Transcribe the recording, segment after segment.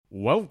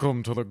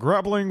Welcome to the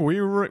Grappling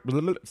Grappling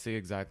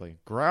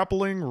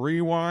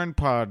Rewind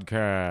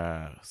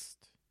Podcast.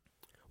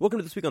 Welcome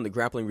to this week on the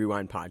Grappling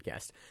Rewind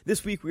Podcast.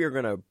 This week we are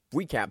going to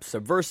recap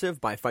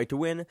Subversive by Fight to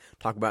Win,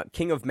 talk about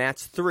King of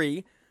Mats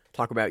 3,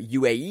 talk about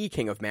UAE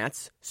King of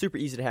Mats. Super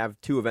easy to have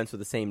two events with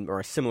the same or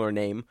a similar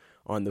name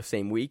on the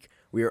same week.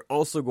 We are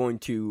also going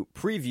to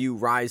preview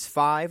Rise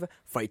 5,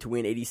 Fight to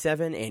Win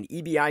 87, and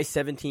EBI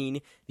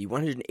 17, the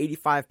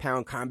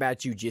 185-pound combat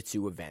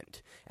jiu-jitsu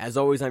event. As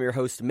always, I'm your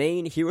host,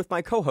 Maine, here with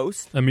my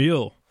co-host,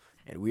 Emil.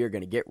 And we are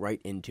going to get right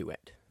into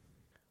it.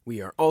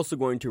 We are also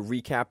going to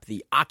recap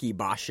the Aki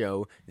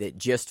Basho that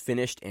just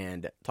finished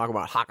and talk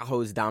about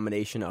Hakuho's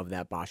domination of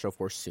that Basho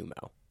for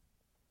sumo.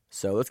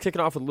 So let's kick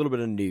it off with a little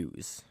bit of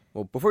news.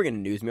 Well, before we get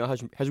into news, Emil,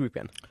 how's your week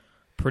been?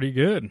 Pretty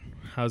good.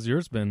 How's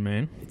yours been,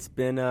 man? It's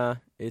been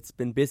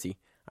busy.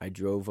 I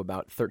drove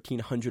about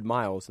 1,300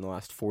 miles in the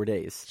last 4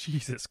 days.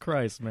 Jesus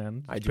Christ,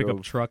 man. I pick drove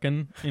up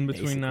trucking in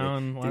between now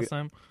and last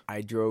time?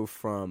 I drove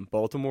from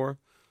Baltimore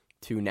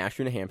to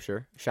Nashua, New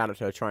Hampshire. Shout out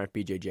to Triumph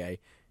BJJ.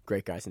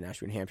 Great guys in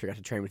Nashua, New Hampshire. Got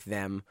to train with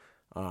them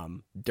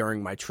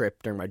during my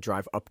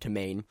drive up to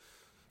Maine.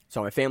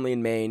 Saw my family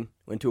in Maine.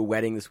 Went to a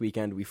wedding this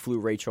weekend. We flew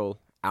Rachel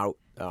out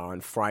on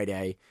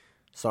Friday.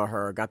 Saw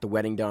her, got the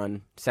wedding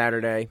done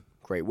Saturday.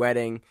 Great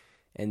wedding.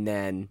 And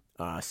then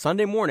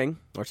Sunday morning,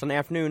 or Sunday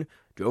afternoon,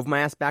 drove my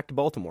ass back to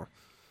Baltimore.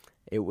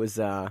 It was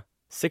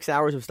 6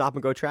 hours of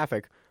stop-and-go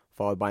traffic,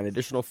 followed by an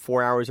additional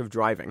 4 hours of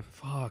driving.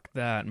 Fuck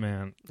that,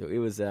 man. It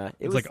was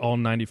like all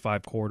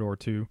 95 corridor,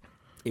 too.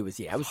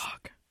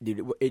 Fuck.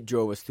 Dude, it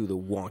drove us through the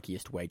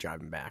wonkiest way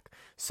driving back.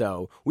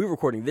 So we were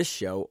recording this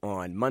show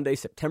on Monday,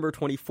 September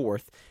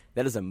 24th.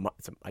 That is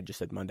I just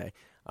said Monday.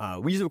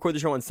 We usually record the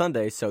show on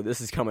Sunday, so this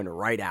is coming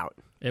right out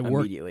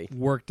immediately.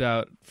 Worked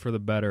out for the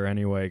better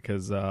anyway,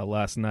 because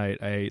last night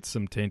I ate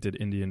some tainted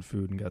Indian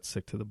food and got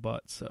sick to the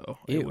butt, so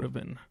It would have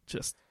been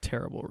just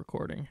terrible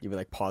recording. You'd be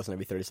like pausing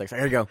every 30 seconds. I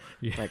gotta go.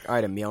 Yeah. Like, all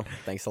right, Emil,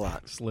 thanks a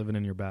lot. Just living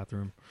in your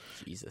bathroom.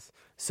 Jesus.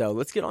 So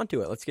let's get on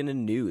to it. Let's get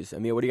into news.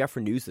 Emil, what do you got for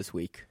news this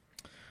week?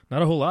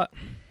 Not a whole lot.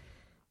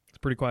 It's a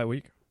pretty quiet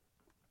week.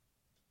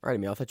 All right,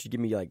 Emil, I thought you'd give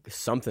me like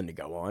something to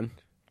go on.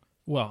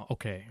 Well,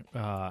 okay.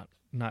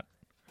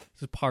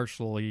 This is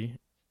partially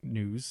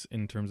news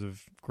in terms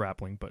of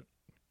grappling, but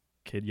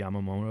Kid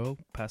Yamamoto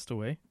passed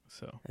away.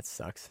 So that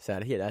sucks.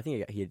 Sad. I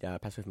think he had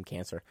passed away from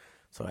cancer.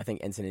 So I think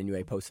Ensign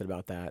Inoue posted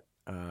about that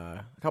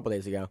a couple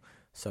days ago.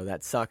 So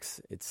that sucks.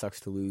 It sucks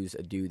to lose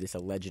a dude that's a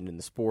legend in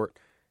the sport.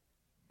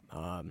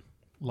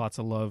 Lots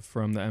of love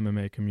from the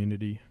MMA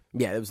community.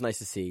 Yeah, it was nice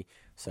to see.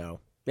 So,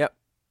 yep.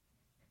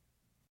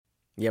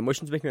 Yeah,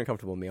 emotions make me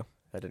uncomfortable, Emil.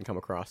 That didn't come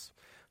across.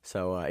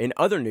 So, in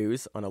other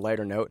news, on a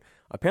lighter note,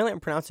 apparently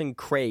I'm pronouncing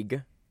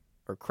Craig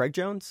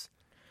Jones?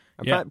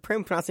 I'm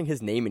pronouncing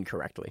his name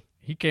incorrectly.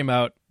 He came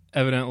out,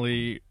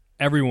 evidently,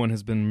 everyone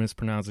has been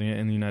mispronouncing it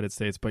in the United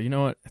States, but you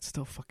know what? It's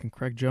still fucking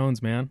Craig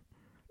Jones, man.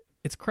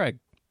 It's Craig.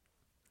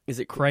 Is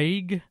it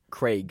Craig?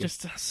 Craig.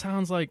 Just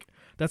sounds like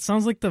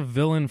the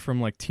villain from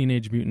like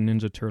Teenage Mutant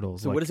Ninja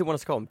Turtles. So what does it want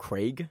us to call him?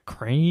 Craig?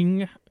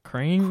 Crane?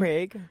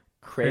 Craig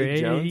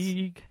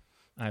Jones?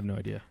 I have no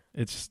idea.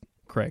 It's just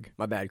Craig.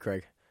 My bad,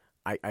 Craig.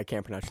 I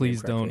can't pronounce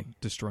Please your name correctly.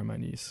 don't destroy my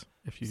niece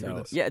if you hear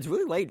this. Yeah, it's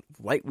really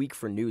light week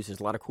for news. There's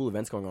a lot of cool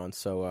events going on,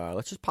 so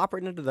let's just pop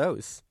right into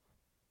those.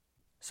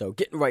 So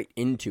getting right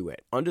into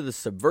it. Under the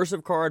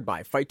Subversive card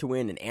by Fight to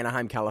Win in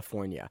Anaheim,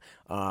 California.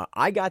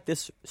 I got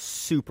this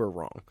super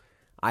wrong.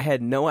 I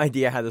had no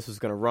idea how this was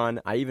going to run.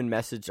 I even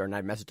made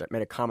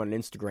a comment on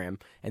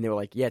Instagram, and they were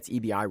like, yeah, it's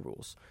EBI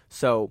rules.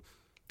 So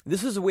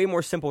this is way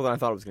more simple than I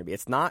thought it was going to be.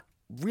 It's not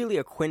really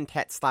a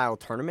quintet-style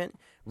tournament.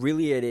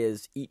 Really, it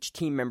is each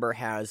team member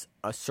has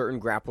a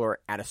certain grappler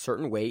at a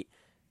certain weight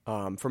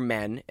for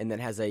men, and then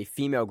has a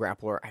female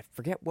grappler. I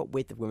forget what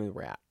weight the women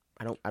were at.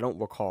 I don't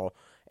recall.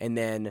 And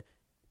then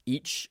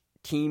each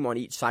team on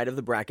each side of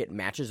the bracket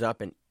matches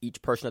up, and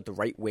each person at the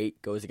right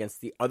weight goes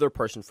against the other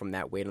person from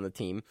that weight on the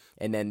team,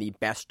 and then the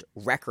best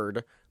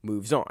record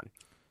moves on.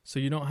 So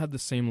you don't have the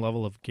same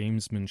level of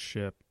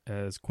gamesmanship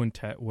as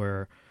quintet,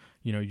 where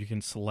you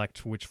can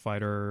select which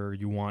fighter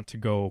you want to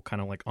go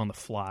kind of like on the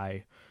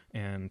fly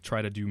and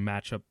try to do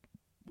matchup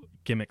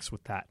gimmicks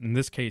with that. In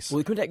this case,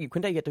 well, quintet you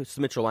get to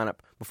submit your lineup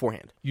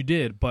beforehand. You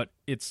did, but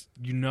it's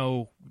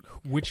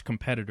which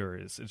competitor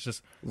is. It's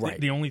just right.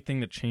 The only thing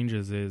that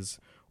changes is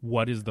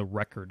what is the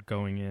record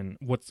going in.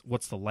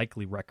 What's the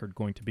likely record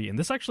going to be? And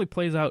this actually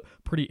plays out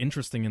pretty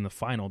interesting in the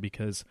final,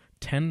 because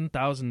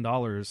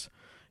 $10,000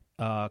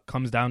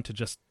 comes down to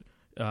just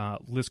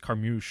Liz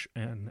Carmouche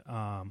and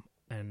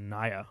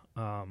Nia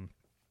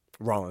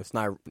Rollins.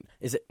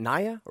 Is it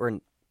Nia or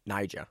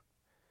Nija?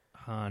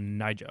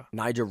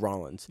 Nija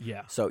Rollins.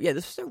 Yeah. So yeah,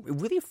 this was a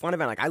really fun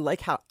event. Like I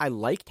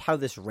liked how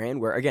this ran.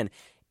 Where again,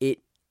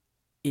 it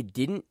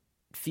didn't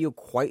feel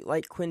quite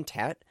like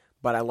quintet,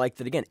 but I liked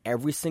that again.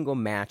 Every single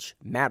match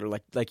mattered.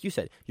 Like you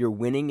said, you're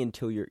winning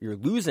until you're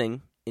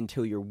losing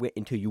until you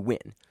win.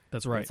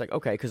 That's right. And it's like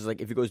okay, because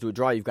like if it goes to a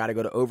draw, you've got to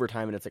go to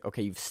overtime, and it's like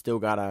okay, you've still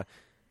got to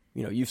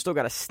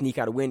sneak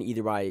out a win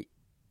either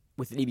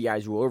with an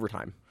EBI's rule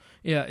overtime.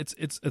 Yeah,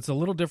 it's a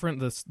little different.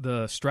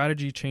 The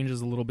strategy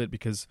changes a little bit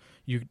because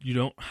you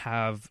don't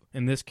have,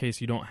 in this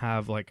case, you don't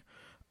have like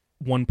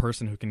one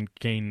person who can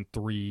gain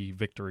 3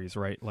 victories,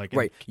 right? Like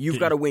Right. You've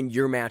got to win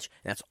your match.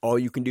 That's all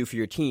you can do for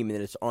your team, and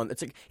then it's on.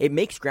 It's like it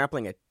makes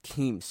grappling a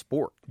team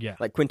sport. Yeah.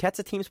 Like Quintet's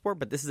a team sport,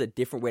 but this is a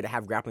different way to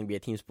have grappling be a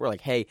team sport.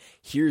 Like, hey,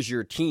 here's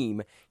your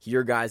team.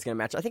 Your guy's gonna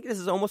match. I think this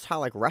is almost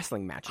how like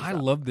wrestling matches. I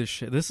up. love this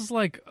shit. This is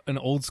like an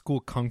old school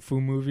kung fu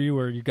movie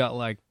where you got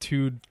like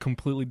 2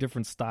 completely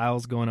different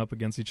styles going up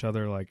against each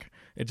other. Like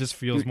it just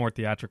feels more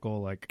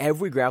theatrical. Like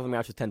Every grappling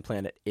match with 10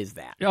 Planet is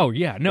that. oh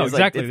yeah, no, It's like-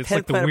 exactly. it's It's 10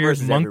 like the Planet weird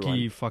versus monkey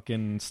everyone.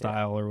 fucking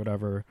style or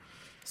whatever.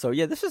 So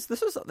yeah, this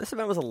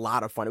event was a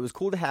lot of fun. It was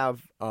cool to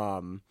have.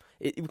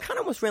 It kind of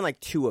almost ran like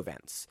 2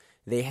 events.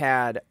 They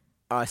had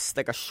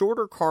like a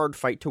shorter card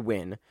fight to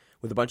win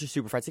with a bunch of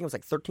super fights. I think it was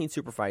like 13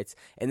 super fights,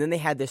 and then they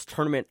had this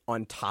tournament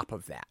on top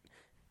of that.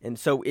 And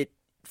so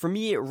for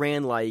me, it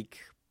ran like,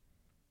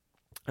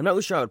 I'm not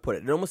really sure how I would put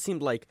it. It almost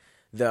seemed like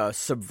the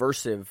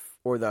Subversive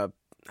or the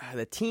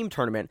team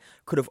tournament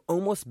could have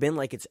almost been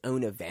like its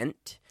own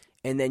event,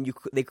 and then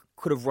they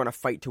could have run a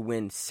fight to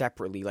win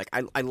separately. Like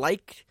I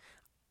like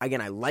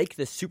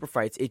the super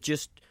fights.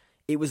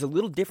 It was a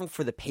little different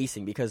for the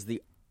pacing because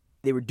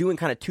they were doing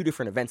kind of 2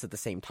 different events at the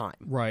same time.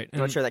 Right. I'm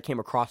not sure that came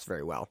across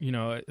very well. You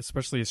know,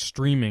 especially as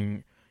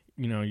streaming,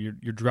 you know, you're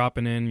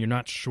dropping in, you're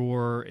not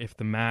sure if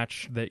the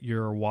match that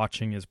you're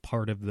watching is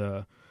part of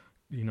the,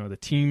 you know, the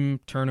team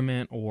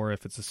tournament or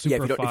if it's a super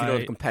If you fight. don't know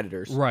the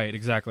competitors. Right,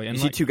 exactly. And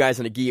You like, see 2 guys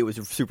in a gi, it was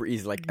super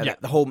easy. Like Yeah.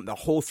 the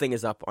whole thing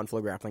is up on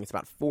Flow Grappling. It's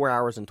about 4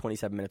 hours and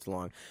 27 minutes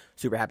long.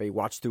 Super happy.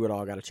 Watched through it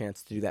all. Got a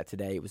chance to do that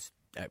today. It was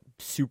a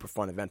super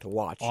fun event to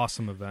watch.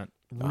 awesome event.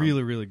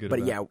 Really, really good But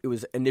event. yeah, it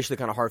was initially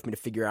kind of hard for me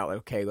to figure out, like,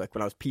 okay, like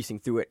when I was piecing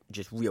through it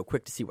just real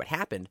quick to see what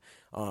happened,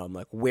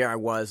 like where I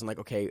was and like,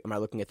 okay, am I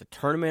looking at the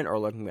tournament or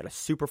looking at a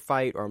super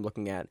fight or I'm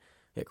looking at,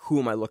 like, who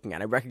am I looking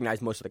at? I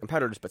recognize most of the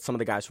competitors, but some of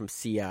the guys from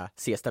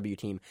CSW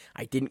team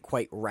I didn't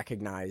quite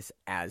recognize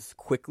as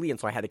quickly, and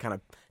so I had to kind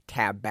of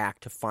tab back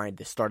to find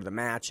the start of the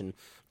match, and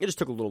it just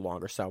took a little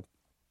longer, so...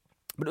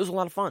 But it was a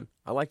lot of fun.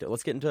 I liked it.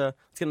 Let's get into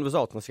the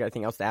results. Unless you got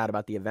anything else to add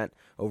about the event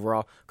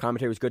overall.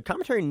 Commentary was good.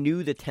 Commentary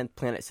knew the 10th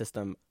Planet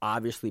system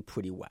obviously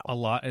pretty well. A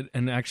lot,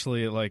 and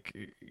actually, like,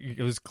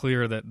 it was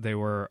clear that they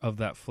were of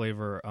that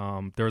flavor.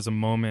 There was a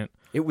moment.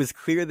 It was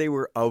clear they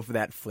were of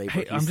that flavor.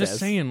 Hey, I'm just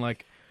saying,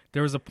 like,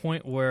 there was a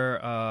point where,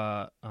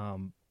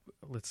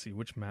 let's see,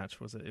 which match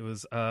was it? It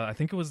was, I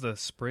think it was the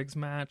Spriggs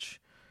match,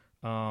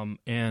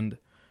 and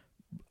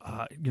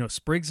you know,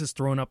 Spriggs is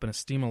thrown up in a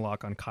Estima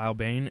lock on Kyle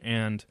Bain,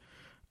 and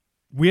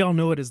we all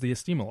know it as the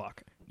Estima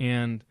lock,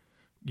 and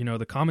you know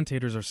the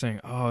commentators are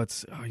saying,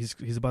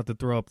 he's about to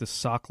throw up this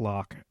sock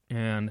lock,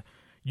 and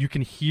you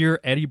can hear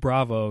Eddie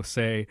Bravo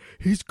say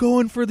he's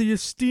going for the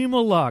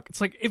Estima lock.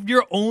 It's like if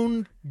your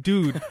own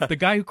dude, the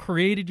guy who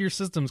created your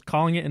systems,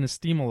 calling it an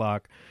Estima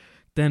lock,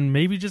 then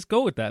maybe just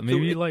go with that.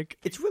 Maybe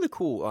it's really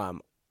cool.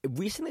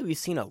 Recently, we've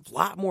seen a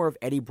lot more of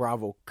Eddie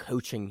Bravo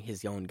coaching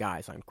his own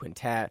guys on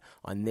Quintet,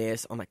 on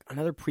this, on like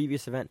another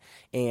previous event,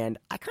 and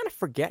I kind of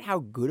forget how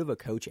good of a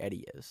coach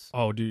Eddie is.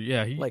 oh, dude,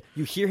 yeah, Like,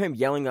 you hear him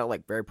yelling out,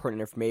 like, very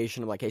pertinent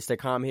information. Like, hey, stay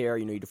calm here.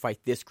 You know, you need to fight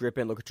this grip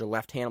in. Look at your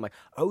left hand. I'm like,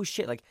 oh,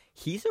 shit. Like,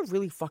 he's a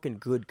really fucking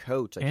good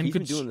coach. Like, And he's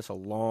been good doing this a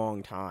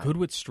long time. good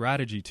with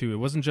strategy too. It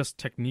wasn't just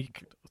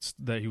technique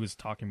that he was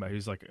talking about. He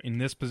was like, in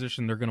this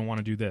position, they're going to want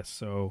to do this,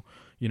 so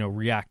you know,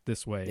 react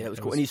this way. Yeah, it was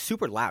cool. And he's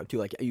super loud, too.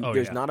 Like, Oh,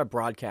 there's yeah. not a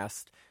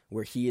broadcast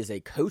where he is a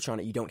coach on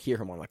it. You don't hear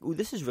him on, like, ooh,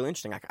 this is really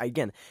interesting.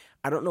 Again,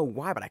 I don't know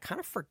why, but I kind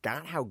of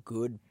forgot how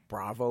good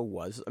Bravo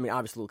was. I mean,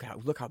 obviously,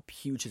 look how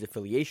huge his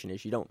affiliation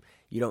is. You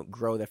don't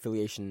grow the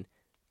affiliation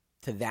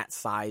to that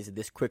size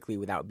this quickly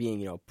without being,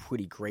 you know, a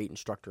pretty great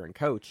instructor and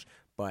coach.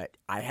 But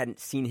I hadn't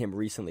seen him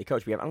recently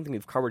coach. I don't think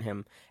we've covered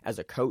him as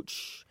a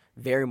coach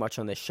very much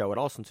on this show at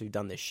all since we've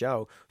done this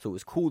show. So it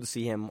was cool to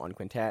see him on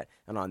Quintet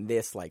and on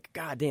this. Like,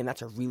 god damn,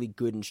 that's a really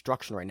good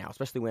instruction right now,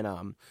 especially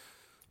when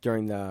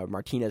during the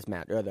Martinez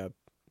match or the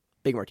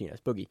Big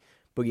Martinez Boogie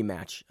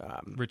match.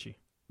 Richie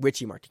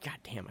Martinez. God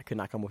damn, I could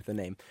not come up with the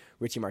name.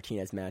 Richie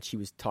Martinez match. He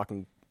was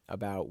talking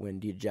about when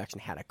Dieter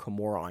Jackson had a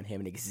Kimura on him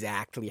and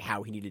exactly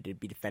how he needed to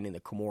be defending the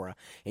Kimura.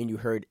 And you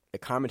heard the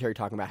commentary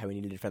talking about how he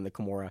needed to defend the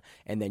Kimura,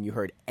 and then you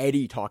heard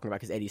Eddie talking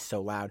about, because Eddie's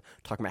so loud,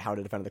 talking about how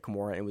to defend the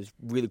Kimura. And it was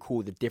really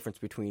cool, the difference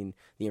between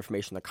the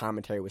information the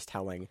commentary was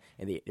telling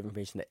and the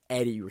information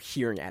that you were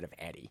hearing out of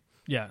Eddie.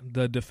 Yeah,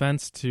 the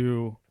defense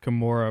to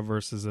Kimura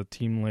versus a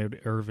Team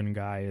Lloyd Irvin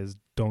guy is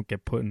don't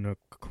get put in a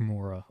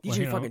Kimura.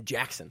 DJ fucking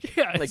Jackson.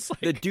 Yeah, like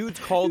the dude's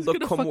called he's the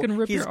gonna fucking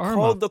rip He's your arm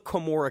called up. the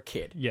Kimura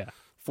Kid. Yeah.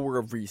 For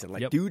a reason.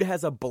 Like, Yep. dude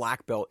has a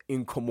black belt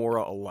in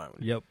Kimura alone.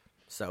 Yep.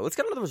 So let's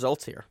get into the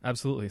results here.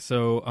 Absolutely.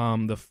 So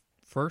the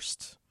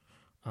first,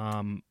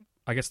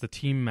 I guess the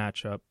team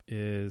matchup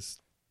is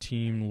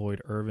Team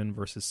Lloyd Irvin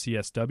versus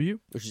CSW.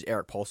 Which is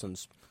Eric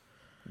Paulson's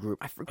group.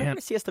 I forget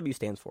what CSW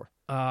stands for.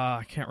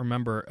 I can't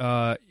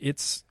remember.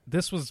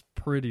 This was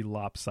pretty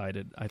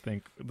lopsided, I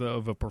think,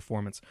 of a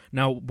performance.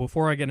 Now,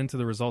 before I get into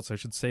the results, I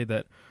should say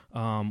that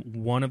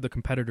one of the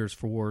competitors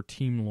for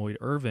Team Lloyd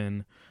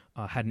Irvin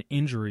had an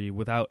injury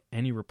without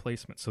any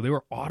replacement. So they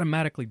were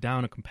automatically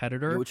down a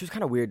competitor. Yeah, which was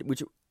kind of weird,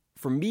 which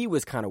for me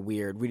was kind of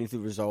weird reading through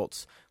the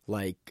results,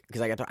 like,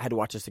 because I had to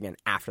watch this again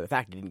after the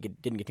fact. I didn't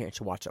get a chance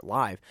to watch it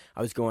live.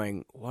 I was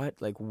going,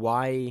 what? Like,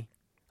 why,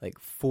 like,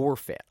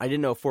 forfeit? I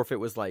didn't know if forfeit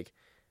was, like,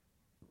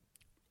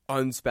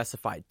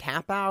 unspecified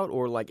tap out,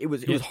 or, like, it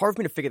was hard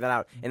for me to figure that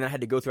out. And then I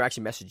had to go through,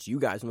 actually message you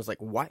guys and was like,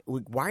 why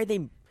are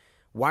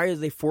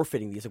they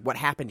forfeiting these? Like, what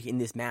happened in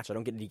this match? I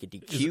don't get to get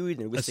DQ'd,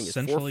 and this thing is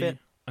forfeit.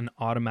 An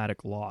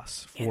automatic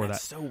loss for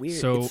that's that. So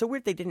weird. So, it's so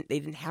weird they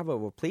didn't have a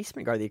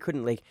replacement guard. They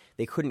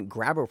couldn't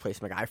grab a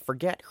replacement guy. I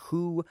forget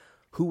who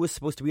was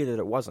supposed to be there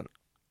that it wasn't.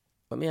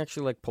 Let me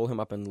actually like pull him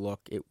up and look.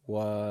 It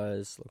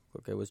was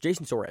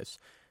Jason Suarez.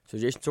 So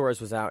Jason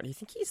Suarez was out. I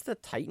think he's the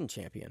Titan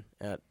champion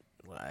at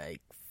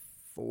like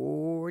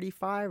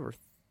 45 or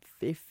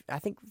 50. I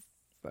think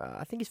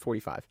he's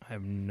 45. I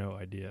have no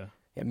idea.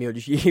 Yeah, Mio,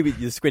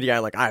 the squinty guy,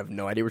 like, I have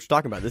no idea what you're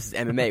talking about. This is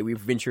MMA. We've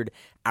ventured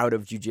out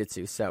of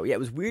jiu-jitsu. So, yeah, it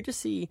was weird to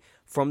see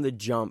from the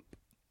jump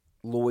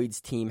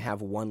Lloyd's team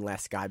have one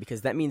less guy,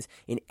 because that means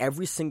in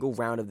every single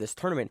round of this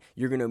tournament,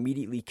 you're going to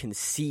immediately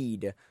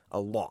concede a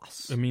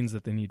loss. It means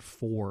that they need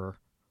 4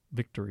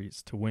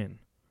 victories to win.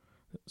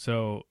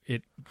 So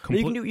it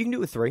you can do it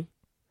with 3.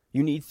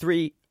 You need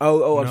 3.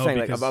 I'm saying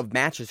like of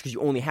matches, because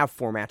you only have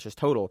 4 matches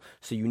total.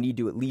 So you need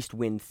to at least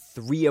win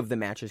 3 of the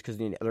matches, because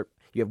you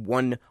have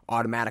 1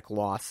 automatic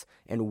loss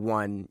and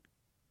 1.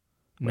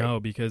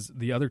 No, because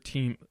the other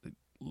team,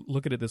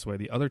 look at it this way: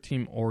 the other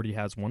team already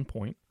has 1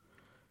 point,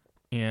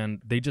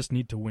 and they just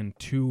need to win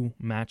 2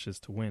 matches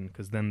to win,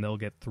 because then they'll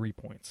get 3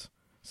 points.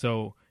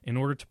 So in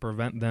order to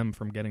prevent them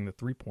from getting the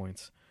 3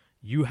 points,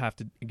 you have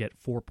to get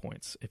 4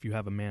 points if you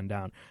have a man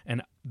down.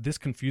 And this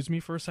confused me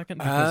for a second,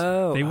 because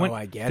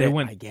I get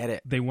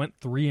it. They went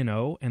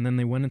 3-0, and then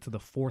they went into the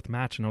 4th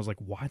match, and I was like,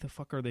 why the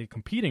fuck are they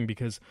competing?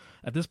 Because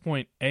at this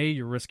point,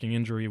 you're risking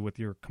injury with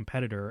your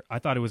competitor. I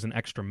thought it was an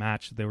extra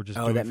match. They were just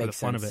doing it for the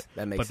fun of it.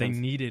 But they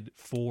needed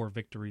 4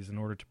 victories in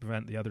order to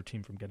prevent the other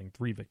team from getting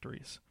 3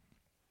 victories.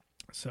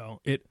 So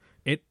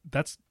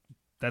that's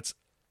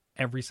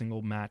every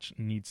single match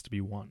needs to be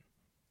won.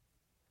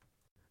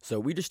 So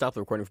we just stopped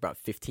the recording for about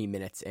 15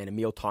 minutes, and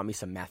Emil taught me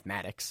some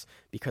mathematics,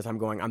 because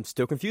I'm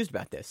still confused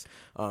about this.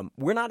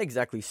 We're not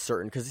exactly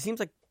certain, because it seems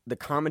like the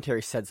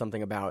commentary said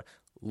something about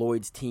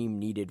Lloyd's team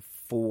needed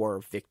 4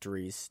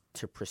 victories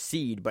to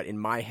proceed, but in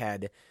my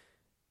head,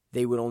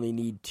 they would only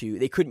need to.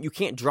 You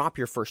can't drop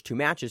your first 2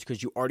 matches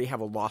because you already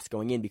have a loss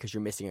going in because you're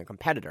missing a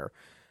competitor.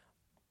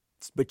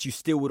 But you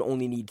still would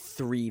only need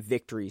 3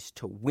 victories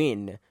to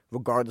win,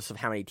 regardless of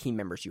how many team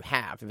members you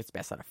have, if it's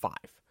best out of 5.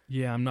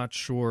 Yeah, I'm not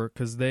sure,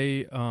 because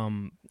they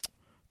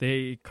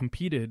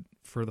competed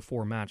for the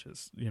 4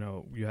 matches. You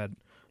know, you had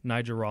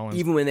Nigel Rollins,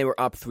 even when they were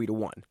up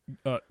 3-1.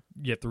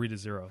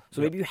 3-0.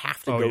 So maybe you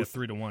have to go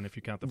 3-1 if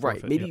you count the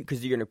forfeit. Right, maybe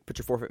because you're going to put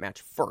your forfeit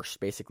match first,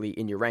 basically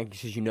in your rankings,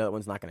 because you know that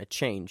one's not going to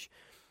change.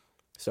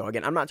 So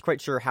again, I'm not quite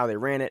sure how they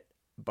ran it,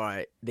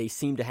 but they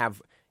seem to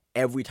have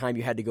every time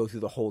you had to go through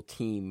the whole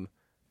team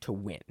to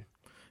win.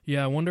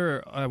 Yeah, I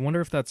wonder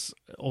if that's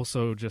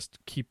also just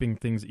keeping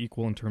things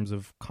equal in terms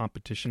of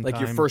competition like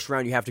time. Your first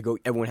round,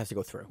 everyone has to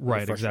go through.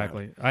 Right,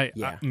 exactly. I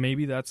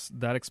maybe that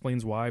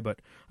explains why, but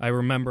I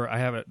remember I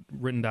have it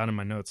written down in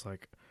my notes,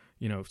 like,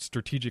 you know,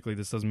 strategically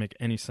this doesn't make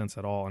any sense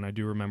at all, and I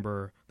do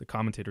remember the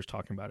commentators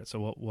talking about it.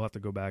 So we'll have to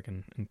go back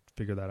and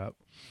figure that out.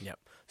 Yep.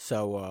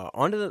 So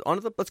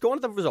let's go on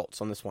to the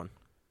results on this one.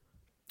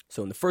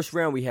 So in the first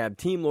round, we have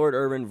Team Lloyd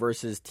Irvin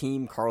versus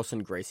Team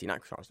Carlson Gracie.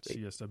 Not Carlson.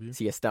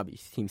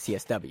 CSW. Team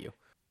CSW.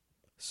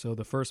 So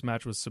the first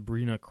match was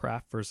Sabrina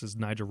Kraft versus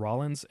Nigel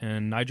Rollins,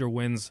 and Nigel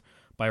wins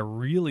by a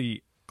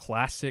really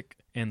classic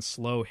and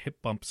slow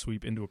hip bump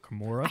sweep into a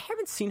Kimura. I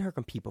haven't seen her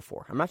compete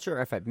before. I'm not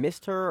sure if I've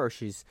missed her or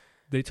she's...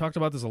 They talked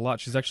about this a lot.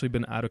 She's actually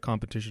been out of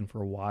competition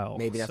for a while.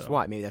 Maybe that's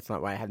why. Maybe that's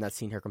not why I have not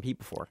seen her compete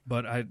before.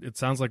 But it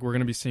sounds like we're going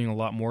to be seeing a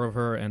lot more of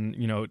her. And,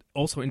 you know,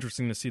 also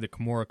interesting to see the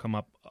Kimura come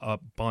up a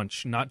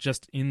bunch, not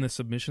just in the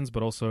submissions,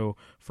 but also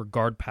for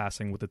guard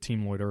passing with the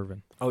Team Lloyd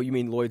Irvin. Oh, you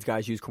mean Lloyd's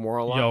guys use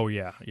Kimura a lot? Oh,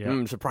 yeah.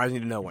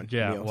 Surprising to no one.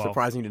 Yeah, well,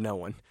 surprising to no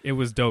one. It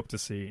was dope to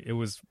see. It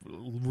was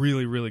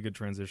really, really good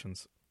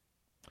transitions.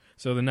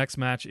 So the next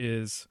match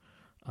is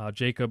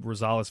Jacob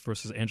Rosales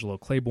versus Angelo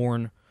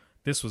Claiborne.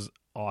 This was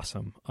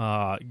awesome.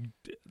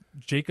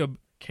 Jacob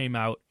came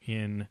out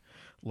in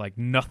like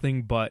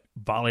nothing but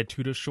Vale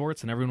Tudo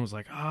shorts, and everyone was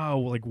like, "Oh,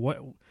 like what?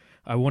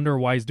 I wonder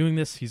why he's doing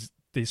this."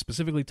 They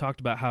specifically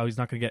talked about how he's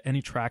not going to get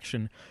any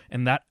traction,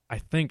 and that I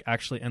think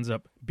actually ends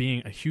up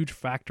being a huge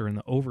factor in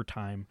the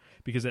overtime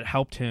because it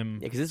helped him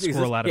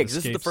score a lot of escapes.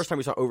 This is the first time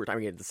we saw overtime.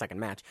 We get the second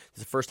match. This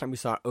is the first time we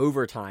saw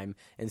overtime,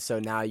 and so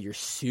now you're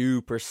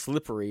super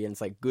slippery, and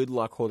it's like good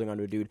luck holding on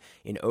to a dude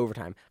in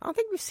overtime. I don't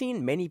think we've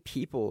seen many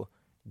people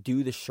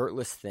do the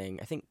shirtless thing.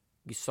 I think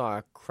you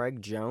saw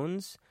Craig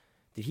Jones.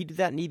 Did he do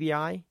that in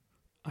EBI?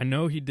 I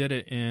know he did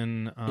it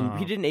in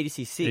he did in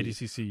ADCC.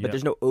 ADCC, yeah. But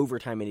there's no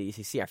overtime in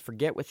ADCC.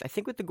 I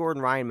think with the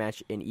Gordon Ryan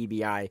match in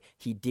EBI,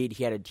 he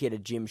had a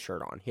gym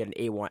shirt on. He had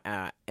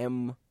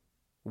an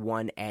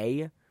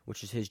M1A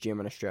which is his gym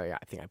in Australia.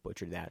 I think I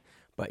butchered that.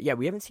 But yeah,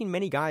 we haven't seen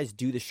many guys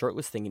do the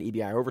shirtless thing in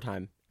EBI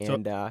overtime,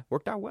 and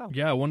worked out well.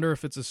 Yeah, I wonder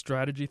if it's a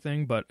strategy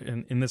thing, but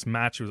in this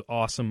match, it was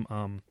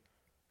awesome.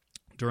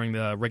 During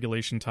the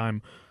regulation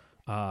time,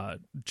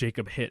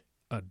 Jacob hit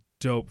a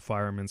dope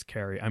fireman's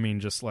carry. I mean,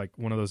 just like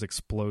one of those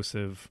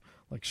explosive,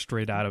 like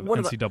straight out of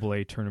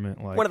NCAA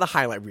tournament. Like one of the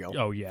highlight reel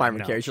fireman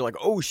no. carries. You're like,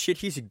 oh shit,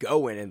 he's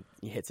going, and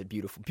he hits a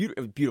beautiful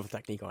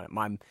technique on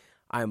it.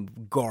 I'm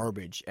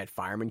garbage at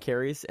fireman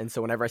carries, and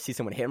so whenever I see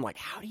someone hit, I'm like,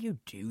 how do you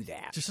do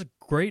that? Just a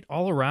great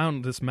all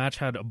around. This match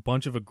had a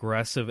bunch of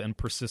aggressive and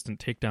persistent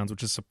takedowns,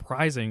 which is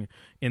surprising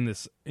in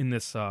this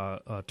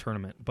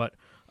tournament. But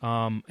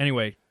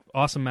anyway,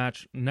 awesome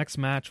match. Next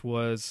match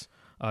was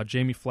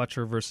Jamie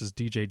Fletcher versus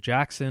DJ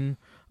Jackson.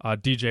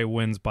 DJ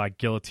wins by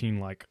guillotine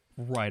like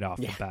right off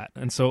the bat,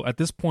 and so at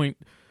this point,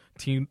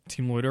 Team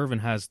Lloyd Irvin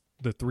has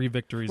the 3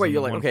 victories and you're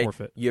like, one okay,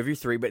 forfeit. You have your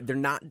 3, but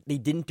they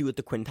didn't do it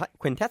the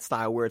quintet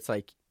style where it's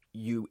like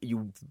you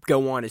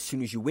go on as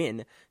soon as you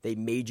win. They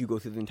made you go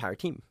through the entire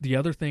team. The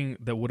other thing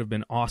that would have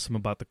been awesome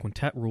about the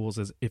quintet rules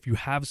is if you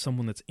have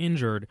someone that's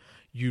injured,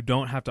 you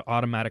don't have to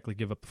automatically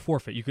give up the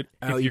forfeit. You could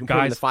you can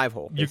put in the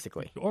 5-hole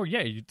basically.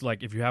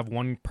 If you have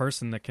one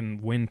person that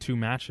can win 2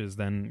 matches,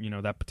 then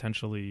that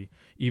potentially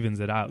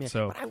evens it out. Yeah,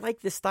 so but I like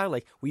this style,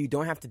 like where you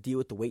don't have to deal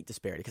with the weight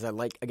disparity, because I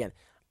like, again,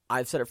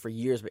 I've said it for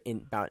years, but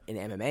in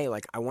MMA,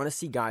 like I want to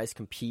see guys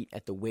compete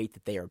at the weight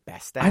that they are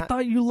best at. I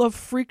thought you loved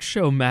freak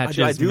show matches.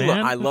 I do.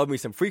 Man. I love me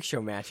some freak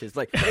show matches.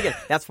 Like again,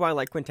 that's why I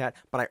like quintet,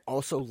 but I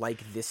also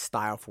like this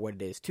style for what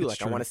it is too.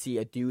 I want to see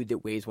a dude that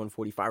weighs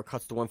 145 or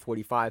cuts to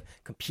 145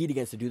 compete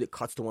against a dude that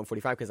cuts to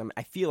 145, because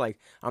I feel like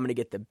I'm going to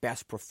get the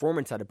best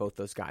performance out of both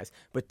those guys.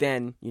 But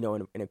then in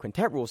a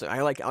quintet rule set,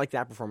 I like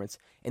that performance,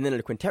 and then in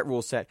a quintet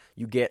rule set,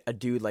 you get a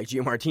dude like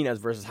Gio Martinez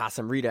versus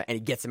Hassan Rita, and he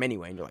gets him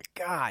anyway, and you're like,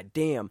 God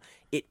damn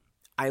it.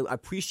 I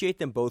appreciate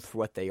them both for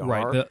what they are.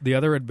 Right. The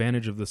other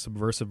advantage of the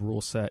subversive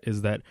rule set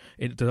is that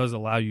it does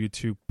allow you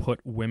to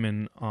put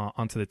women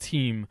onto the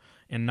team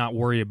and not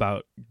worry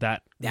about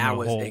that. That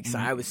was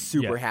exciting. I was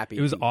super happy.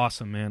 It was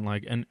awesome, man.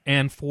 Like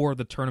and for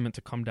the tournament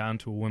to come down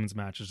to a women's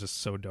match is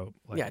just so dope.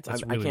 Like, I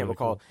can't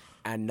recall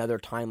another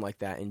time like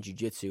that in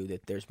jiu-jitsu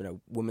that there's been a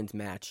women's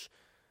match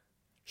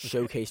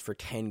showcased for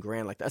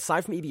 $10,000 like that,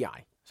 aside from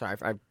EBI. Sorry,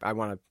 I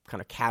want to kind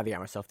of caveat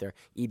myself there.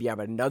 EBI,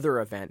 but another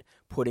event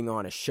putting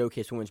on a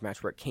showcase women's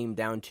match where it came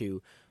down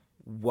to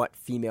what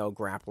female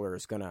grappler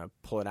is going to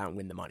pull it out and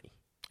win the money.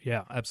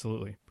 Yeah,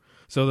 absolutely.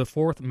 So the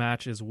 4th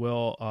match is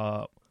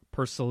Will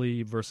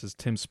Pursley versus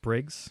Tim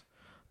Spriggs.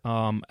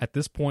 At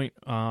this point,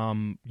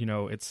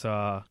 it's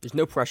there's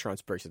no pressure on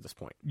Spriggs at this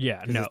point.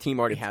 Yeah, no, his team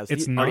already has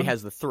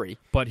the 3.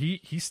 But he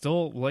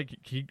still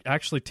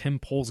Tim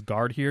pulls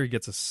guard here. He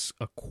gets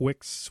a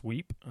quick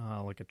sweep,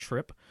 like a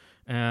trip,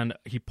 and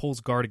he pulls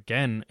guard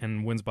again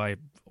and wins by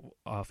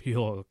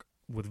heel hook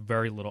with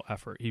very little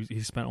effort.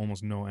 He spent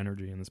almost no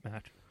energy in this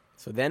match.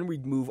 So then we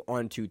move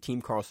on to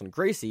Team Carlson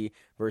Gracie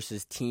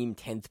versus Team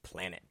 10th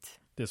Planet.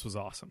 This was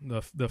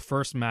awesome. The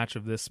first match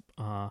of this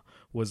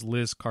was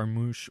Liz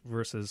Carmouche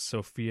versus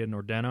Sofia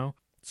Nordeno.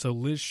 So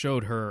Liz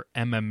showed her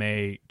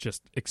MMA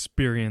just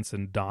experience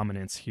and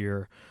dominance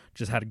here.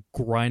 Just had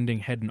grinding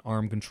head and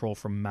arm control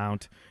from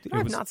mount. Dude,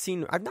 I've not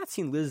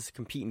seen Liz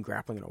compete in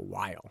grappling in a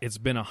while. It's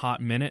been a hot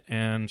minute,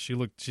 and she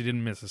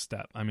didn't miss a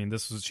step. I mean,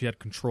 she had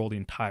control the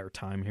entire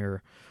time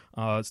here.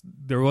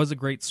 There was a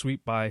great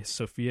sweep by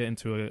Sofia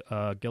into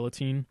a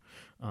guillotine,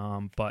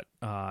 but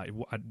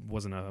it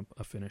wasn't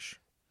a finish.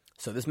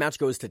 So this match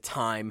goes to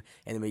time,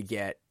 and then we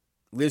get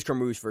Liz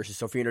Carmouche versus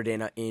Sofia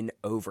Nordeno in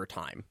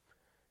overtime.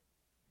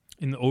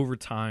 In the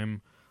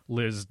overtime,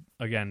 Liz,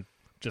 again,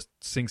 just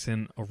sinks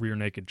in a rear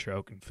naked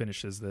choke and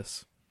finishes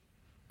this.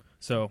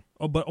 So,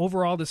 but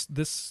overall,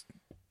 this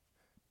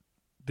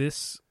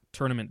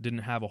tournament didn't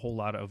have a whole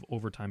lot of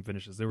overtime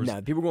finishes. There was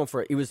people going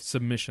for it. It was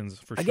submissions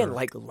for again, sure.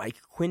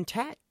 like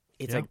quintet.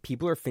 It's like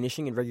people are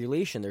finishing in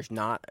regulation. There's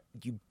not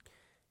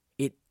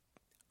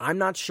I'm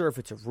not sure if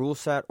it's a rule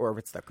set or if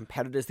it's the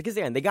competitors, because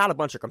again, they got a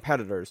bunch of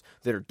competitors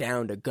that are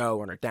down to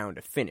go and are down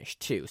to finish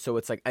too. So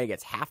it's like I think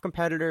it's half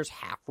competitors,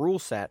 half rule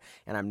set,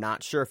 and I'm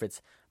not sure if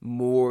it's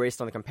more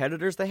based on the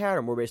competitors they had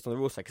or more based on the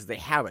rule set, because they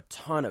have a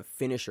ton of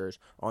finishers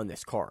on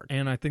this card.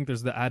 And I think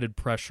there's the added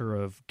pressure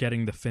of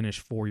getting the finish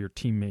for your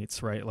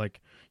teammates, right? Like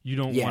you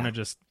don't want to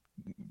just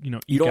you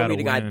don't need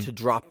a guy to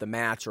drop the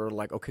match or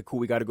like, okay, cool,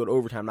 we got to go to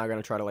overtime. I'm not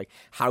going to try to like,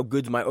 how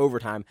good's my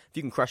overtime? If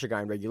you can crush a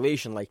guy in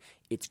regulation, like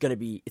it's going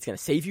to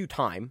save you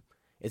time.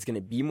 It's going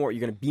to be more, you're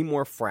going to be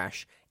more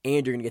fresh,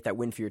 and you're going to get that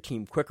win for your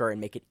team quicker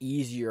and make it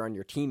easier on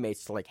your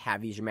teammates to like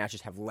have easier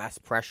matches, have less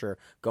pressure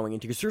going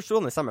into, because you're still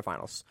in the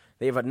semifinals.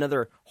 They have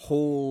another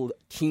whole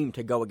team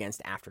to go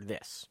against after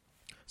this.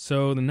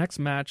 So the next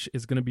match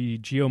is going to be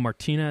Gio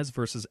Martinez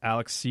versus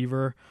Alex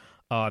Seaver.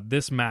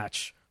 This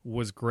match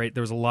was great.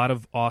 There was a lot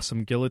of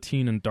awesome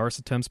guillotine and Darce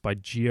attempts by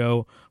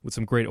Gio with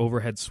some great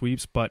overhead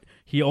sweeps, but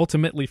he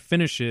ultimately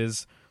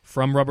finishes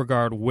from rubber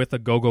guard with a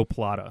go-go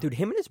plata. Dude,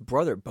 him and his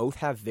brother both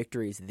have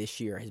victories this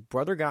year. His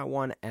brother got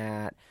one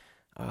at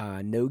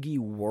Nogi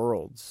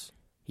Worlds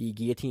He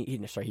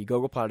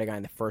go-go plotted a guy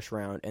in the first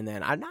round, and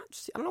then I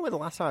don't know when the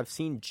last time I've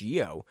seen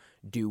Gio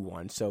do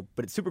one. So,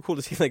 but it's super cool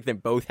to see like them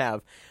both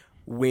have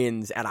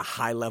wins at a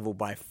high level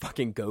by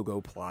fucking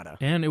go-go plata.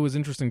 And it was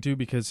interesting too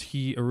because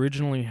he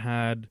originally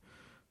had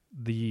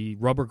the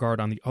rubber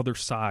guard on the other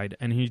side,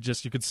 and you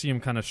could see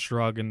him kind of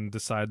shrug and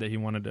decide that he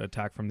wanted to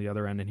attack from the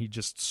other end, and he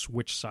just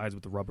switched sides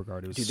with the rubber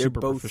guard. It was super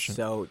proficient.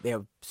 They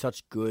have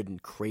such good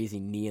and crazy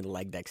knee and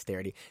leg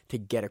dexterity to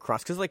get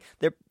across, because like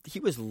he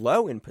was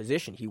low in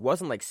position. He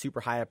wasn't like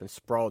super high up and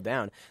sprawled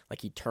down.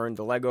 Like he turned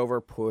the leg over,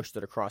 pushed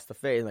it across the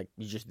face, like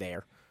he's just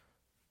there.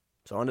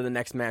 So on to the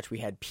next match, we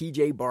had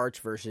PJ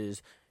Barch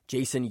versus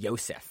Jason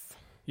Yosef.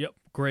 Yep,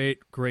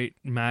 great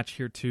match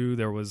here too.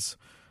 There was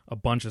a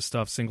bunch of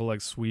stuff, single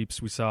leg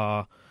sweeps. We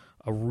saw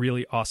a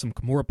really awesome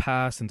Kimura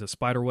pass into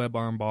spiderweb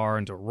armbar,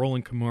 into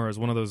rolling Kimura as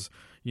one of those,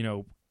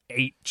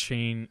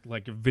 8-chain,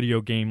 like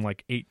video game,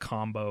 like 8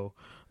 combo,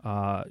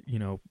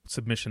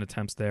 submission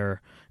attempts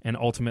there, and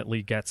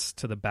ultimately gets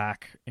to the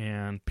back,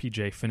 and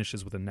PJ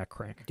finishes with a neck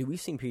crank. Dude, we've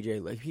seen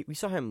PJ, like, we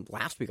saw him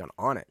last week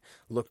on It.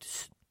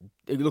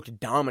 He looked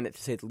dominant,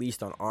 to say the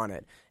least, on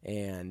It,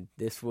 and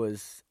this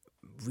was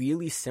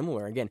really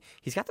similar. Again,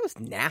 he's got those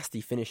nasty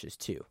finishes,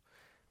 too.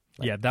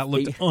 Like, that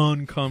looked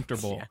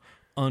uncomfortable. Yeah.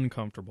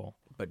 Uncomfortable.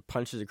 But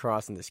punches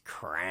across in this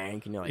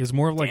crank, and you're like, it was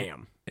more of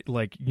damn.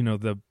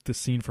 The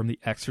scene from The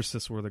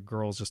Exorcist where the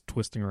girl's just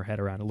twisting her head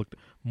around. It looked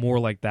more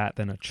like that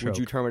than a choke. Would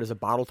you term it as a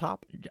bottle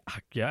top?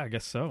 Yeah, I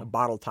guess so. A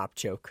bottle top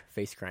choke,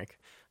 face crank.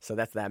 So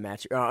that's that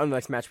match. On the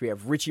next match, we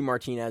have Richie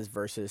Martinez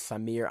versus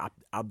Samir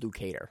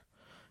Abdulkader.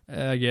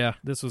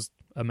 This was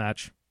a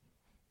match.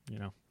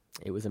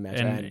 It was a match,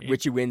 and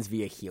Richie wins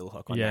via heel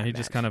hook.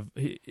 Just kind of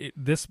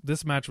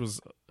this match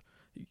was.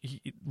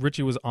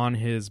 Richie was on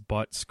his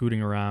butt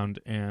scooting around,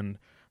 and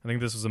I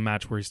think this was a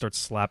match where he starts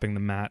slapping the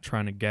mat,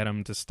 trying to get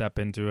him to step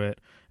into it,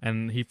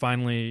 and he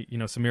finally,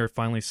 Samir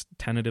finally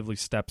tentatively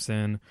steps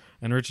in,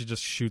 and Richie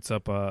just shoots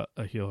up a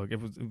heel hook. It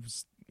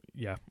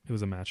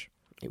was a match.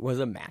 It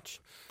was a match.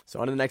 So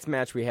on to the next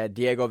match, we had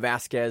Diego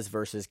Vasquez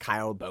versus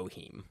Kyle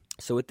Boehm.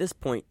 So at this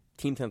point,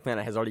 Team 10th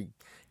Planet has already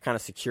kind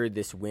of secured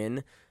this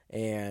win,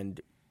 and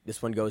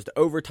this one goes to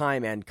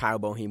overtime, and Kyle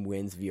Boehm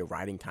wins via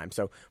riding time.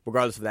 So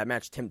regardless of that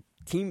match, Team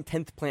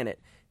 10th Planet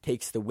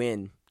takes the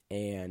win,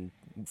 and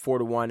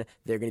 4-1,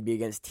 they're going to be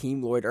against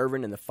Team Lloyd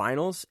Irvin in the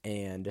finals,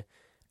 and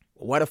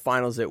what a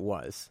finals it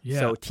was.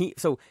 Yeah.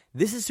 So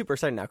this is super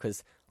exciting now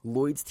because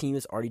Lloyd's team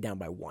is already down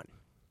by 1.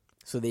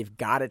 So they've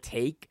got to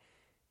take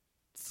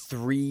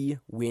 3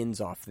 wins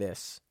off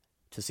this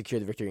to secure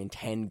the victory in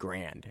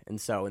 $10,000.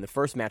 And so in the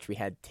first match, we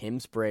had Tim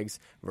Spriggs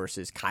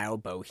versus Kyle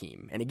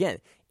Boehm. And again,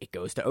 it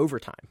goes to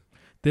overtime.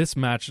 This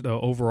match, though,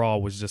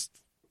 overall was just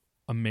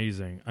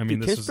amazing. I mean,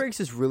 Tim Spriggs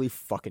is really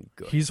fucking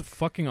good. He's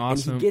fucking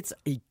awesome. And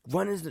he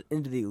runs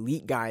into the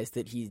elite guys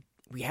that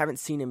we haven't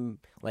seen him,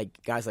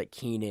 like guys like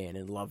Keenan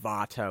and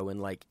Lovato,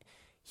 and like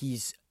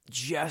he's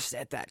just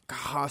at that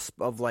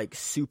cusp of like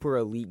super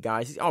elite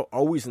guys. He's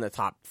always in the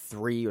top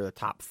 3 or the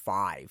top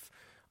 5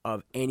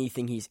 of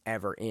anything he's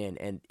ever in,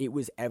 and it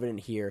was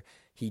evident here.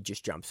 He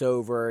just jumps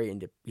over,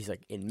 and he's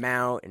like in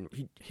mount, and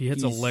he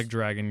hits a leg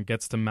drag and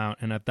gets to mount.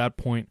 And at that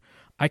point,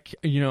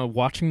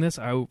 watching this,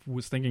 I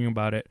was thinking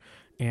about it,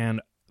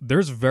 and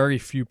there's very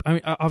few. I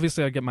mean,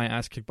 obviously, I get my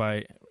ass kicked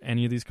by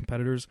any of these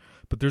competitors,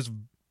 but there's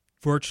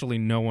virtually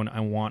no one I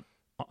want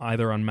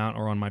either on mount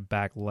or on my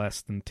back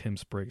less than Tim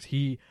Spriggs.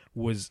 He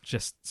was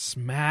just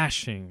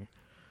smashing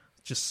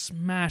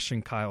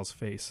Kyle's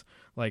face,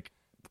 like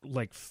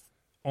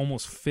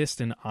almost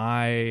fist and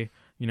eye,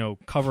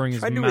 covering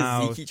his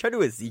mouth. He tried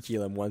to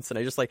Ezekiel him once, and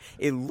I just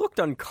it looked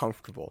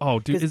uncomfortable. Oh,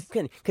 dude.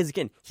 Because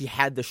again, he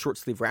had the short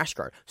sleeve rash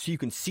guard, so you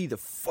can see the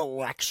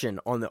flexion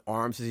on the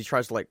arms as he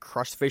tries to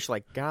crush the face.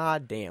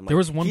 God damn.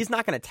 He's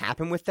not going to tap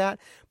him with that,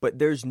 but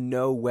there's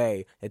no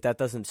way that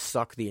doesn't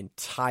suck the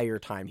entire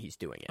time he's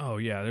doing it. Oh,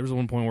 yeah. There was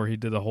one point where he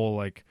did the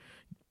whole,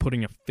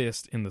 putting a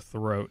fist in the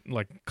throat,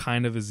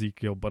 kind of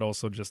Ezekiel, but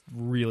also just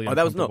really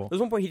uncomfortable. There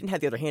was one point he didn't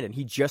have the other hand, and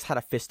he just had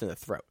a fist in the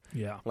throat.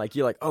 Yeah.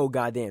 You're like, oh,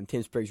 goddamn,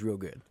 Tim Spriggs real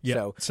good.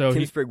 Yeah. So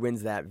Tim Spriggs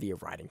wins that via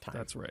riding time.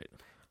 That's right.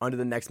 On to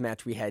the next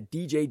match, we had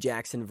DJ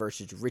Jackson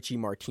versus Richie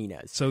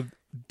Martinez. So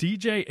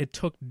it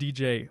took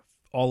DJ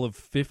all of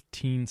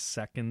 15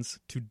 seconds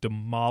to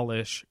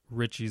demolish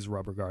Richie's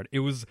rubber guard. It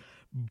was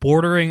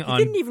bordering on disrespectful.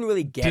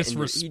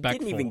 He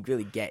didn't even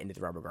really get into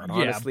the rubber guard,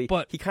 honestly. Yeah,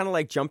 but he kind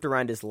of jumped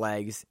around his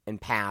legs and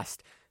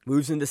passed,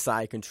 moves into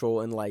side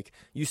control, and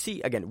you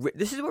see, again,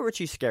 this is where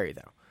Richie's scary,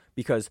 though,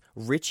 because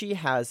Richie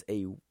has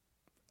an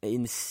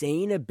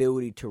insane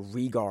ability to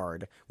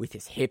regard with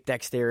his hip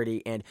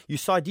dexterity, and you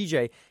saw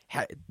DJ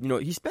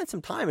he spent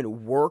some time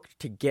and worked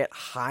to get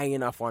high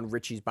enough on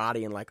Richie's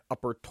body and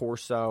upper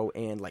torso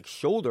and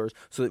shoulders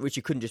so that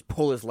Richie couldn't just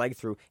pull his leg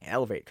through and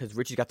elevate, because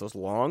Richie's got those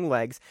long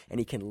legs and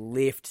he can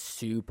lift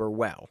super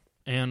well.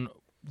 And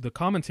the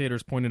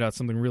commentators pointed out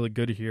something really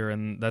good here,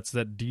 and that's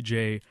that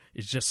DJ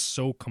is just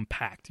so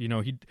compact. You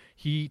know,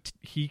 he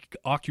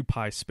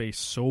occupies space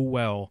so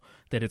well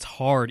that it's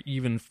hard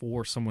even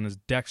for someone as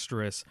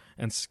dexterous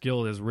and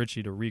skilled as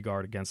Richie to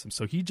reguard against him.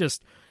 So he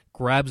just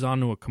grabs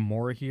onto a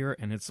Kimura here,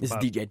 and it's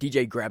about,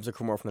 DJ grabs a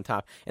Kimura from the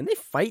top, and they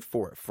fight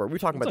for it. We were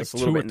talking about like this a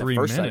little bit in the first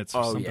 2 or 3 minutes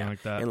segment. or something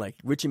like that. And like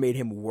Richie made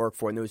him work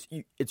for it.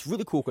 And it's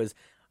really cool because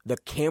the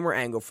camera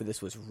angle for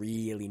this was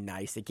really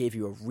nice. It gave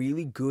you a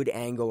really good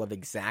angle of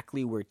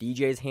exactly where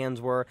DJ's hands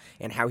were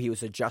and how he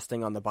was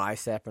adjusting on the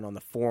bicep and on the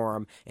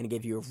forearm, and it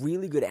gave you a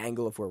really good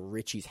angle of where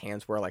Richie's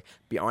hands were, like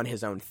beyond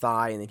his own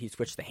thigh, and then he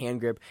switched the hand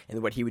grip, and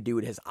then what he would do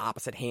with his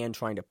opposite hand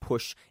trying to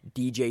push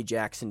DJ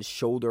Jackson's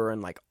shoulder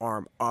and like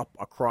arm up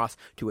across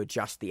to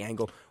adjust the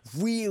angle.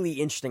 Really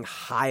interesting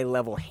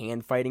high-level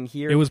hand fighting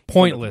here. It was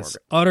pointless.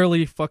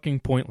 Utterly fucking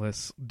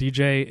pointless.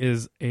 DJ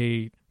is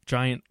a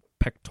giant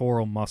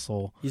pectoral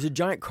muscle. He's a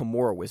giant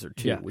Kimura wizard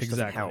too, Yeah, which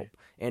exactly. doesn't help.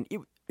 And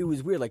it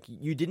was weird. Like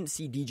you didn't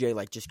see DJ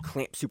like just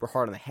clamp super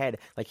hard on the head.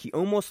 Like he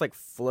almost like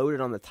floated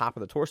on the top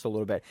of the torso a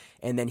little bit,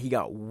 and then he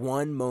got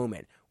one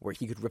moment where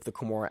he could rip the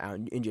Kimura out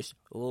and just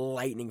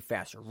lightning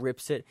fast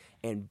rips it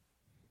and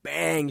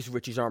bangs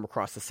Richie's arm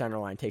across the center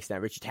line, takes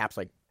that. Richie taps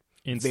like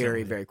Instantly.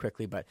 very, very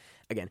quickly. But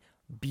again,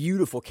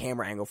 beautiful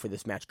camera angle for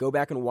this match. Go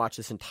back and watch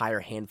this entire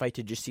hand fight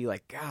to just see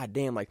like, god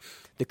damn, like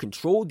the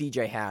control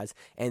DJ has,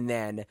 and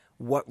then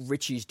what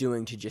Richie's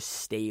doing to just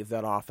stave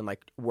that off and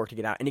like work to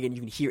get out. And again, you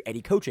can hear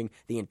Eddie coaching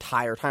the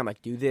entire time,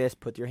 like do this,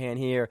 put your hand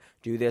here,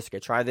 do this, okay,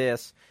 try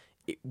this.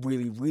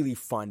 Really, really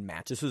fun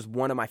match. This was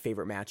one of my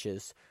favorite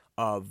matches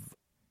of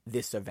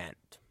this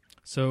event.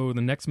 So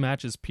the next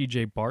match is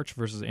PJ Barch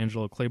versus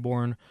Angelo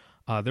Claiborne.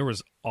 There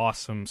was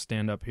awesome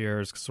stand-up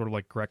here. It's sort of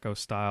like Greco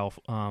style.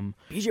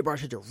 PJ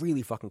Barch had a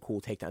really fucking cool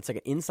takedown. It's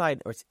like an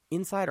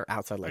inside or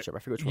outside leg trip. I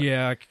forget which one.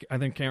 Yeah, I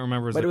think can't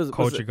remember. But It it was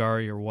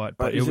Kochigari or what?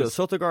 But it was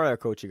Sotogari or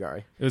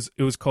Kochigari.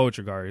 It was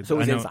Kochigari. So it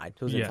was I know- inside.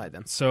 It was inside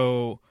then.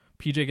 So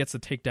PJ gets the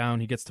takedown.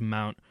 He gets to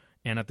mount,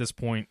 and at this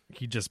point,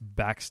 he just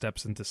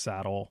backsteps into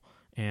saddle,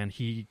 and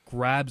he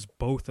grabs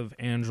both of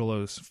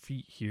Angelo's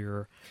feet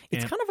here.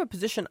 It's and kind of a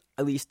position,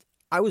 at least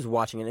I was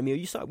watching it. Emil,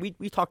 you saw we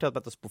talked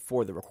about this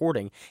before the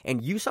recording,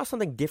 and you saw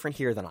something different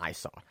here than I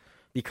saw.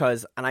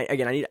 Because, and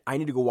I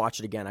need to go watch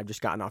it again. I've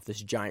just gotten off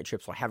this giant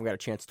trip, so I haven't got a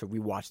chance to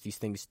rewatch these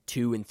things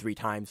 2 and 3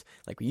 times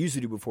like we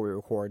usually do before we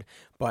record.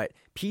 But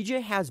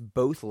PJ has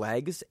both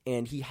legs,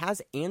 and he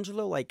has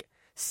Angelo like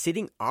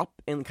sitting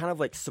up and kind of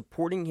like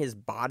supporting his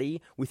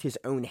body with his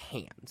own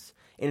hands.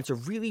 And it's a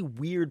really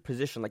weird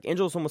position. Like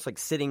Angelo's almost like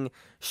sitting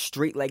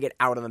straight-legged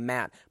out on the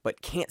mat,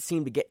 but can't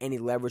seem to get any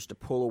leverage to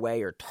pull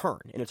away or turn.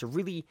 And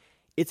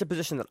it's a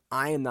position that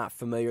I am not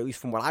familiar, at least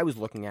from what I was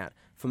looking at,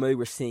 familiar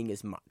with seeing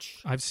as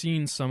much. I've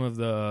seen some of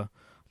the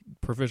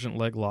proficient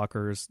leg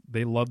lockers.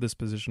 They love this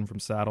position from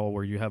saddle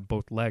where you have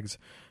both legs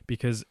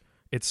because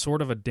it's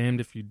sort of a damned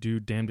if you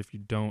do, damned if you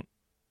don't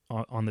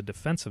on the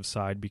defensive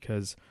side,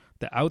 because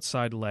the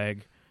outside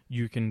leg,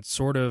 you can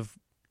sort of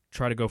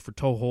try to go for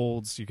toe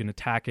holds, you can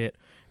attack it,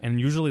 and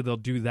usually they'll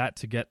do that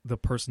to get the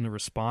person to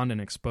respond and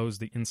expose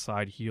the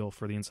inside heel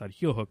for the inside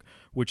heel hook,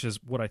 which is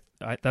what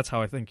that's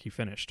how I think he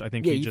finished. I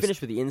think he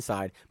finished with the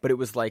inside, but it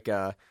was like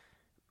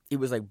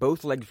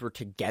both legs were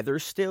together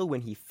still when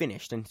he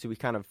finished, and so we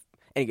kind of,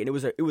 and again, it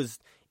was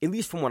at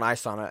least from what I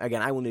saw. And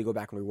again, I will need to go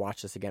back and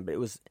rewatch this again, but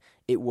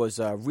it was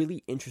a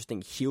really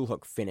interesting heel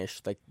hook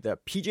finish. Like the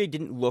PJ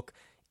didn't look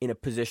in a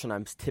position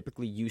I'm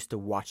typically used to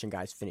watching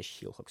guys finish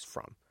heel hooks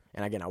from.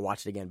 And again, I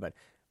watched it again, but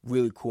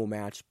really cool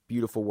match,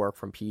 beautiful work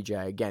from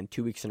PJ. Again,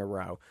 2 weeks in a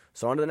row.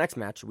 So on to the next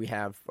match, we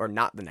have, or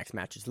not the next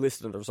match, it's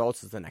listed on the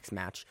results as the next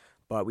match,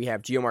 but we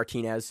have Gio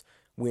Martinez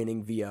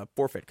winning via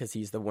forfeit because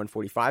he's the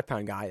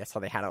 145-pound guy. That's how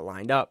they had it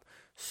lined up.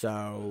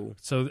 So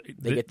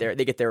they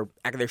get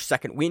their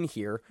second win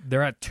here.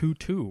 They're at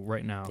 2-2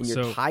 right now. And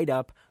you're tied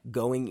up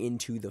going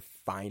into the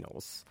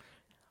finals.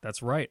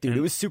 That's right. Dude,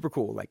 it was super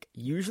cool. Like,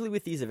 usually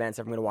with these events,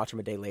 if I'm going to watch them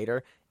a day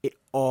later, it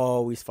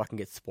always fucking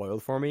gets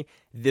spoiled for me.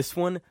 This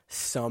one,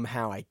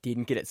 somehow, I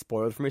didn't get it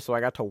spoiled for me, so I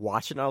got to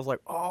watch it, and I was like,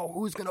 oh,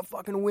 who's going to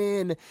fucking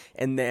win?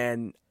 And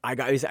then I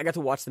got to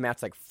watch the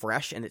match, like,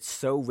 fresh, and it's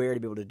so rare to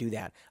be able to do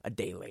that a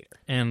day later.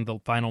 And the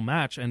final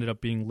match ended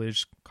up being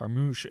Liz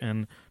Carmouche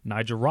and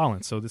Nigel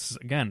Rollins. So this is,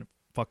 again,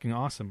 fucking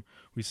awesome.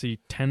 We see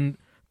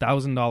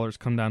 $10,000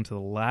 come down to the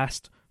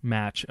last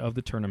match of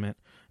the tournament,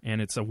 and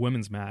it's a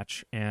women's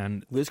match,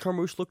 and Liz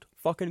Carmouche looked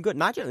fucking good.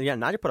 Nigel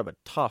put up a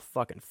tough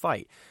fucking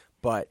fight,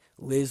 but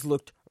Liz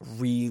looked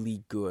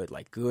really good,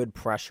 like good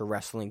pressure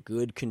wrestling,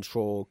 good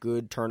control,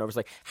 good turnovers,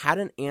 like had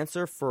an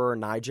answer for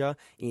Nigel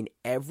in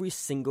every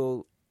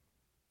single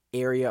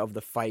area of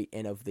the fight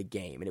and of the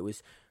game, and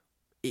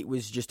it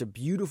was just a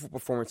beautiful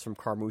performance from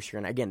Carmouche here.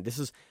 And again,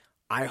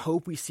 I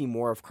hope we see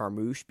more of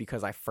Carmouche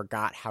because I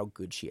forgot how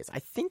good she is. I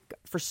think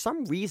for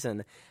some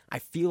reason, I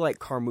feel like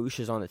Carmouche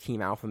is on the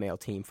Team Alpha Male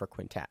team for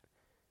Quintet.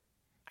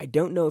 I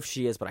don't know if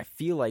she is, but I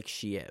feel like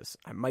she is.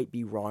 I might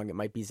be wrong. It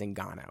might be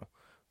Zingano.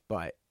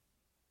 But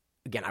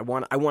again, I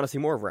want to see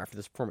more of her after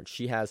this performance.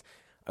 She has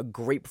a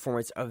great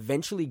performance,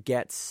 eventually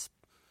gets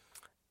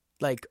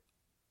like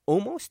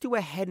almost do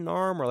a head and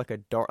arm or like a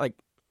dart, like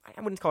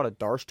I wouldn't call it a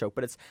Darce choke,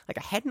 but it's like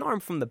a head and arm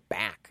from the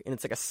back, and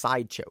it's like a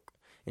side choke.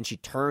 And she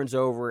turns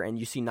over, and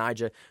you see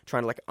Nyjah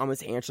trying to like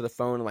almost answer the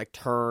phone and like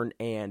turn,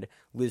 and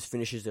Liz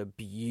finishes a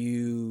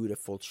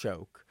beautiful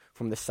choke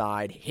from the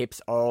side,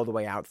 hips all the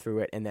way out through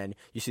it, and then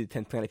you see the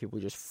 10th Planet people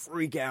just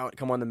freak out,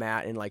 come on the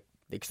mat, and like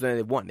because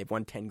they've won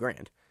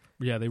 $10,000.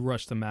 Yeah, they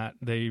rushed the mat.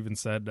 They even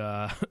said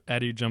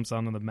Eddie jumps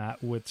onto the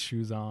mat with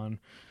shoes on.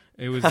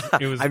 It was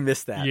I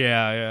missed that.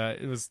 Yeah,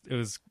 it was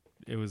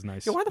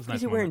nice. Yeah, why the It was fuck nice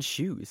is he wearing moment.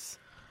 shoes?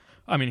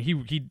 I mean,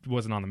 he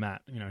wasn't on the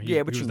mat. You know, But he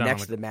you're was down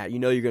next on to the mat. You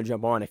know you're gonna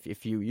jump on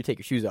if you take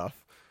your shoes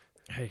off.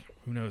 Hey,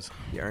 who knows?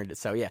 You earned it.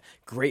 So yeah,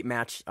 great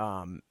match,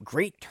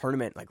 great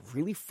tournament, like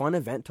really fun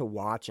event to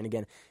watch. And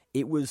again,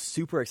 it was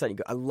super exciting.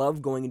 I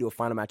love going into a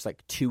final match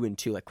like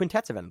 2-2, like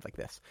quintets events like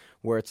this,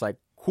 where it's like,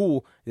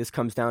 cool, this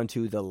comes down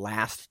to the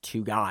last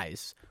two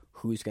guys.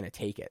 Who's going to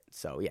take it?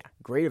 So yeah,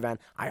 great event.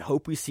 I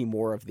hope we see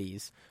more of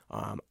these.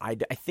 I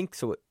think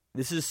so.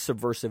 This is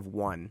Subversive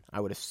 1, I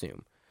would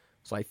assume.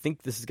 So I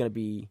think this is going to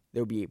be,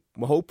 there'll be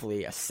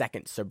hopefully a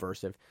second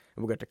Subversive,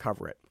 and we'll get to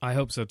cover it. I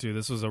hope so too.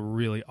 This was a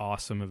really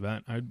awesome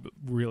event. I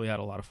really had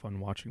a lot of fun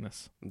watching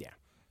this. Yeah.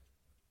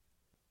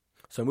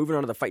 So moving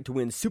on to the Fight to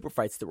Win super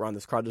fights that were on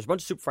this card. There's a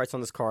bunch of super fights on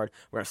this card.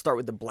 We're going to start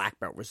with the black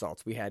belt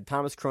results. We had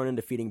Thomas Cronin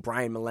defeating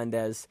Brian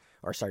Mendez,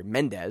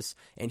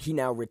 and he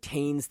now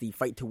retains the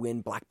Fight to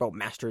Win black belt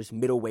masters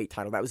middleweight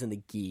title. That was in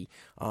the gi.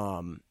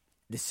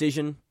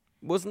 Decision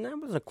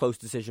wasn't a close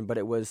decision, but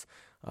it was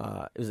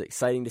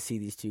exciting to see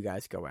these two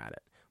guys go at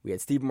it. We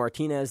had Steve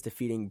Martinez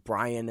defeating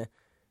Brian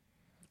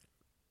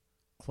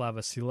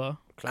Clavicilla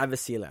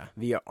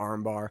via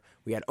armbar.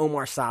 We had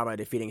Omar Saba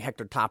defeating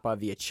Hector Tapa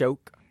via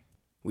choke.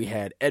 We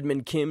had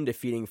Edmund Kim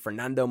defeating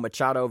Fernando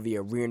Machado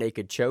via rear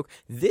naked choke.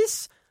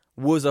 This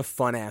was a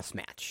fun-ass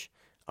match.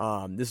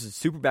 This is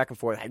super back and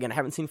forth. Again, I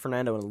haven't seen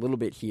Fernando in a little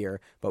bit here,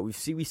 but we've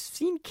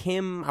seen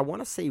Kim, I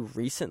want to say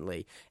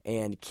recently,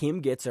 and Kim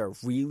gets a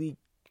really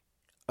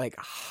like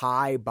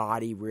high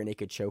body rear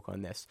naked choke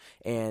on this,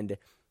 and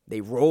they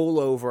roll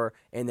over,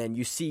 and then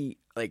you see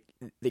like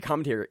the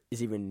commentator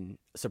is even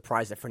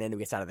surprised that Fernando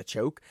gets out of the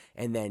choke,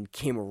 and then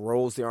Kim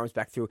rolls the arms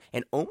back through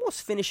and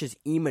almost finishes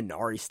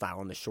Imanari style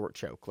on the short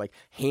choke, like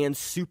hands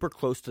super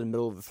close to the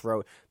middle of the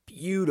throat.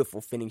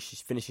 Beautiful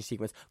finishing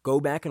sequence. Go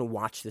back and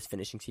watch this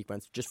finishing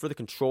sequence just for the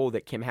control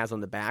that Kim has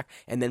on the back,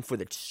 and then for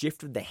the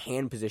shift of the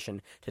hand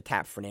position to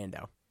tap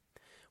Fernando.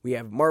 We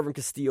have Marvin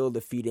Castile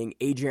defeating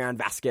Adrian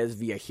Vasquez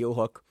via heel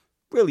hook.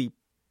 Really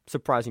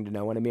surprising to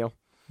no one, Emil.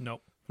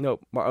 Nope.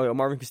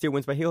 Marvin Castile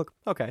wins by heel hook?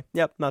 Okay.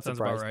 Yep, not Sounds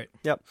surprised. about right.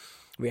 Yep.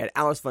 We had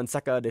Alice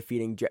Fonseca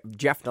defeating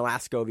Jeff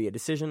Nolasco via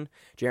decision.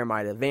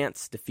 Jeremiah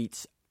Vance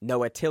defeats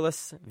Noah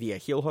Tillis via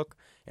heel hook.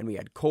 And we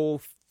had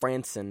Cole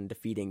Franson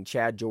defeating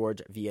Chad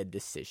George via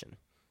decision.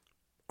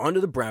 On to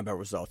the brown belt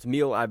results.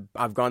 Emil,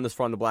 I've gone this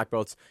far on the black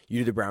belts. You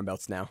do the brown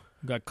belts now.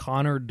 We got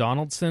Connor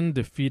Donaldson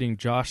defeating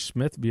Josh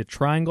Smith via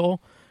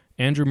triangle.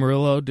 Andrew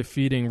Murillo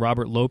defeating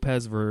Robert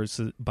Lopez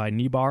by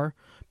knee bar.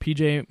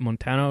 PJ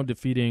Montano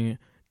defeating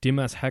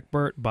Dimas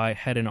Heckbert by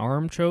head and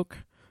arm choke.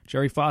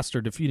 Jerry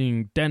Foster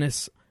defeating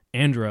Dennis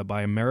Andra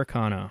by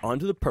Americana. On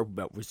to the purple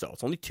belt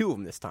results. Only two of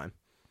them this time.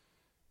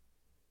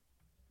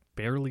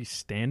 Barely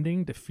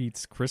Standing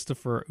defeats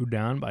Christopher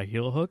Udan by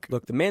heel hook.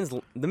 Look, the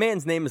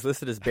man's name is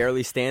listed as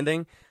Barely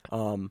Standing.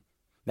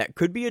 That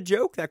could be a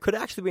joke. That could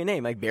actually be a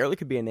name. Like Barely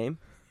could be a name.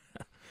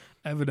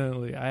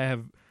 Evidently, I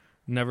have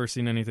never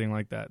seen anything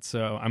like that.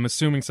 So I'm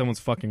assuming someone's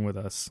fucking with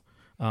us.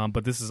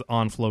 But this is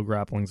on Flow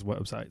Grappling's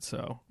website,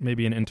 so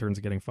maybe an intern's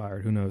getting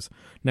fired. Who knows?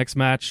 Next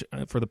match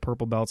for the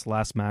purple belts,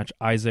 last match,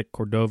 Isaac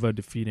Cordova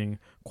defeating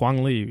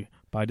Kwang Lee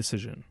by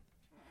decision.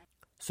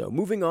 So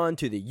moving on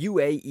to the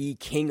UAE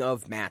King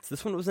of Mats.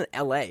 This one was in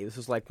LA. This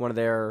was like one of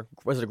their,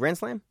 was it a Grand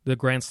Slam? The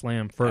Grand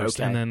Slam first,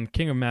 Okay. and then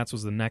King of Mats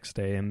was the next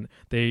day, and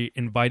they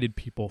invited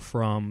people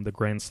from the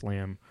Grand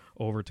Slam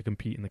over to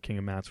compete in the King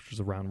of Mats, which is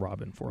a round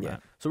robin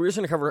format. So we're just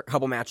going to cover a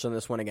couple matches on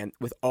this one again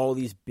with all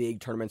these big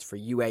tournaments for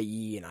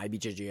UAE and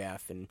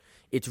IBJJF, and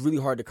it's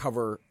really hard to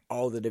cover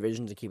all the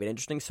divisions and keep it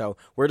interesting. So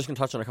we're just going to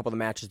touch on a couple of the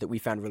matches that we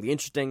found really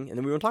interesting, and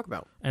then we want to talk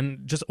about.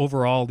 And just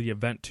overall, the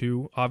event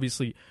too.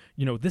 Obviously,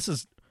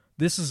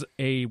 this is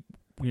a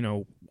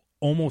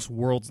almost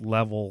world's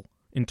level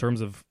in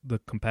terms of the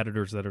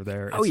competitors that are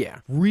there. Oh, It's yeah.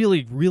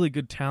 really, really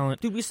good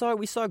talent. Dude, we saw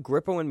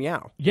Grippo and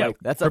Meow. Yeah, like,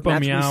 that's Grippo, a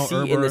match Meow, we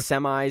see in the Erber.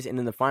 semis and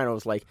in the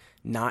finals, like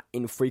not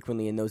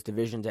infrequently in those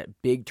divisions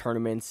at big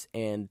tournaments,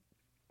 and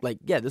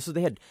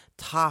they had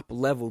top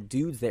level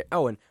dudes there.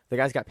 Oh, and the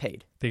guys got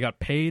paid. They got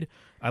paid.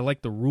 I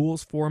like the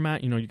rules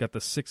format. You got the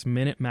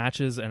 6-minute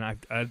matches, and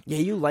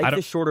You like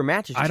the shorter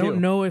matches. I too. don't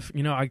know if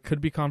I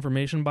could be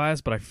confirmation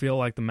biased, but I feel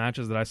like the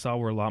matches that I saw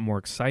were a lot more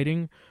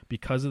exciting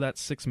because of that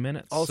 6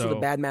 minutes. Also, So the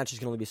bad matches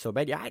can only be so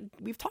bad. Yeah,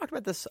 we've talked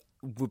about this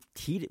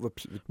repeatedly.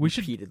 we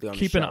should repeatedly on the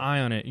keep an show. eye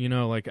on it.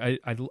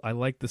 I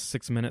like the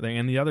 6-minute thing,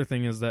 and the other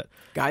thing is that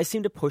Guys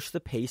seem to push the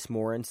pace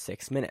more in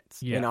 6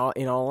 minutes. Yeah.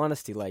 In all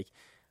honesty, like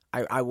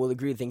I will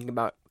agree. Thinking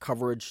about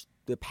coverage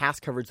the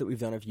past coverage that we've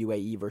done of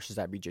UAE versus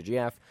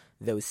IBJJF,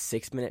 those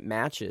 6-minute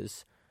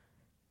matches,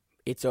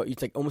 it's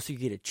like almost like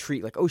you get a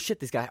treat. Like, oh shit,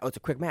 this guy, it's a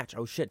quick match.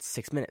 Oh shit,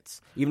 6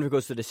 minutes. Even if it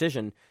goes to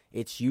decision,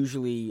 it's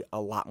usually a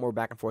lot more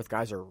back and forth.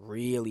 Guys are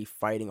really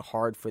fighting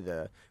hard for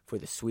the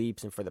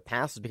sweeps and for the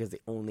passes because they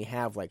only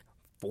have like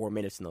 4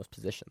 minutes in those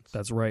positions.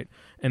 That's right.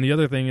 And the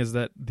other thing is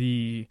that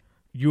the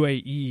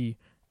UAE,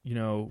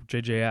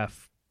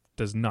 JJF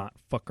does not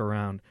fuck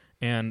around.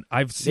 And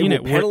I've seen they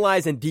will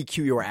penalize and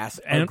DQ your ass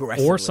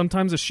aggressively. Or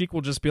sometimes a Sheik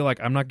will just be like,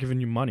 I'm not giving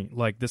you money.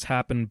 Like this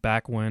happened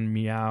back when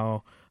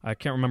Meow, I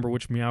can't remember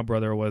which Meow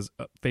brother was,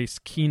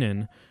 faced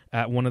Keenan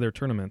at one of their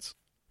tournaments.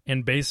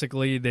 And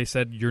basically they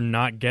said, you're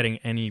not getting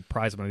any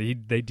prize money.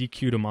 They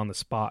DQ'd him on the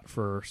spot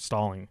for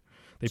stalling.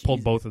 They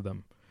pulled both of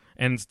them.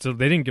 And so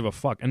they didn't give a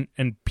fuck.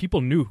 And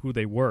people knew who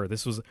they were.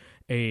 This was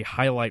a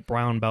highlight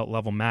brown belt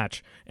level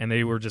match, and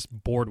they were just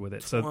bored with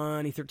it. So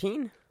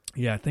 2013?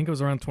 Yeah, I think it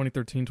was around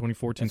 2013,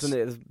 2014.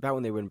 That's about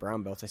when they win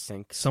brown belts, I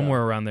think.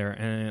 Somewhere around there.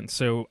 And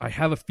so I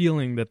have a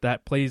feeling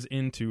that plays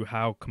into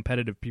how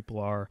competitive people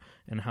are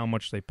and how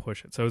much they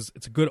push it. So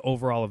it's a good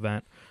overall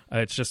event.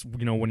 It's just,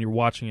 when you're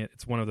watching it,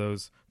 it's one of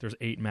those, there's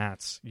 8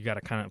 mats. You got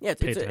to kind of pay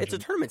attention. It's a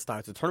tournament style.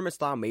 It's a tournament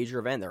style major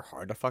event. They're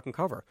hard to fucking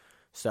cover.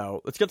 So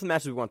let's get to the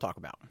matches we want to talk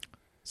about.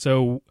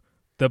 So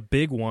the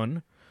big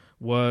one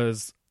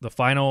was the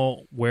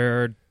final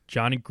where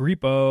Johnny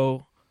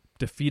Grippo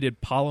defeated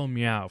Paulo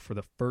Meow for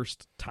the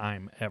first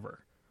time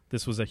ever.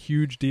 This was a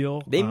huge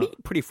deal. They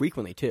meet pretty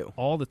frequently, too.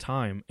 All the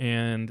time.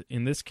 And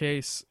in this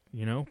case,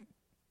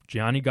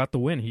 Gianni got the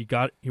win. He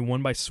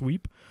won by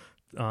sweep.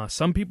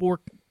 Some people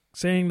were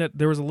saying that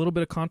there was a little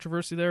bit of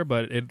controversy there,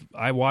 but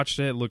I watched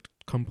it. It looked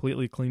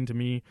completely clean to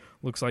me.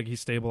 Looks like he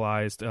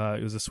stabilized.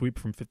 It was a sweep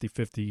from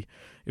 50-50.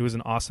 It was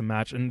an awesome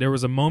match. And there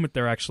was a moment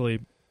there, actually,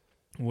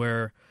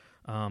 where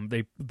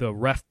the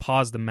ref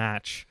paused the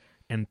match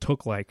and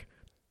took,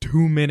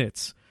 2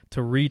 minutes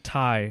to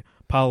retie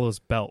Paulo's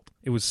belt.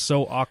 It was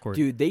so awkward.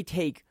 Dude,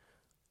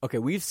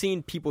 we've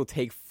seen people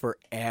take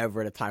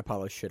forever to tie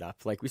Paulo's shit up.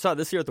 We saw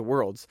this year at the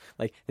Worlds.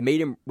 They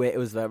made him, it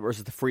was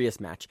versus the Frias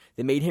match.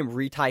 They made him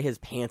retie his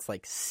pants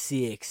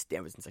 6,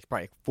 it was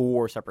probably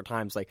 4 separate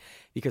times,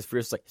 because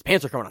Frias was his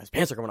pants are coming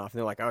off, And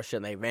they're like, oh shit,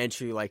 and they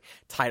eventually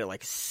tied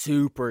it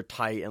super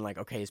tight and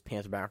okay, his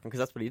pants are back, because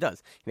that's what he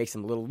does. He makes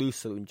them a little loose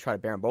so when you try to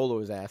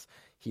barambolo his ass,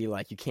 he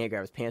you can't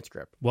grab his pants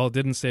grip. Well, it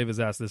didn't save his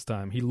ass this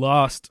time. He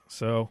lost,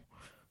 so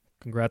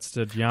congrats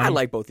to Gianni. I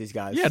like both these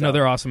guys. Yeah, no,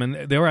 they're awesome.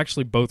 And they were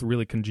actually both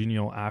really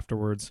congenial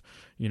afterwards.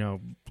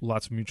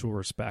 Lots of mutual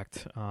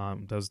respect.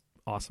 That was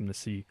awesome to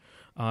see.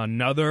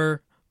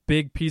 Another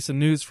big piece of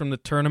news from the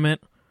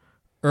tournament.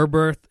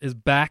 Erberth is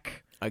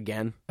back.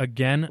 Again.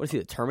 What is he,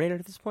 the Terminator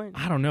at this point?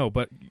 I don't know,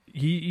 but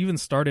he even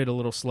started a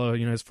little slow.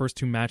 His first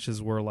 2 matches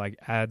were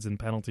ads and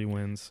penalty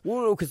wins.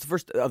 Well, no, because the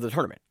first of the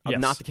tournament,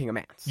 not the King of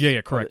Mats.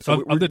 Yeah, correct.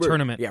 So of the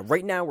tournament. Yeah,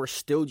 right now we're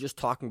still just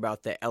talking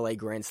about the LA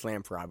Grand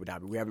Slam for Abu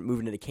Dhabi. We haven't moved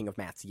into the King of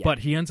Mats yet. But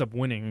he ends up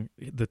winning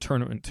the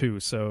tournament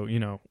too, so,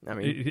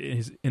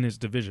 in his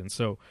division.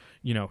 So,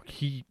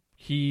 he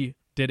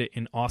did it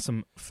in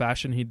awesome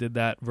fashion. He did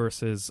that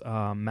versus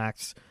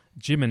Max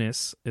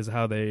Jimenez is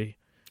how they...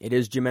 It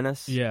is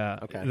Jimenez? Yeah.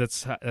 Okay.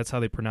 That's how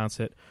they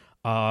pronounce it.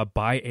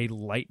 By a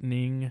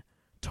lightning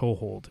toe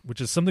hold, which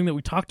is something that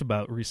we talked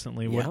about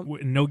recently. Yep.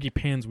 In Nogi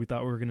Pins, we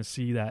thought we were going to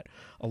see that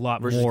a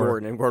lot versus more.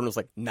 Gordon, and Gordon was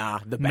like, nah,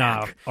 the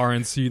back. Nah,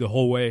 RNC the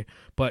whole way.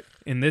 But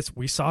in this,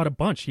 we saw it a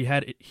bunch. He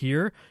had it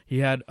here. He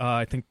had,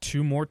 I think,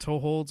 2 more toe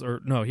holds.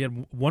 Or no, he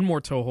had 1 more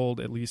toe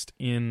hold, at least,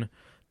 in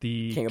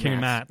the King of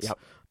Mats. Yep.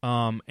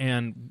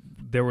 And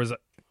there was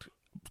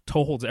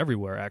toe holds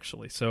everywhere,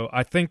 actually. So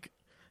I think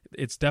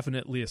it's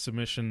definitely a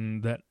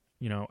submission that,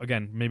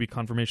 again, maybe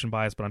confirmation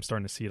bias, but I'm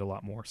starting to see it a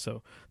lot more.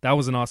 So that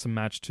was an awesome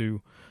match,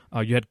 too.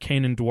 You had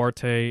Kane and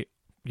Duarte,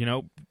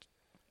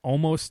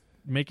 almost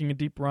making a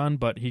deep run,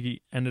 but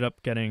he ended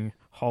up getting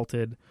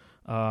halted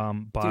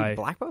by... Dude,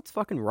 black belt's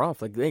fucking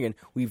rough. Again,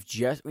 we've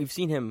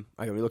seen him...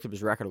 we looked up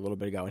his record a little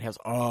bit ago, and he has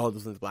all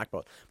those in the black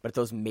belt. But at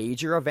those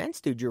major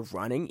events, dude, you're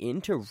running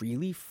into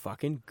really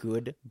fucking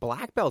good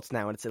black belts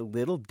now, and it's a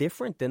little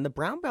different than the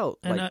brown belt.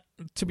 And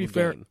to be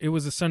fair, it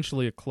was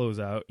essentially a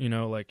closeout,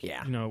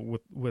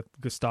 with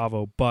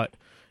Gustavo, but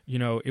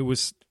it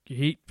was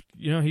he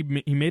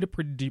made a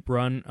pretty deep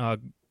run.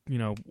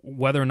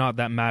 Whether or not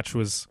that match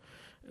was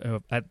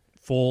at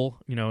full,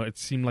 it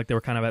seemed like they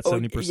were kind of at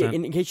 70%.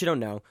 In case you don't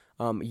know,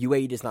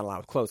 UAE does not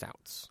allow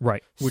closeouts,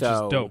 right? Which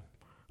is dope.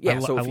 Yeah,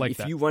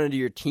 if you run into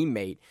your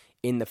teammate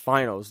in the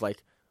finals,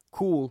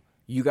 cool.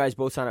 You guys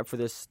both sign up for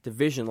this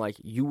division.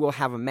 You will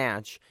have a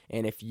match,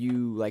 and if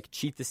you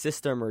cheat the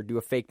system or do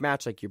a fake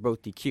match, you're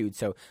both DQ'd.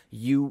 So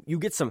you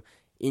get some.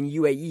 In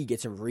UAE,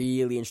 get some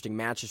really interesting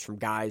matches from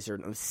guys who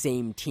are on the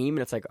same team,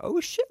 and it's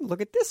oh shit,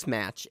 look at this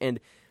match. And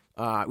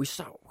we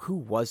saw, who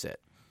was it?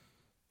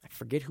 I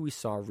forget who we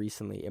saw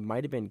recently. It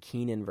might have been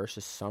Keenan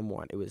versus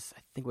someone. I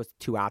think it was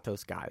 2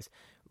 Atos guys.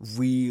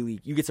 Really,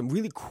 you get some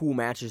really cool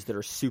matches that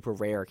are super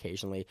rare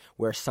occasionally,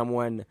 where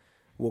someone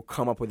will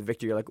come up with a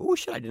victory. You're like, oh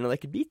shit, I didn't know I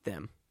could beat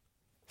them.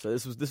 So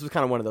this was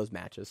kind of one of those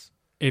matches.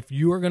 if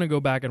you are going to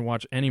go back and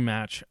watch any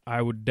match,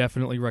 I would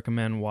definitely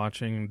recommend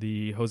watching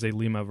the Jose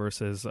Lima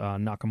versus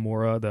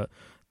Nakamura.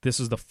 This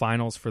is the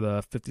finals for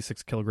the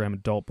 56 kilogram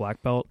adult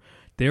black belt.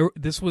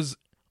 This was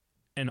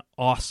an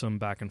awesome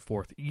back and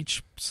forth.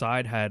 Each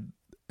side had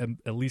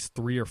at least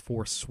 3 or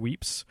 4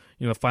 sweeps.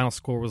 The final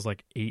score was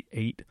like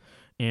 8-8,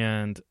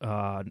 and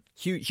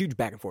huge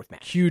back and forth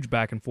match. Huge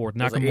back and forth.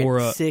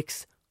 Nakamura, like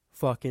 6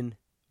 fucking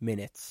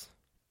minutes.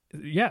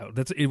 Yeah,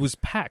 it was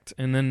packed,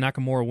 and then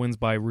Nakamura wins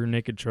by rear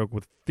naked choke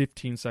with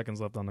 15 seconds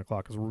left on the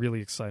clock. It was a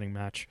really exciting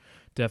match.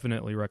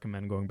 Definitely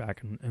recommend going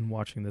back and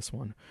watching this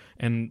one.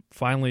 And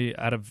finally,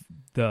 out of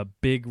the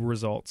big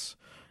results,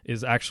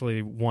 is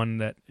actually one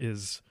that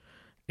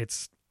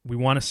we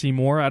want to see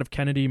more out of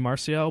Kennedy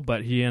Marcial,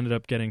 but he ended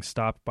up getting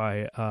stopped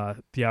by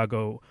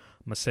Thiago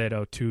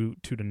Macedo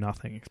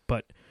 2-0.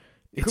 But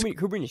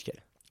Cobrinha's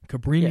kid.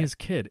 Cobrinha's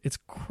kid.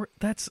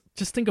 That's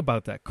just think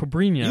about that.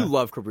 Cobrinha. You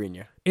love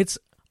Cobrinha.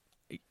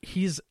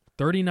 He's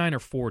 39 or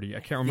 40.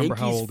 I can't remember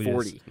how old he is.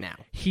 40 now.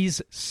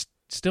 He's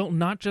still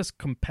not just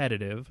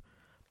competitive,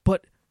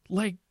 but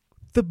like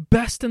the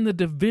best in the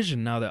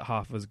division now that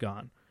Hoffa's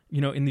gone.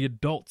 In the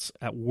adults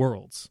at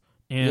Worlds.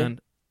 And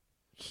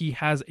he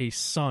has a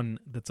son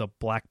that's a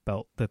black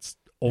belt that's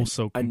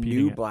also competing.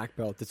 A new black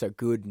belt that's a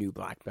good new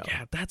black belt.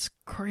 Yeah, that's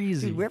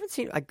crazy. We haven't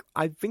seen.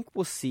 I think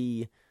we'll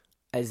see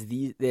as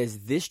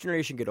this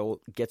generation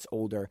gets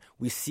older.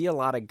 We see a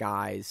lot of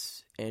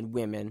guys and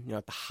women,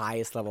 at the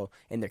highest level,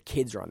 and their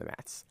kids are on the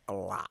mats a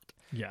lot.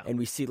 Yeah, and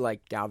we see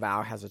like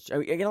Dalval has a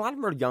lot of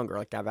them are younger.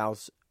 Like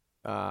Dalval's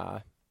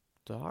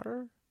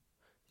daughter,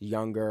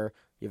 younger.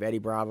 You have Eddie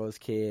Bravo's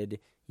kid.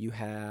 You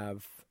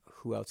have.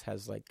 Who else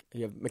has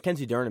you have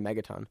Mackenzie Dern and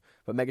Megaton,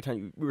 but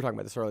Megaton, we were talking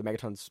about this earlier.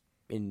 Megaton's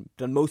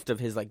done most of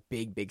his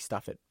big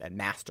stuff at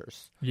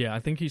Masters. Yeah, I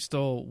think he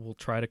still will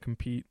try to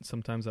compete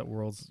sometimes at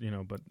Worlds,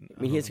 but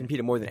I mean he has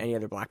competed more than any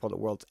other black belt at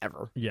Worlds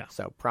ever. Yeah,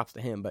 so props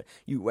to him. But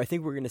I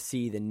think we're going to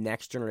see the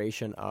next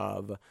generation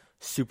of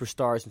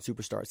superstars and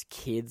superstars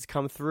kids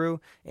come through,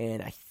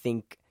 and I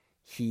think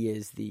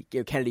Kennedy's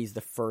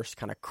the first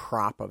kind of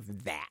crop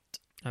of that.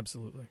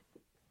 Absolutely.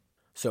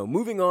 So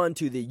moving on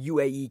to the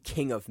UAE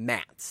King of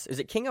Mats. Is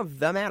it King of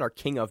the Mat or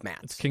King of Mats?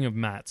 It's King of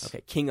Mats.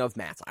 Okay, King of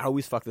Mats. I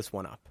always fuck this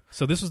one up.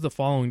 So this was the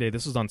following day.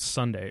 This was on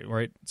Sunday,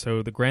 right?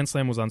 So the Grand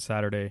Slam was on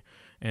Saturday,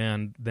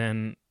 and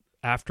then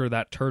after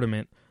that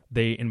tournament,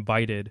 they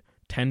invited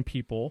 10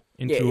 people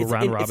into a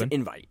round robin. It's an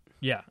invite.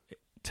 Yeah,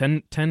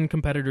 10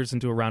 competitors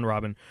into a round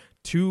robin.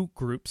 2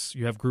 groups.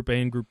 You have Group A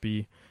and Group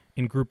B.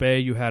 In Group A,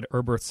 you had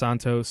Herbert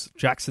Santos,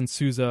 Jackson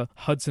Souza,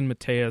 Hudson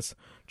Mateus,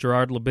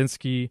 Gerard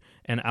Lubinsky,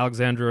 and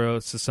Alexandro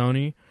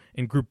Sassoni.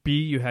 In Group B,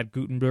 you had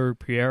Gutenberg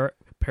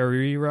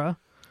Pereira,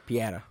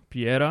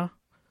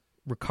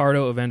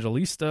 Ricardo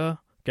Evangelista,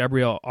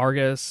 Gabriel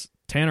Arges,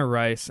 Tanner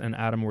Rice, and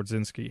Adam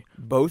Wardzinski.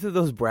 Both of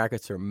those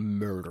brackets are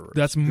murderers.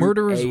 That's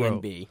murderers Group A row.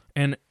 and B.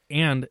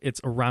 And it's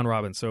a round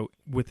robin. So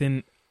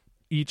within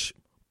each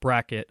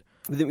bracket,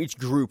 within each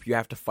group, you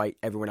have to fight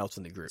everyone else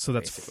in the group. So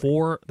that's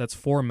basically. That's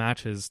 4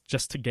 matches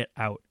just to get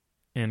out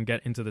and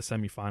get into the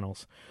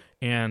semifinals.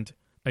 And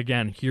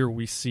again, here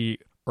we see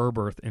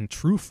Erberth in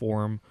true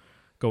form,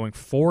 going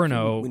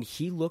 4-0. When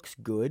he looks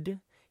good,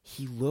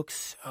 he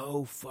looks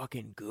so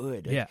fucking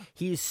good. Yeah,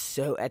 he is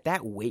so at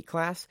that weight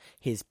class.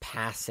 His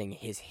passing,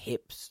 his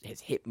hips,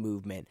 his hip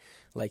movement,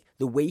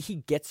 the way he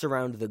gets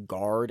around the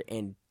guard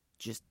and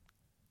just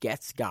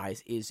gets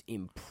guys is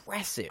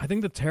impressive. I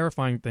think the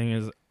terrifying thing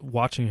is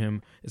watching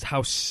him is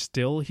how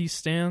still he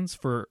stands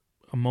for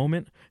a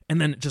moment and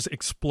then it just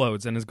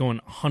explodes and is going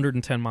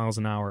 110 miles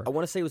an hour. I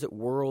want to say it was at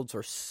Worlds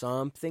or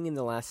something in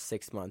the last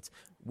 6 months.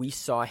 We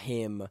saw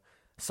him,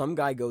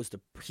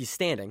 he's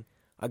standing,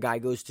 a guy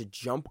goes to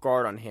jump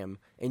guard on him,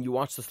 and you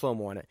watch the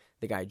slow-mo on it.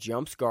 The guy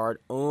jumps guard,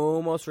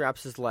 almost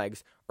wraps his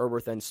legs.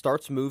 Erberth then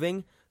starts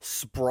moving,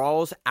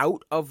 sprawls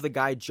out of the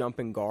guy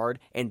jumping guard,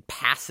 and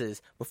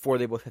passes before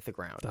they both hit the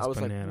ground. That's I was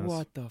bananas. like,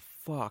 what the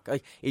fuck?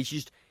 It's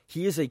just,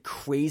 he is a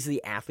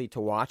crazy athlete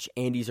to watch,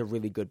 and he's a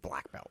really good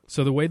black belt.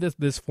 So the way that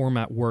this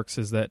format works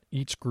is that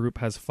each group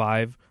has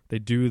 5. They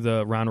do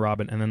the round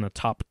robin, and then the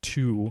top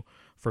 2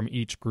 from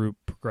each group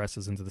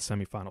progresses into the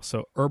semifinals.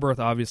 So Erberth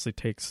obviously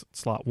takes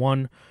slot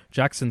 1.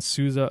 Jackson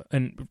Souza,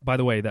 and by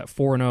the way, that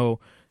 4-0,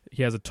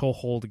 he has a toe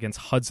hold against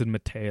Hudson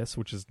Mateus,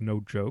 which is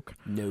no joke.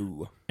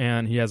 No.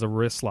 And he has a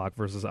wrist lock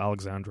versus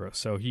Alexandro.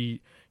 So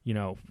he,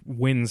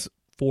 wins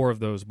 4 of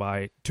those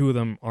by 2 of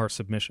them are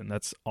submission.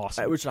 That's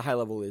awesome. Which at a high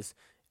level is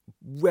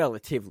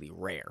relatively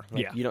rare.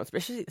 Yeah. You don't,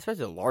 especially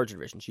the larger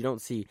divisions, you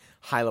don't see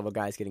high-level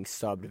guys getting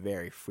subbed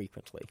very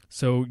frequently.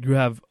 So you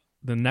have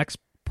the next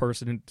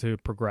person to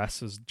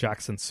progress is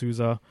Jackson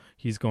Souza.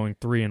 He's going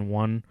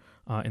 3-1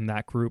 in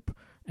that group.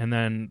 And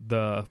then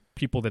the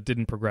people that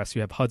didn't progress,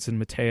 you have Hudson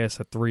Mateus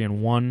at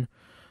 3-1.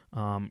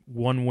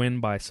 1 win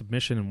by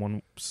submission and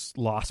 1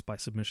 loss by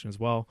submission as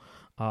well.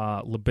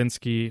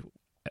 Lubinsky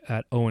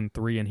at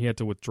 0-3, and he had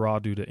to withdraw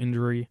due to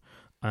injury.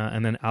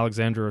 And then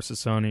Alexandro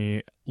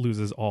Sassoni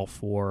loses all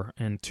 4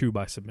 and 2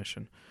 by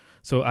submission.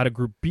 So out of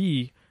Group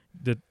B,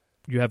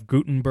 you have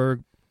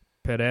Gutenberg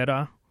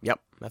Pereira, Yep,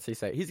 that's what he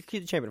said. He's a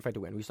champion fight to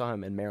win. We saw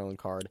him in Maryland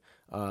card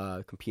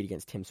compete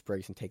against Tim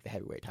Spriggs and take the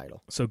heavyweight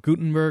title. So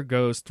Gutenberg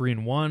goes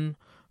 3-1.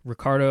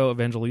 Ricardo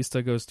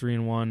Evangelista goes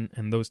 3-1,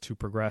 and those two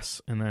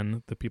progress. And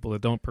then the people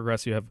that don't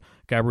progress, you have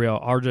Gabriel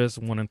Arges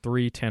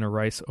 1-3, Tanner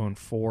Rice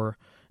 0-4,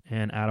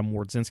 and Adam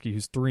Wardzinski,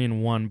 who's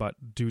 3-1, but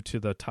due to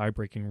the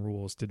tie-breaking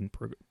rules, didn't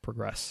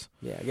progress.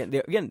 Yeah,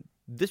 again,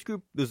 this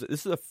group, this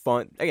is a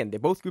fun. Again,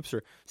 both groups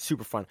are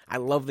super fun. I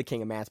love the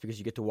King of Mats because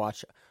you get to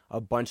watch a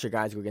bunch of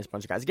guys go against a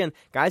bunch of guys. Again,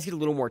 guys get a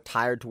little more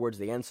tired towards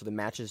the end, so the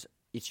matches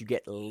that you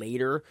get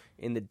later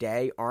in the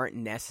day aren't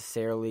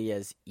necessarily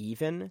as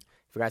even.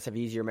 If guys have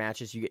easier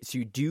matches,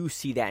 you do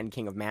see that in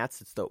King of Mats.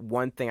 It's the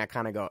one thing I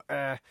kind of go,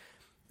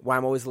 why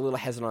I'm always a little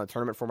hesitant on the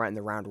tournament format and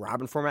the round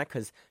robin format,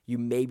 because you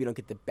maybe don't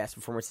get the best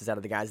performances out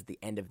of the guys at the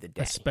end of the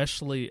day,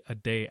 especially a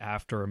day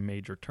after a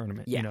major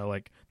tournament. Yeah. You know,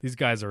 like these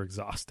guys are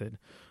exhausted.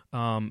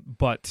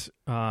 But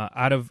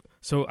out of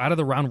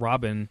the round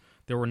robin,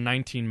 there were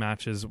 19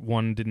 matches.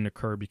 One didn't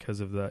occur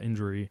because of the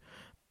injury.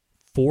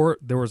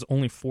 There was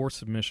only 4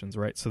 submissions,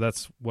 right? So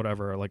that's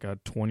whatever, like a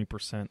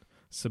 20%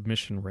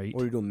 submission rate.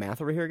 What are you doing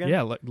math over here again?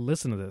 Yeah,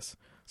 listen to this.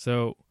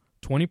 So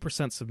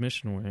 20%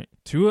 submission rate.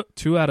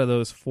 Two out of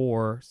those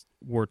 4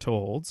 were toe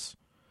holds,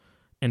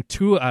 and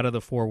 2 out of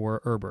the 4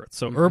 were Erberth.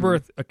 So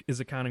Erberth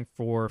is accounting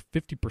for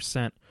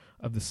 50%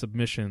 of the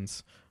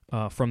submissions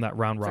from that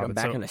round robin. I'm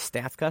back in a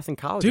stats class in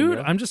college, dude.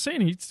 I'm just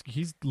saying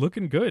he's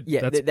looking good.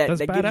 Yeah, that's that badass.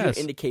 gives you an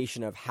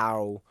indication of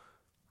how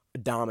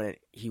dominant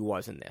he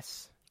was in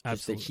this.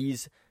 Absolutely.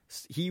 Just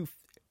that he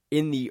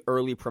in the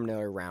early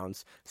preliminary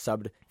rounds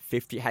had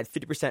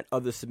 50%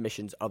 of the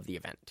submissions of the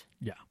event.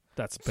 Yeah,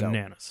 that's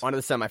bananas. On to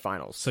the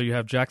semifinals. So you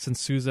have Jackson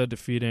Souza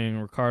defeating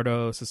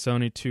Ricardo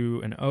Sassoni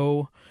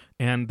 2-0,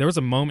 and there was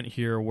a moment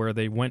here where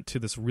they went to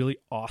this really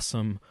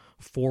awesome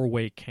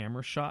 4-way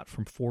camera shot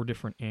from 4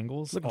 different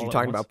angles. Look at you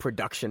talking about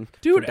production,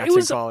 dude.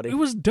 Quality. It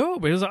was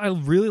dope. I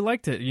really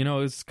liked it. You know,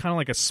 it was kind of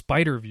like a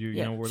spider view. Yeah.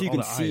 You know, where so you all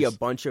can the see eyes. a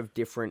bunch of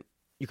different.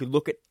 You could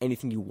look at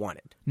anything you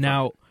wanted.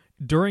 Now,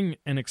 during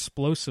an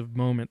explosive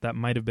moment, that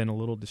might have been a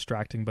little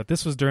distracting, but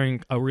this was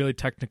during a really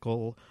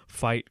technical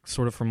fight,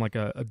 sort of from like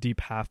a deep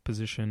half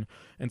position,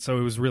 and so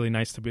it was really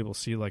nice to be able to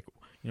see, like,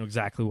 you know,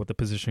 exactly what the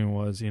position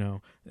was, you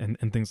know,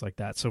 and things like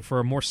that. So for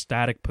a more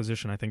static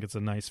position, I think it's a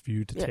nice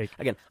view to take.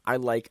 Again, I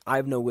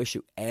have no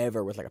issue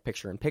ever with like a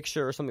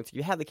picture-in-picture or something. So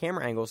you have the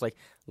camera angles, like,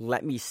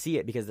 let me see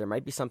it, because there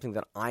might be something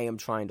that I am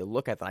trying to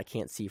look at that I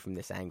can't see from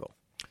this angle.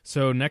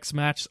 So next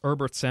match,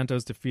 Erberth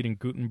Santos defeating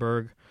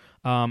Gutenberg.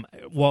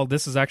 Well,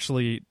 this is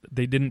actually,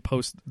 they didn't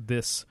post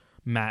this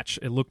match.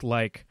 It looked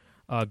like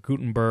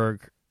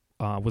Gutenberg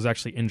was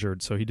actually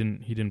injured, so he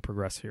didn't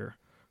progress here.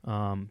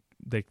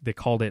 They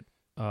called it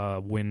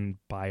win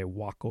by a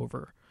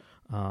walkover,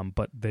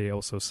 but they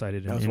also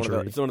cited an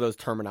injury. It's one of those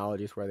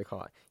terminologies where they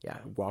call it,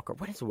 walkover.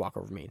 What does a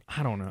walkover mean?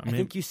 I don't know. I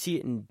think you see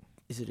it in,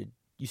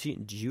 you see it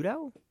in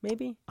judo,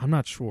 maybe? I'm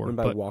not sure. Win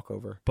by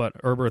walkover.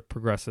 But Erberth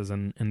progresses,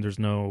 and there's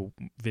no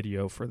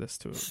video for this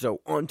too.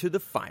 So on to the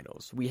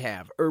finals. We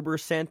have Erberth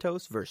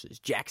Santos versus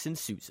Jackson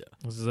Souza.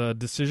 This is a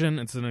decision.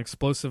 It's an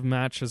explosive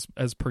match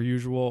as per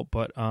usual,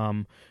 but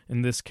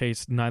in this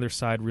case, neither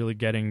side really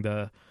getting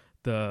the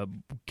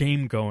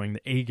game going,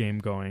 the A game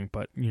going.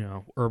 But you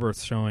know,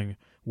 Erberth's showing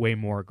way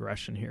more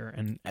aggression here,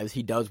 and as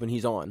he does when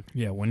he's on.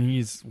 Yeah, when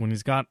he's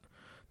got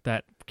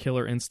that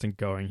killer instinct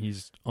going,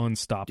 he's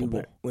unstoppable.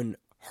 Dude, when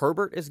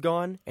Herbert is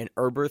gone and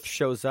Erberth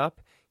shows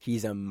up,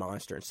 he's a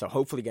monster. So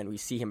hopefully, again, we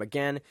see him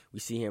again. We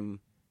see him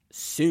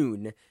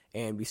soon,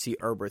 and we see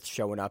Erberth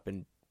showing up.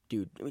 And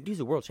dude, I mean, he's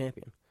a world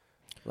champion.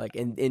 Like,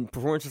 in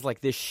performances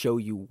like this, show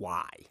you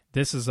why.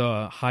 This is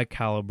a high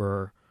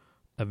caliber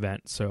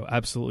event, so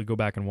absolutely go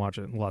back and watch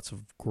it. Lots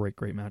of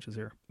great matches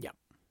here. Yep.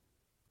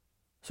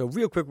 So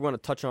real quick, we want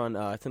to touch on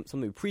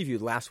something we previewed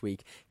last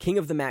week. King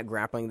of the Mat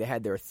Grappling. They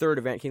had their third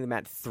event, King of the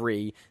Mat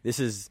 3. This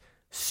is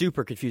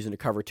super confusing to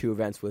cover 2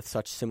 events with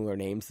such similar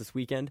names this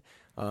weekend.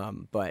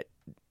 But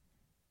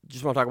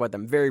just want to talk about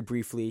them very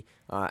briefly.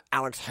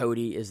 Alex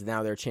Hody is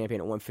now their champion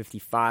at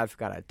 155.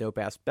 Got a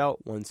dope-ass belt,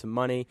 won some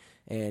money,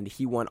 and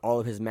he won all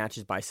of his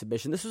matches by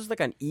submission. This was like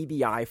an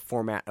EBI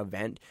format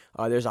event.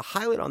 There's a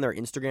highlight on their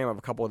Instagram of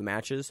a couple of the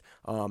matches.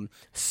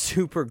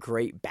 Super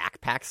great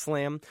backpack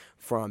slam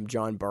from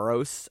John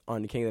Burroughs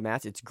on the King of the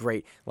Mats. It's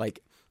great. Like,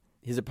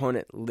 his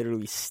opponent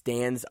literally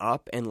stands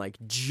up and like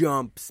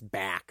jumps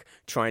back,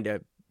 trying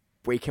to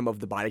wake him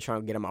of the body,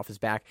 trying to get him off his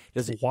back.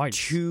 Does it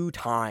 2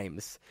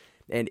 times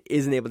and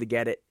isn't able to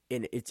get it.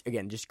 And it's,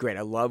 again, just great.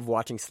 I love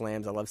watching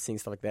slams. I love seeing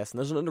stuff like this. And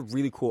there's another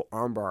really cool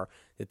armbar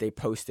that they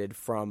posted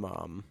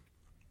from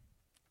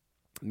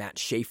Matt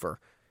Schaefer,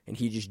 and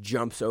he just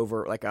jumps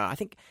over. Like, I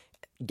think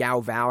Gao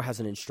Vao has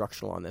an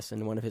instructional on this,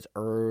 and one of his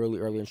early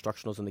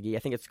instructionals in the gi. I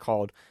think it's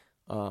called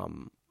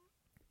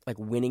like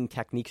winning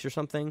techniques or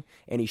something,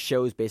 and he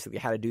shows basically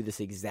how to do this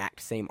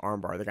exact same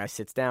armbar. The guy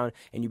sits down,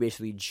 and you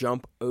basically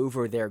jump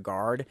over their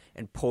guard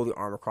and pull the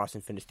arm across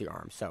and finish the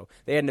arm. So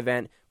they had an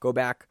event. Go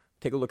back,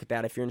 take a look at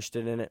that if you're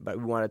interested in it, but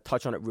we want to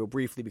touch on it real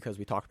briefly because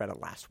we talked about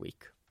it last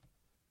week.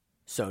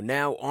 So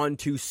now on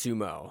to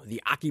sumo.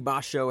 The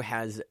Akibasho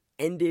has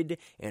ended,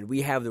 and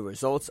we have the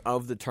results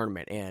of the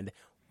tournament. And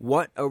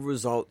what a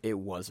result it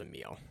was,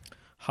 Emil.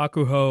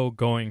 Hakuho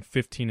going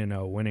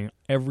 15-0, winning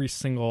every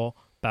single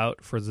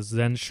bout for the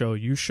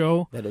Zensho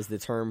Yusho. That is the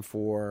term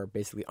for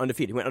basically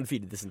undefeated. He went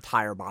undefeated this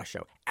entire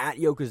Basho at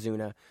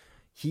Yokozuna.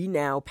 He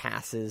now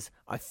passes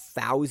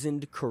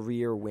 1,000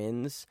 career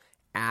wins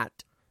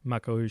at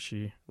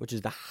Makuuchi. which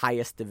is the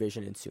highest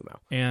division in sumo.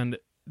 And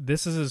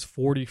this is his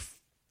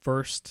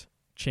 41st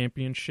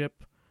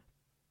championship.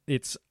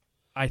 It's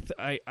I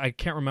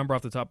can't remember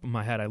off the top of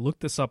my head. I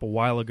looked this up a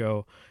while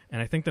ago,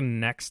 and I think the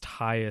next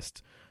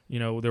highest,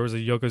 there was a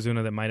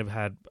Yokozuna that might have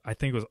had, I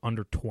think it was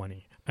under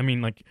 20. I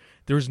mean, like,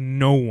 there's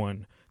no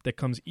one that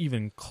comes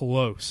even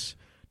close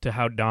to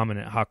how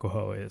dominant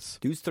Hakuho is.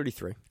 Dude's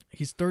 33.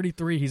 He's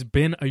 33. He's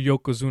been a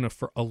Yokozuna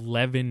for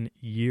 11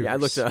 years. Yeah, I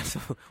looked up.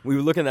 We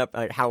were looking up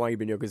how long you've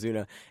been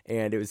Yokozuna,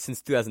 and it was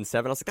since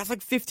 2007. I was like, that's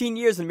like 15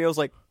 years. And Emil's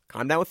like,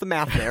 calm down with the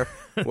math there.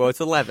 Well, it's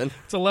 11.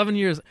 It's 11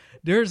 years.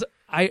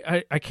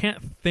 I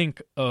can't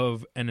think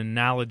of an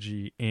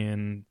analogy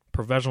in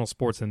professional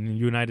sports in the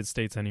United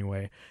States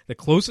anyway. The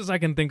closest I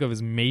can think of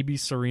is maybe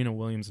Serena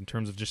Williams in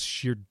terms of just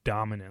sheer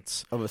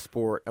dominance Of a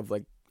sport, of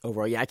like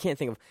overall. Yeah, I can't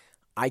think of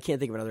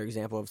another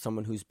example of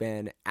someone who's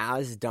been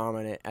as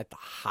dominant at the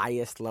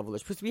highest level.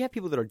 There's supposed to, we have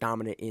people that are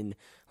dominant in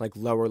like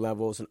lower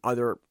levels and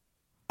other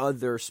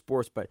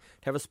sports, but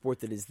to have a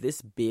sport that is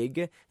this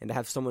big and to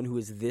have someone who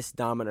is this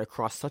dominant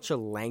across such a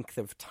length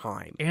of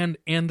time, and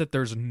that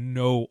there's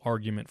no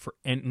argument for,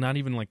 and not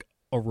even like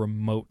a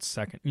remote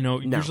second.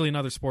 Usually in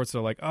other sports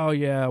they're like, oh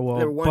yeah, well,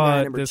 number one but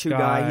guy, number this two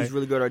guy, he's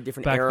really good at a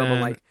different back era. then,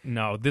 But like,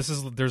 no,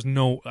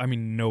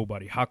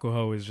 nobody.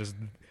 Hakuho is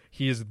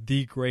he is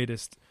the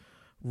greatest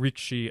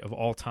Rikishi of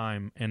all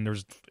time, and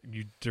there's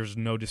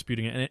no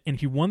disputing it. And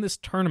he won this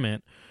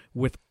tournament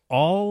with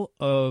all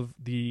of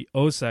the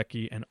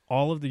Oseki and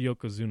all of the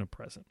Yokozuna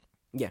present.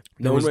 yeah,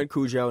 no one went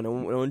Kujo, no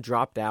one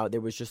dropped out.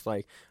 There was just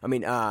like,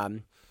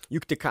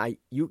 Yukitakai,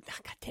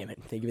 God damn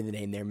it, think of the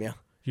name there, Emil.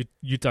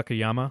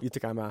 Yutakayama.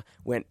 Yutakama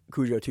went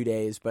Kujo 2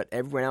 days, but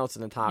everyone else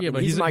in the top. Yeah,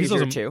 but he's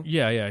also, too.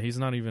 Yeah, he's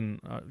not even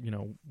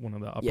one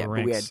of the upper Yeah,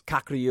 ranks. but we had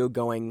Kakuryu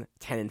going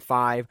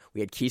 10-5.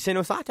 We had Kisei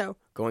no Sato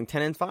going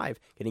 10-5,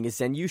 getting his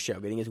Zen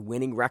Yusho, getting his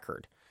winning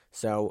record.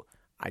 So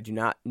I do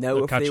not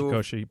know if they will.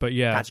 Kachikoshi, but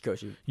yeah,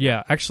 Kachikoshi.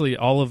 yeah. Actually,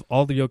 all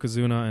the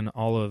Yokozuna and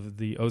all of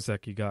the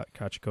Oseki got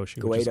Kachikoshi.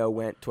 Goeido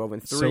went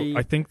 12-3. So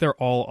I think they're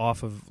all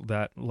off of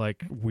that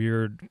like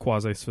weird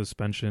quasi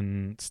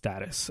suspension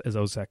status as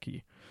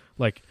Oseki.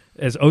 Like,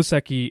 as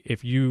Oseki,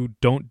 if you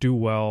don't do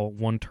well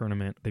one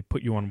tournament, they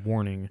put you on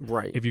warning.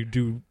 Right. If you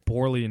do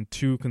poorly in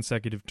 2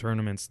 consecutive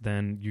tournaments,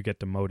 then you get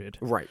demoted.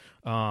 Right.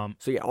 So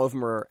yeah, all of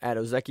them are at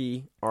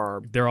Ozeki.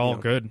 They're all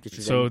good.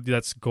 So Zen.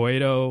 that's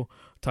Goeido,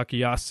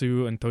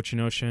 Takayasu, and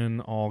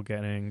Tochinoshin all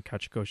getting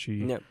Kachikoshi.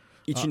 No.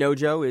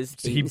 Ichinojo is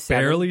 8-7. He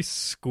barely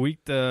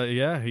squeaked. He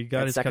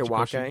got his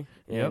Kachikoshi.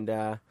 And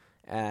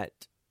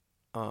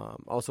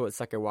also at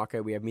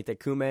Sekaiwake, we have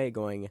Mitekume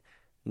going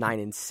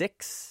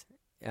 9-6.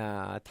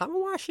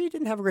 Tamawashi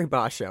didn't have a great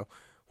basho.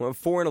 Went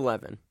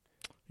 4-11.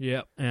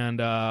 Yep, and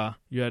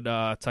you had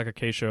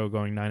Takakeisho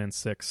going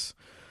 9-6.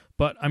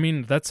 But I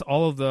mean, that's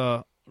all of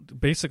the.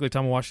 Basically,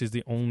 Tamawashi is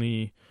the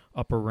only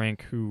upper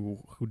rank who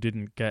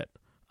didn't get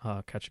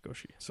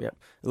Kachikoshi. So. Yep.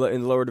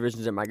 In the lower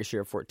divisions at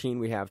Maegashira 14,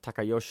 we have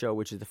Takayosho,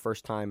 which is the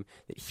first time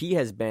that he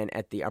has been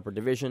at the upper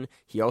division.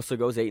 He also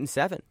goes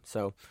 8-7.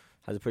 So.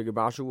 Has a pretty good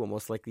basho. Will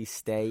most likely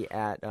stay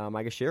at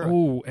Maegashira.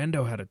 Oh,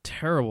 Endo had a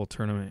terrible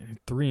tournament,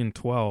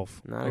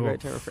 3-12. Not a great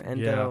tournament for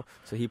Endo. Yeah.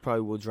 So he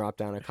probably will drop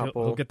down a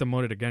couple. He'll get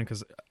demoted again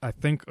because I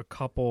think a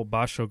couple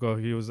basho ago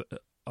he was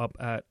up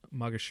at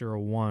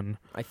Maegashira 1.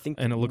 I think,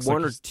 and it looks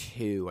one like or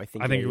two. I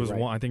think it was right.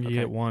 1. I think he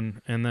hit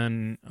 1, and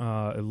then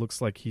it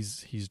looks like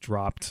he's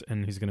dropped,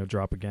 and he's going to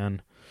drop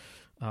again.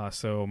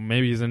 So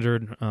maybe he's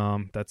injured.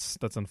 That's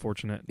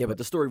unfortunate. Yeah, but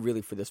the story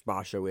really for this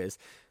basho is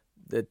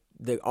that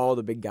all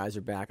the big guys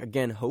are back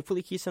again.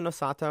 Hopefully, Kisei no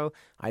Sato.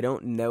 I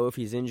don't know if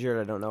he's injured.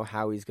 I don't know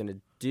how he's going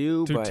to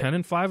do. Dude, but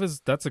 10-5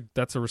 is that's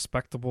a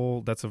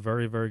respectable. That's a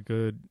very, very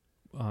good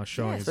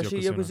showing. Yeah,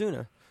 especially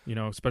Yokozuna.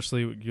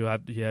 Especially he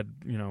had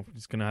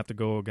he's going to have to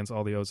go against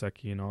all the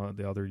Ozeki and all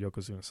the other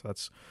Yokozuna.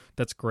 So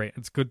that's great.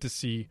 It's good to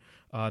see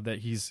that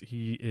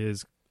he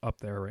is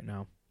up there right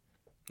now.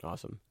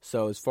 Awesome.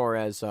 So as far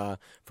as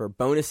for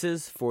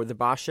bonuses for the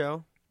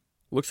basho,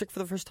 looks like for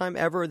the first time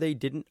ever they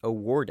didn't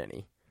award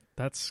any.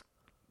 That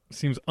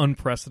seems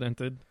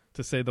unprecedented,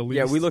 to say the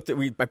least.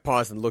 Yeah, I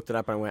paused and looked it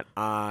up, and I went,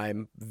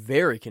 I'm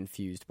very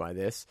confused by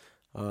this.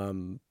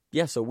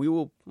 So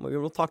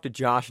we'll talk to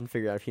Josh and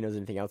figure out if he knows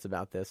anything else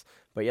about this.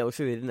 But yeah, it looks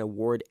like they didn't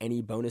award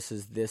any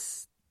bonuses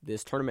this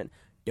tournament.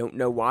 Don't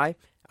know why.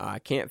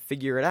 Can't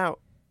figure it out.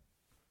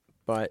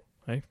 But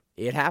hey,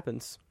 it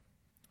happens.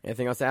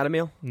 Anything else to add,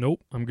 Emil?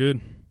 Nope, I'm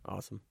good.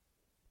 Awesome.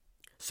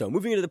 So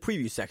moving into the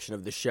preview section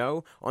of the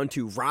show, on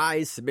to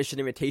Rise Submission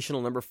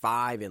Invitational number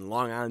 5 in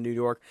Long Island, New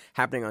York,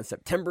 happening on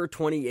September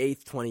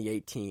 28th,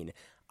 2018.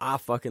 I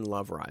fucking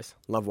love Rise.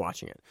 Love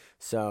watching it.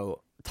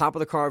 So, top of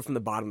the card from the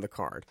bottom of the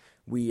card.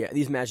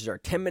 These matches are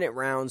 10-minute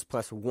rounds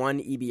plus one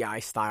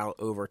EBI-style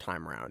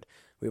overtime round.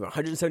 We have a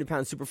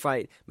 170-pound super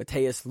fight,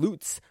 Mateus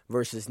Lutz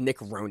versus Nick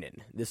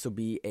Ronan. This will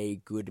be a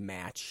good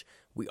match.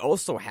 We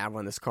also have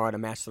on this card a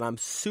match that I'm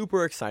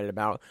super excited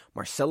about,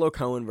 Marcelo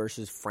Cohen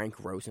versus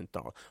Frank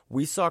Rosenthal.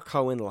 We saw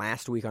Cohen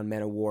last week on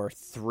Men of War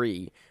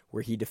 3,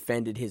 where he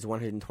defended his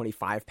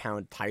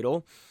 125-pound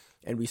title.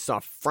 And we saw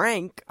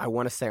Frank, I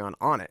want to say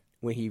on it,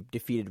 when he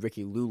defeated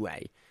Ricky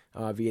Lule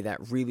via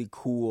that really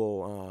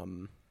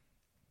cool...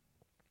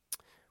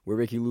 where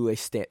Ricky Lule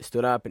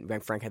stood up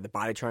and Frank had the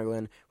body triangle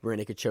in, rear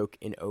naked choke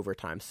in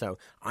overtime. So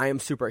I am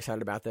super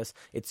excited about this.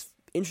 It's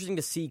interesting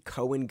to see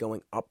Cohen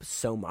going up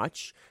so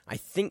much. I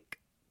think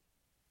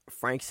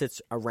Frank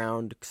sits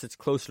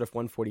closer to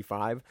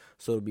 145,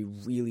 so it'll be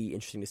really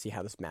interesting to see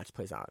how this match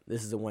plays out.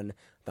 This is the one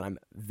that I'm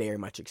very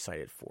much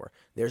excited for.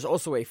 There's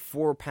also a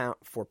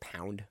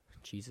 4-man,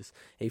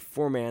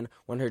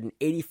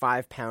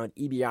 185-pound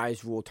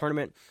EBI's rule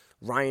tournament.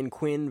 Ryan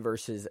Quinn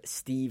versus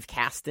Steve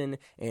Caston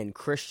and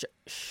Chris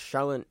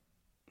Schlesinger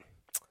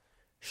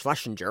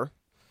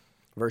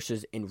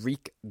versus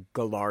Enrique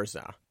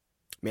Galarza.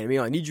 Man,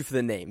 I need you for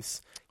the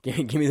names.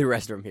 Give me the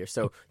rest of them here.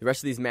 So the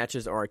rest of these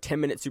matches are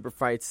 10-minute super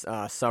fights,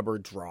 sub or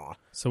draw.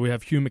 So we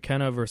have Hugh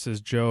McKenna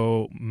versus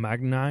Joe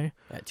Magni.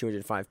 At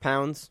 205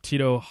 pounds.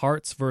 Tito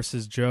Hartz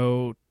versus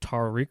Joe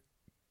Tarlcio.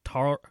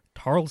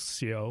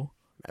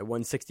 At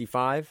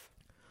 165.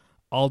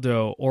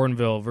 Aldo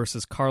Orenville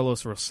versus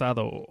Carlos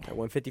Rosado. At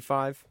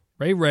 155.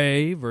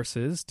 Ray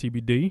versus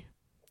TBD.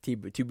 To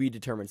be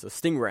determined. So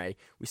Stingray,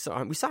 we saw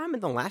him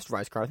in the last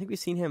Rise card. I think we've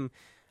seen him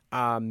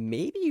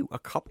maybe a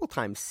couple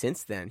times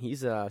since then.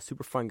 He's a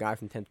super fun guy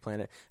from 10th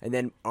Planet. And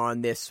then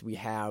on the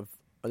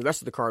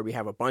rest of the card, we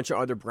have a bunch of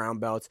other brown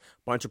belts,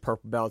 bunch of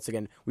purple belts.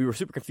 Again, we were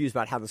super confused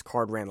about how this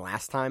card ran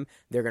last time.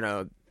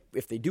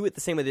 If they do it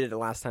the same way they did it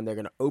last time, they're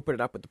going to open it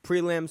up with the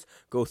prelims,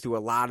 go through a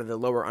lot of the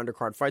lower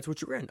undercard fights,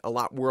 which were a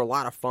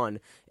lot of fun,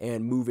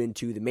 and move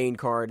into the main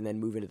card, and then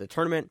move into the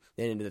tournament,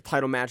 then into the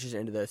title matches,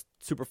 into the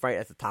super fight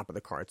at the top of the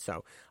card.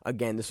 So,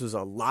 again, this was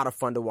a lot of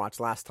fun to watch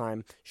last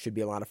time. Should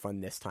be a lot of fun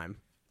this time.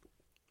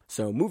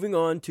 So moving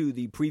on to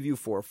the preview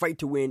for Fight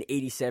to Win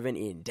 87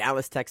 in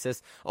Dallas,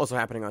 Texas, also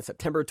happening on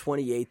September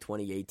 28,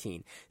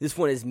 2018. This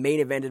one is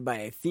main evented by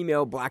a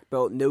female black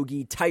belt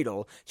no-gi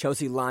title,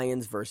 Chelsea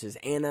Lyons versus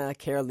Ana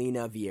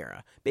Carolina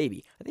Vieira.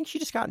 Baby, I think she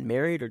just got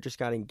married or just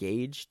got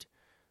engaged.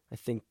 I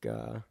think,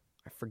 I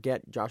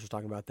forget, Josh was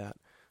talking about that.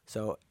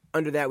 So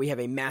under that, we have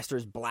a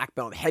Masters black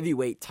belt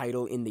heavyweight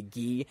title in the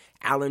gi,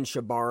 Alan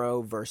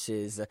Shabaro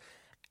versus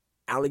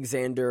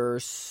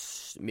Alexander...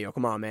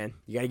 Come on, man.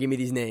 You got to give me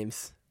these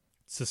names.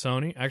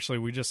 Sassoni. Actually,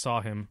 we just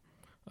saw him.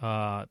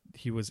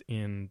 He was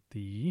in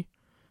we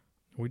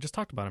just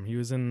talked about him. He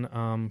was in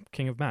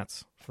King of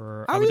Mats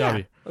for Abu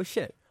Dhabi. Oh,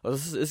 shit. Well,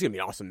 this is going to be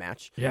an awesome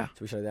match. Yeah. So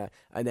we showed that.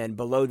 And then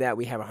below that,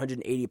 we have a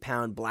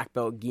 180-pound black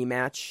belt gi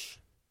match.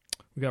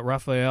 We got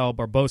Rafael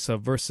Barbosa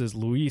versus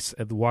Luis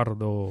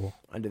Eduardo.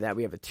 Under that,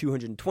 we have a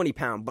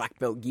 220-pound black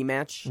belt gi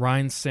match.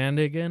 Ryan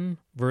Sandigan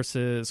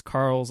versus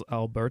Carlos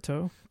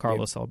Alberto.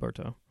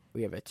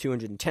 We have a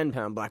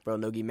 210-pound black belt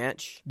no-gi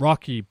match.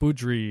 Rocky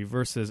Boudry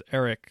versus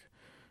Eric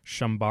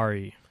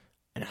Shambari.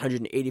 An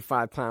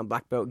 185-pound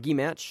black belt gi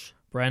match.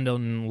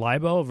 Brandon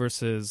Leibel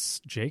versus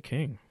Jay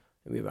King.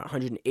 And we have a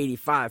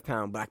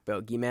 185-pound black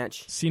belt gi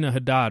match. Sina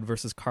Haddad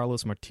versus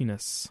Carlos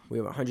Martinez. We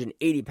have a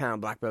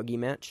 180-pound black belt gi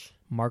match.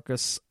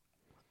 Marcus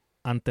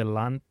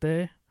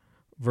Antelante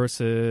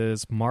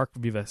versus Mark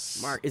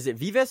Vives. Is it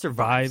Vives or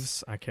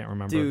Vives? I can't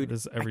remember. Dude,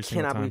 this is every I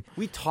single cannot time. believe.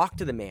 We talked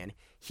to the man.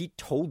 He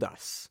told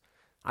us.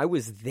 I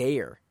was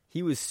there.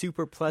 He was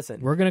super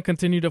pleasant. We're gonna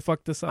continue to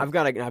fuck this up. I've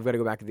got to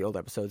go back to the old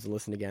episodes and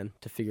listen again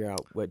to figure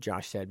out what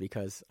Josh said,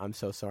 because I'm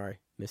so sorry,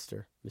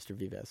 Mr.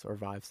 Vives or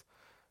Vives.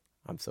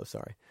 I'm so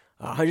sorry.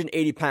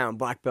 180-pound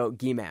black belt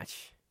gi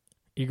match.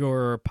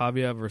 Igor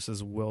Pavia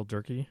versus Will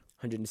Durkee.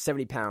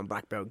 170-pound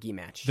black belt gi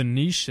match.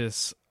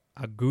 Vinicius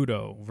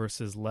Agudo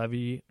versus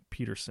Levi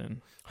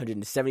Peterson.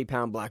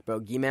 170-pound black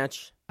belt gi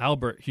match.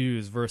 Albert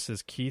Hughes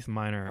versus Keith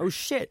Minor. Oh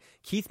shit!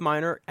 Keith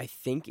Minor, I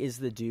think, is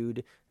the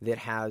dude that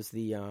has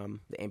the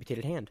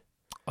amputated hand.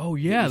 Oh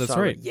yeah, that's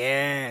right.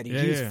 Yeah, dude,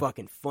 he's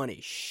fucking funny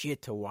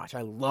shit to watch.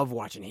 I love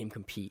watching him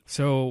compete.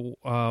 So,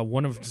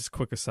 just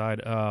quick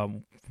aside,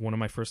 one of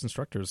my first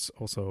instructors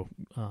also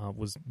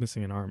was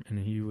missing an arm, and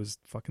he was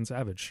fucking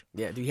savage.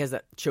 Yeah, dude, he has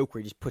that choke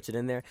where he just puts it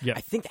in there. Yeah,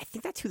 I think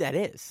that's who that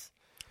is.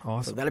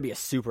 Awesome. So that'll be a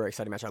super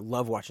exciting match. I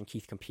love watching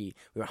Keith compete.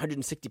 We have a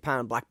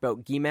 160-pound black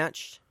belt gi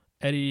match.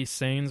 Eddie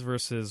Sains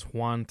versus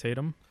Juan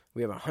Tatum.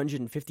 We have a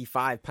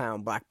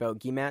 155-pound black belt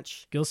gi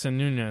match. Gilson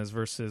Nunez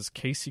versus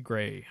Casey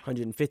Gray.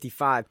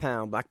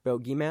 155-pound black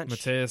belt gi match.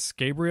 Mateus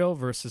Gabriel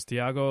versus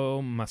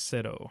Thiago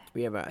Macedo.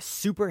 We have a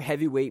super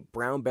heavyweight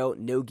brown belt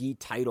no-gi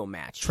title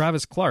match.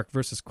 Travis Clark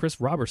versus Chris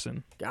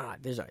Robertson. God,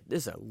 this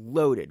is a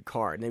loaded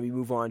card. And then we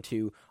move on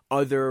to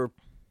other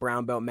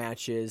brown belt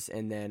matches,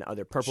 and then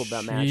other purple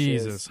belt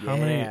Jesus, matches. how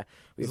many?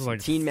 We This have is some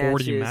like teen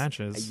 40 matches,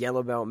 matches. a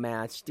yellow belt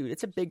match. Dude,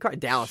 it's a big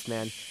card. Dallas,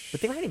 man. But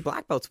think about how many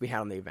black belts we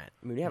had on the event.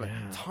 I mean, we have a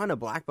ton of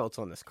black belts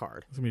on this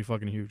card. It's going to be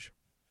fucking huge.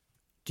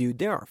 Dude,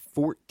 there are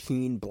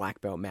 14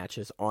 black belt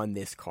matches on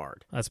this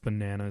card. That's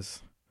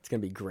bananas. It's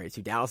gonna be great.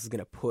 So Dallas is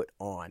gonna put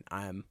on.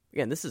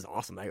 Again, this is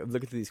awesome. I'm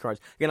looking through these cards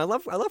again. I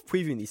love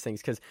previewing these things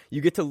because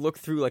you get to look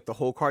through like the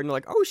whole card and you're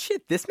like, oh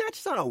shit, this match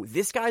is on. Oh,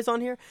 this guy's on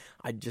here.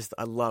 I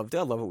love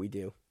what we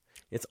do.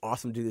 It's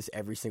awesome to do this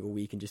every single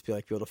week and just be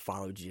able to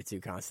follow jiu-jitsu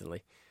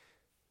constantly.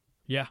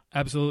 Yeah,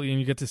 absolutely. And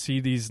you get to see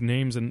these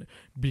names and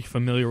be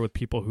familiar with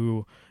people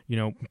who,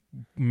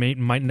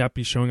 might not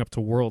be showing up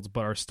to Worlds,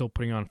 but are still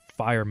putting on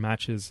fire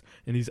matches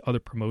in these other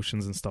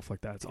promotions and stuff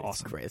like that. It's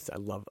awesome. Great. I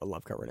love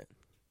covering it.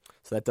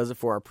 So that does it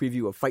for our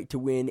preview of Fight to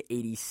Win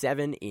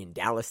 87 in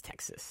Dallas,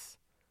 Texas.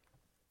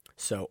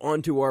 So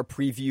on to our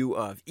preview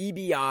of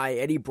EBI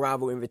Eddie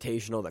Bravo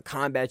Invitational, the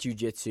Combat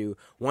Jiu-Jitsu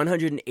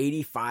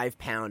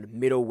 185-pound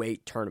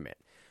middleweight tournament.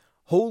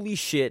 Holy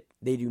shit,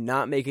 they do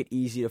not make it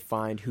easy to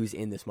find who's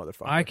in this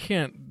motherfucker. I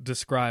can't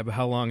describe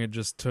how long it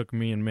just took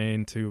me and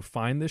Maine to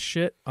find this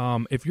shit.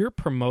 If you're a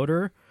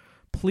promoter,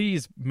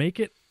 please make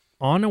it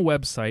on a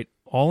website,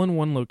 all in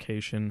one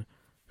location,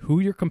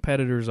 who your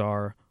competitors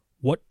are,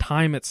 what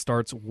time it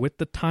starts with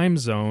the time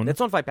zone. That's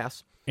on Fight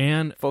Pass.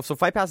 And so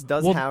Fight Pass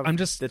does have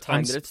the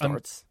time that it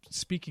starts. I'm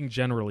speaking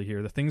generally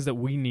here, the things that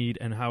we need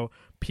and how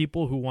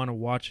people who want to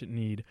watch it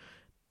need.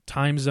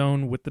 Time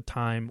zone with the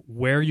time,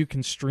 where you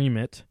can stream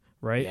it,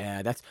 right?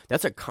 Yeah, that's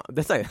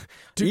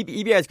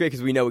EBI is great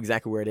because we know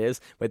exactly where it is,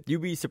 but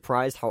you'd be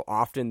surprised how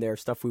often there's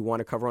stuff we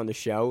want to cover on the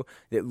show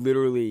that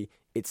literally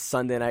it's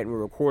Sunday night and we're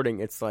recording.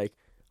 It's like,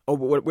 oh,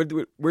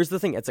 where's the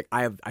thing? It's like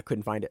I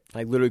couldn't find it.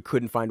 I literally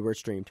couldn't find where it's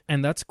streamed.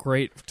 And that's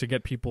great to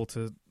get people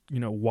to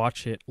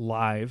watch it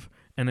live.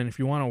 And then if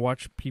you want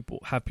to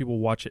have people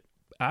watch it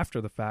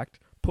after the fact,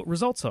 put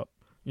results up,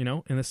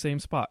 in the same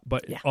spot.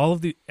 But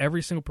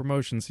every single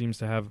promotion seems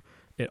to have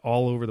it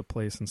all over the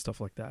place and stuff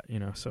like that.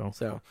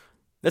 So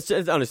that's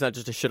honestly not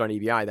just a shit on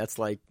EBI. That's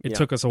like it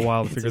took us a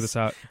while to figure this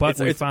out, but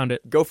we found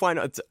it. Go find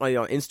it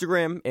on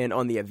Instagram and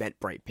on the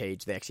Eventbrite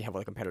page. They actually have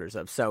all the competitors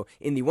up. So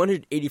in the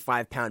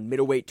 185-pound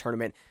middleweight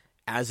tournament,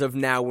 as of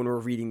now, when we're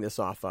reading this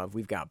off of,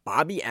 we've got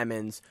Bobby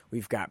Emmons,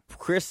 we've got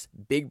Chris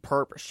Big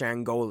Perp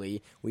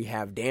Shangoli, we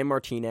have Dan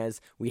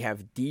Martinez, we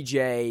have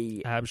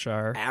DJ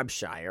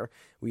Abshire,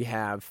 we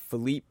have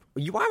Philippe.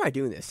 Why am I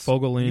doing this?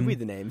 Fogelin. You read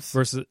the names.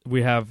 Versus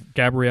we have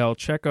Gabrielle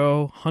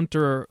Checo,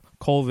 Hunter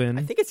Colvin.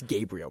 I think it's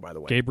Gabriel, by the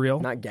way. Gabriel,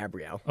 not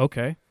Gabrielle.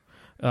 Okay.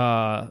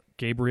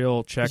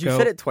 Gabriel Checo. You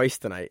said it twice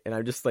tonight, and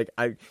I'm just like,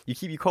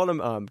 you called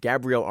him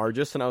Gabriel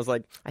Argis, and I was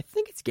like, I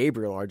think it's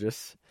Gabriel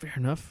Argis. Fair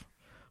enough.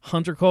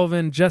 Hunter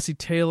Colvin, Jesse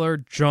Taylor,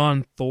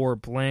 John Thor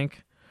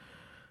Blank,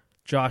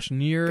 Josh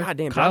Neer,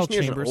 Goddamn, Kyle Josh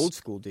Neer's Chambers, an old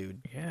school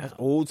dude. Yeah, that's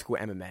old school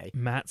MMA.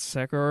 Matt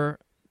Secker,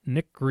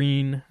 Nick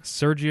Green,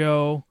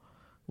 Sergio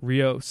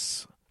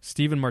Rios,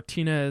 Steven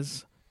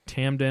Martinez,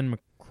 Tamden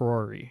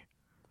McCrory,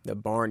 the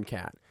Barn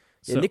Cat.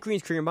 Yeah, Nick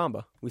Green's Korean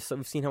Bamba. We've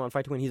seen him on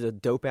Fight to Win. He's a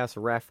dope ass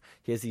ref.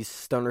 He has these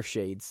stunner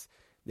shades.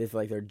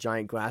 They're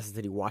giant glasses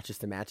that he watches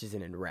the matches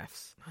in and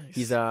refs. Nice.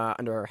 He's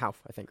under Hauf,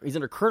 I think. He's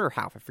under Kurt or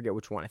Hauf. I forget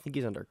which one. I think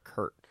he's under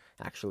Kurt,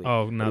 actually.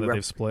 Oh, now that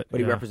they've split. But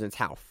he represents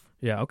Hauf.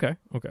 Yeah, okay.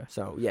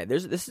 So, yeah,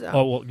 this is...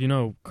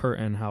 Kurt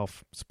and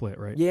Hauf split,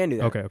 right? Yeah, I knew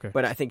that. Okay.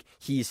 But I think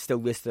he's still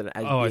listed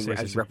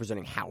as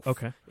representing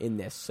Hauf in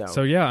this.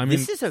 So yeah, I mean...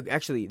 This is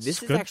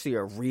actually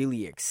a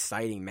really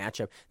exciting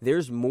matchup.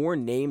 There's more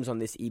names on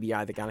this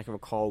EBI that I can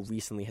recall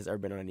recently has ever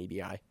been on an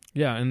EBI.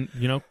 Yeah, and,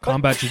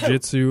 Combat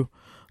Jiu-Jitsu...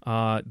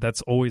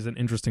 that's always an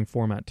interesting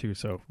format too.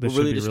 So this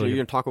really you're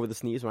gonna talk over the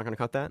sneeze. We're not gonna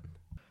cut that.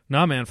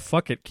 Nah, man,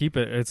 fuck it, keep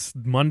it. It's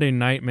Monday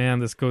night, man.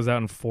 This goes out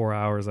in 4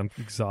 hours. I'm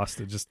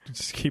exhausted. Just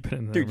keep it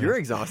in there. Dude, man. You're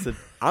exhausted.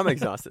 I'm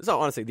exhausted. So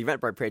honestly, the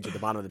Eventbrite page at the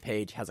bottom of the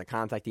page has a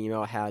contact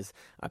email, has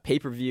a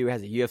pay-per-view,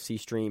 has a UFC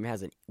stream,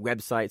 has a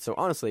website. So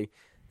honestly,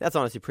 that's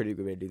honestly a pretty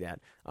good way to do that.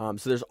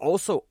 So there's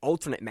also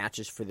alternate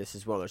matches for this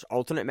as well. There's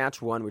alternate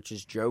match 1, which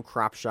is Joe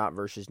Cropshot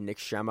versus Nick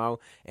Shemo,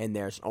 and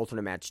there's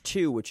alternate match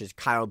 2, which is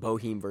Kyle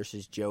Boehm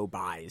versus Joe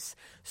Buys.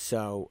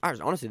 So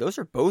honestly, those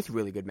are both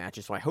really good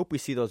matches. So I hope we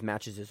see those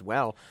matches as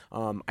well.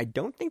 I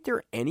don't think there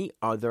are any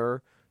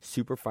other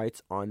super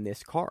fights on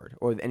this card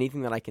or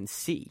anything that I can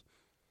see.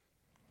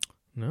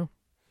 No.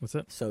 What's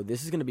that? So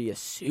this is going to be a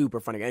super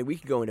fun game. We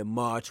could go into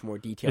much more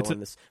detail on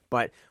this,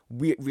 but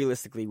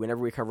realistically, whenever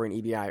we cover an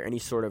EBI or any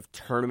sort of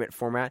tournament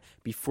format,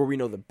 before we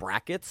know the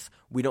brackets,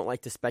 we don't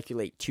like to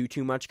speculate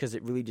too much because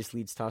it really just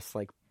leads to us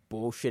like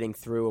bullshitting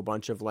through a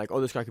bunch of like,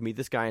 oh, this guy could meet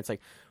this guy. And it's like,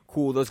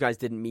 cool, those guys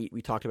didn't meet.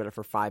 We talked about it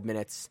for 5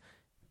 minutes.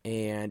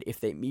 And if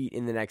they meet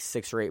in the next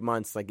 6 or 8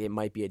 months, like it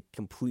might be a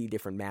completely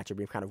different matchup.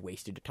 We've kind of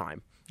wasted your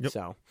time. Yep.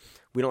 So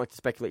we don't like to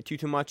speculate too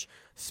much.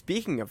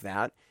 Speaking of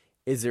that,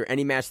 is there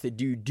any match that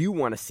you do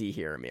want to see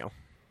here, Emil?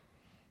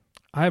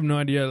 I have no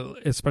idea,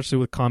 especially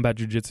with Combat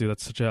Jiu-Jitsu.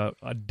 That's such a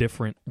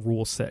different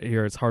rule set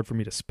here. It's hard for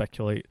me to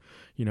speculate,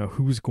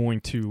 who's going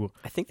to...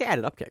 I think they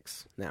added up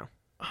kicks now.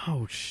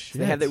 Oh shit! So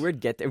they have that weird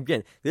get there.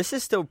 Again, this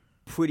is still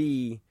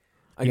pretty.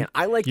 Again,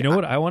 I like. You know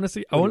what I want to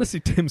see? I want to see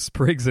Tim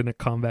Spriggs in a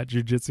combat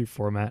jiu-jitsu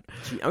format.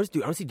 I want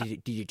to see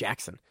DJ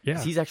Jackson. Yeah.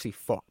 'Cause he's actually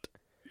fought.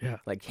 Yeah.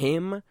 Like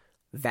him.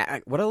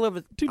 That what I love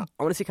is Dude.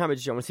 I want to see combat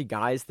jiu-jitsu. I want to see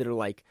guys that are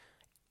like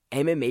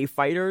MMA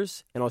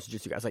fighters and also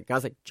jiu-jitsu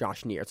guys like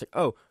Josh Neer. It's like,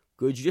 oh,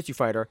 good jiu-jitsu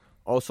fighter,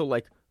 also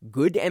like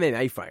good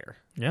MMA fighter.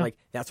 Yeah. Like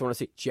that's what I want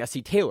to see.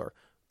 Jesse Taylor,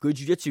 good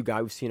jiu-jitsu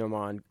guy. We've seen him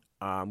on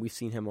on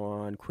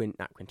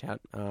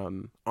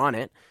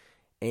it,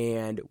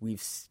 and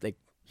he's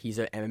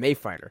an MMA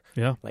fighter.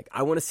 Yeah. Like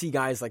I want to see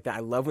guys like that. I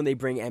love when they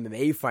bring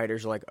MMA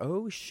fighters. You're like,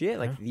 oh shit,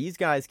 like these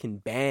guys can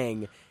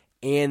bang.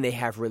 And they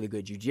have really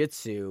good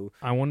jiu-jitsu.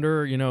 I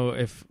wonder,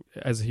 if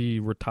as he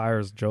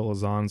retires, Joe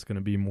Lazon's going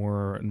to be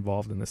more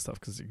involved in this stuff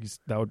because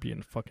that would be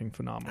fucking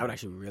phenomenal. That would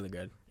actually be really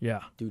good. Yeah.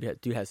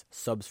 Dude has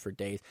subs for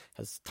days,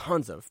 has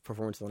tons of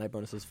performance of the night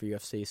bonuses for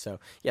UFC. So,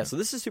 yeah, so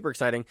this is super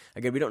exciting.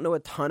 Again, we don't know a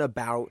ton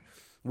about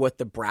what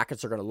the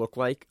brackets are going to look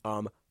like.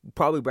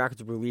 Probably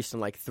brackets will be released in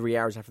like 3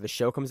 hours after the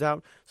show comes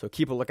out. So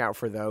keep a lookout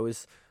for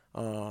those.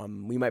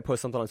 We might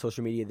post something on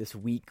social media this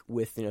week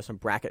with some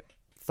bracket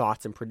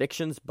thoughts and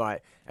predictions,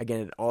 but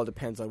again, it all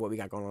depends on what we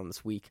got going on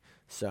this week.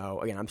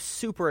 So again, I'm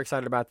super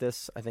excited about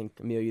this. I think,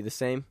 Emil, you the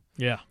same?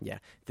 Yeah.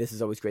 This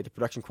is always great. The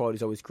production quality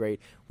is always great.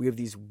 We have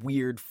these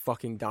weird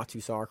fucking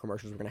Datu Sar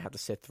commercials we're going to have to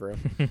sit through,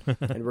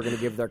 and we're going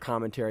to give their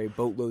commentary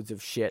boatloads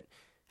of shit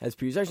as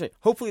per usual. Actually,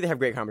 hopefully they have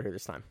great commentary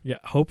this time. Yeah,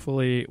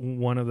 hopefully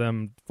one of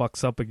them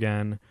fucks up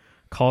again,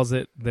 calls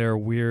it their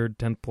weird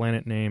 10th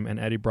planet name,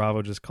 and Eddie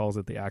Bravo just calls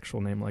it the actual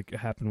name like it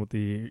happened with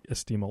the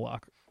Estima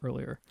lock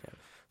earlier. Yeah.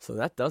 So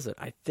that does it.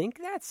 I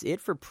think that's it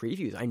for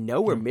previews. I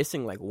know we're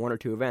missing like one or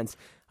two events.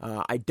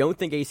 I don't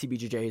think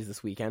ACBJJ is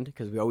this weekend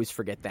because we always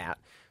forget that.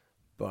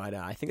 But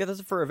I think that does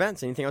it for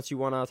events. Anything else you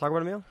want to talk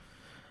about, Emil?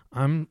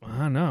 I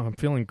don't know. I'm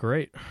feeling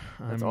great.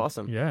 That's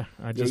awesome. Yeah.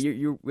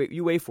 You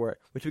wait for it.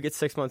 Once we get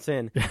 6 months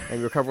in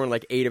and we're covering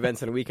like 8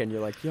 events in a weekend,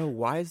 you're like, yo,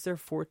 why is there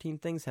 14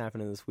 things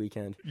happening this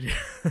weekend? Yeah.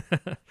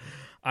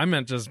 I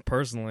meant just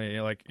personally,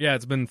 like, yeah,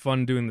 it's been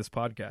fun doing this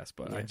podcast,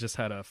 but I just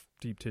had a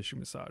deep tissue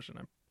massage and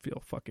I feel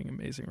fucking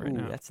amazing right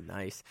now. That's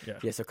nice.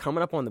 Yeah. So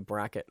coming up on the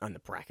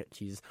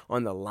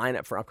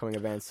lineup for upcoming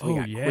events, we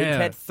got yeah.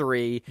 Quintet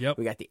 3. Yep.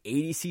 We got the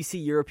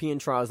 80cc European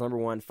Trials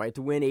 #1, Fight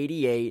to Win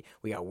 88.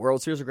 We got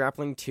World Series of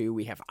Grappling 2.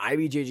 We have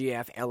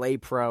IBJJF, LA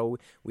Pro.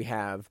 We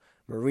have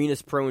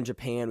Marinas Pro in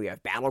Japan. We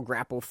have Battle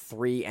Grapple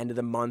 3, end of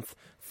the month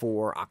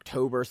for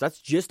October. So that's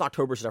just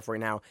October stuff right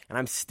now. And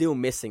I'm still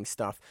missing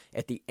stuff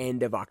at the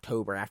end of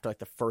October, after like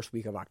the first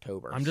week of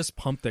October. I'm just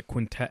pumped that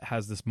Quintet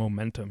has this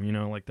momentum.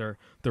 Like they're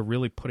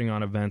really putting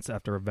on events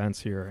after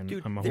events here. And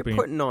Dude, I'm they're hoping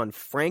putting on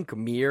Frank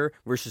Mir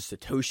versus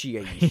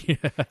Satoshi Aishi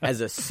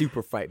as a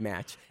super fight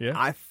match. Yeah.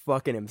 I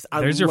fucking am.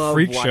 There's your love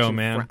freak show, watching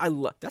man. I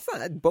love. That's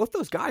not. Both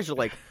those guys are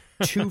like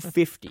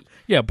 250.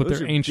 Yeah, but Those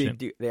they're are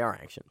ancient. They are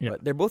ancient, Yeah.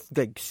 but they're both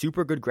like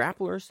super good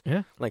grapplers.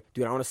 Yeah. Like,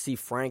 dude, I want to see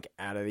Frank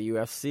out of the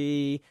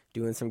UFC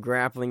doing some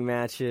grappling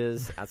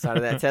matches outside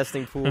of that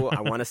testing pool.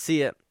 I want to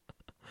see it.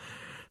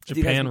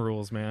 Japan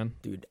rules, man.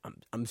 Dude,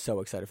 I'm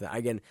so excited for that.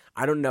 Again,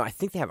 I don't know. I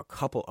think they have a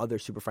couple other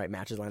super fight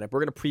matches lined up.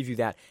 We're going to preview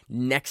that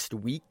next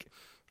week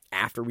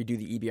after we do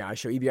the EBI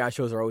show. EBI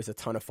shows are always a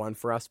ton of fun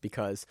for us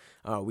because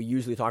we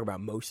usually talk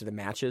about most of the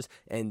matches.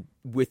 And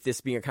with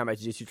this being a combat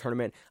jiu-jitsu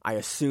tournament, I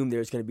assume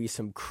there's going to be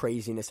some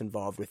craziness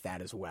involved with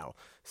that as well.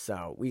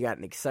 So we got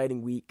an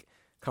exciting week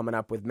coming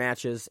up with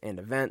matches and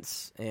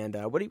events. And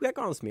what do you got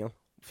going on this meal?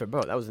 For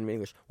both, that was in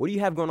English. What do you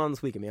have going on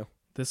this week, Emil?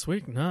 This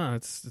week? Nah,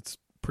 it's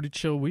pretty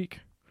chill week.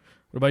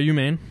 What about you,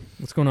 man?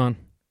 What's going on?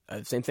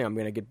 Same thing. I'm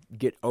going to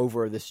get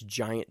over this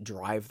giant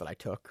drive that I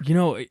took.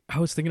 I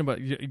was thinking about...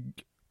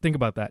 Think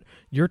about that.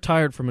 You're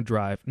tired from a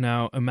drive.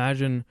 Now,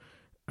 imagine,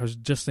 I was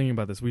just thinking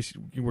about this. We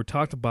were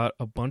talked about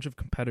a bunch of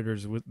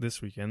competitors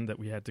this weekend that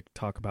we had to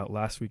talk about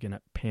last weekend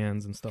at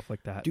PANS and stuff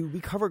like that. Dude,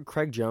 we covered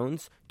Craig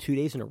Jones 2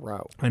 days in a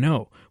row. I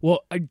know.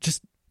 Well, I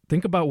just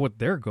think about what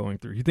they're going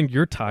through. You think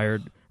you're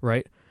tired,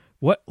 right?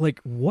 What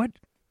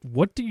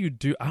do you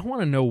do? I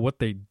want to know what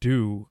they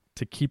do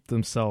to keep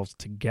themselves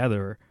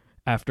together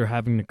after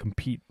having to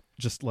compete.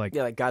 Just like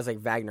like guys like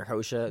Wagner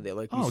Hosha,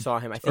 you saw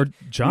him. I think or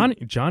Johnny,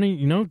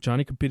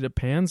 Johnny competed at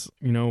PANS.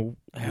 Won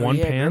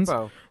PANS,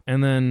 Grippo.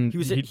 And then he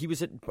was at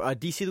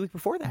DC the week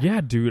before that.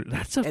 Yeah, dude,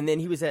 and then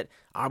he was at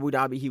Abu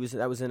Dhabi.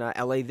 That was in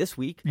LA this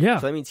week. Yeah,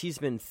 so that means he's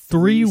been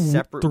three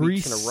separate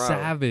weeks in a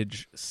row.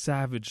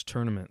 savage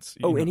tournaments.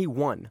 And he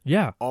won.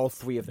 Yeah, all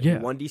 3 of them. Yeah.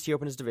 He won DC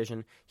Open his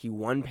division. He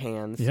won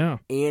PANS. Yeah,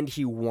 and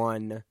he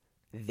won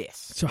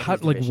this. So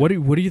what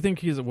do you think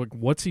he's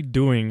what's he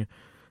doing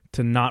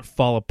to not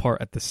fall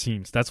apart at the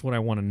seams? That's what I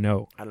want to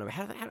know. I don't know.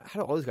 How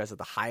do all these guys at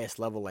the highest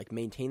level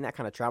maintain that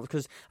kind of travel?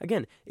 Because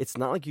again, it's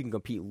not like you can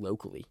compete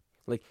locally.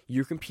 Like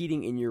you're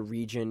competing in your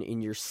region,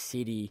 in your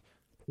city,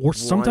 or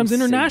sometimes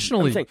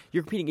internationally. I'm saying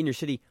you're competing in your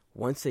city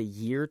once a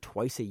year,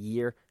 twice a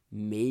year,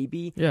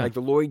 maybe. Yeah. Like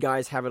the Lloyd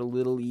guys have it a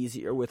little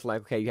easier with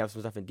you have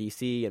some stuff in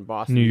DC and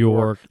Boston, New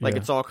York.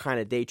 It's all kind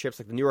of day trips.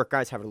 Like the New York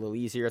guys have it a little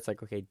easier. It's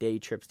day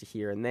trips to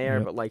here and there,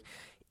 but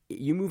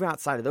you move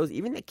outside of those,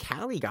 even the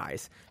Cali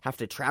guys have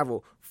to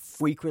travel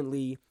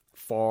frequently,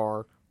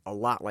 far, a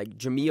lot. Like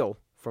Jamil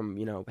from,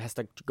 has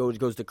to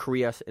goes to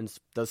Korea and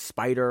does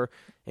Spider,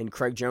 and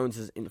Craig Jones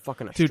is in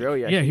fucking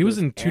Australia. Dude, yeah, he was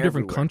in two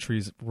different everywhere.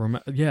 countries.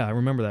 Yeah, I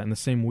remember that in the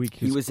same week.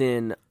 He was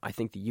in, I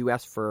think, the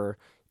U.S. for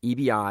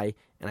EBI,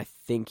 and I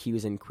think he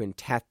was in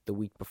Quintet the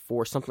week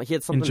before. He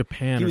had something in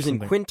Japan. He was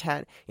something. in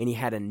Quintet, and he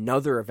had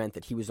another event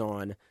that he was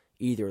on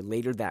either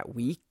later that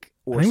week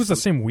or I think it was the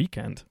same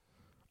weekend.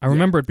 I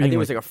remember it being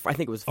I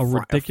think it was a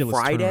ridiculous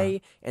Friday,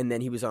 turnaround. and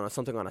then he was on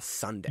something on a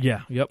Sunday.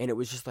 Yeah, yep. And it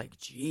was just like,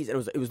 geez, it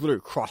was literally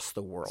across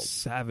the world.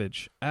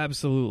 Savage,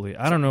 absolutely.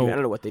 I don't know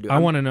what they do. I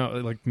want to know,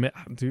 like,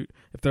 dude,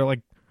 if they're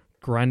like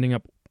grinding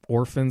up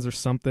orphans or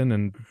something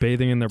and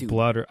bathing in their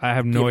blood, or I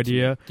have no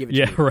idea. Give it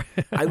to me.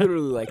 Right. I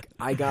literally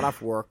I got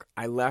off work,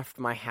 I left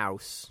my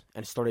house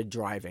and started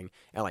driving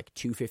at like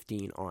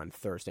 2:15 on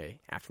Thursday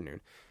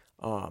afternoon.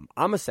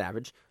 I'm a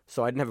savage,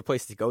 so I didn't have a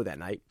place to go that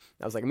night.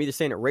 I was like, I'm either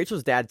staying at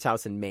Rachel's dad's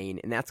house in Maine,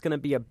 and that's going to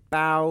be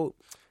about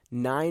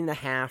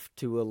 9.5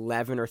 to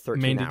 11 or 13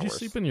 Man, hours. did you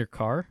sleep in your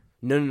car?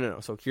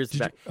 No. So here's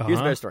the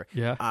better story.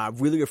 Yeah.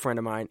 Really good friend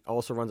of mine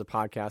also runs a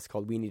podcast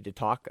called We Need to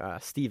Talk.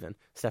 Stephen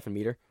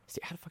Meter.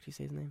 How the fuck do you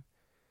say his name?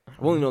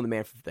 I've only known the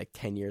man for like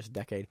 10 years, a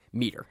decade.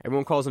 Meter.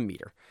 Everyone calls him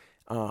Meter.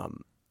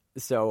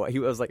 So he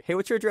was like, hey,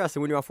 what's your address?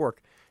 And when you're off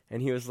work?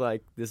 And he was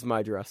like, this is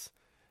my address.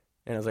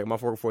 And I was like, I'm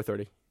off work at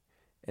 4:30.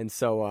 And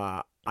so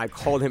I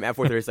called him at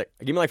 4:30. He's like,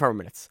 give me like 5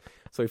 minutes.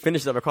 So he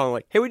finished up. I called him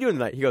like, hey, what are you doing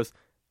tonight? He goes,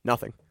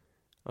 nothing.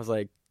 I was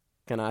like,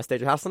 can I stay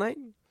at your house tonight?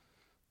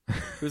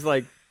 He was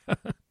like,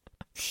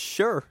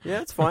 sure. Yeah,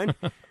 that's fine.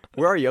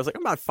 Where are you? I was like,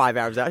 I'm about 5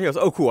 hours out. He goes,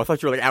 oh, cool. I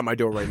thought you were like at my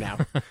door right now.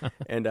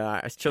 And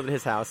I chilled at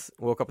his house,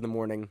 woke up in the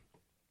morning,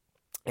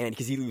 and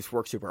because he leaves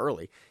work super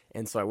early.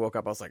 And so I woke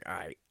up, I was like, all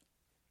right,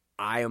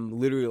 I am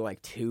literally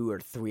like 2 or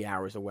 3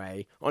 hours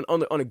away on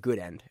a good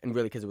end. And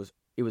really, because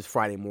it was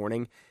Friday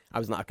morning, I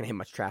was not going to hit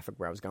much traffic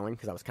where I was going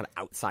because I was kind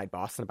of outside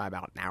Boston by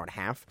about an hour and a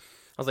half.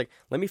 I was like,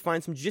 let me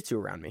find some jiu-jitsu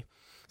around me.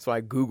 So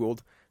I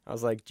Googled. I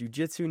was like,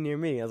 jiu-jitsu near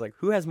me. I was like,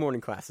 who has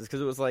morning classes? Because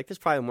it was like, there's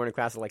probably a morning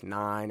class at like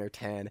 9 or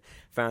 10.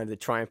 Found the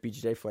Triumph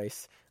BJJ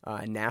place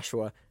in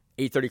Nashua,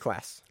 8:30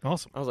 class.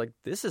 Awesome. I was like,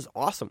 this is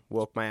awesome.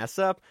 Woke my ass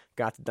up,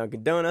 got to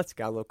Dunkin' Donuts,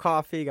 got a little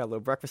coffee, got a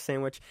little breakfast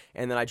sandwich,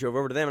 and then I drove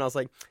over to them and I was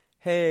like,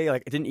 hey,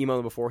 like I didn't email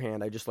them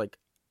beforehand. I just like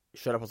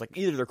showed up. I was like,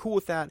 either they're cool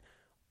with that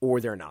or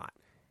they're not.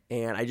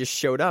 And I just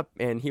showed up,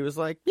 and he was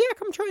like, yeah,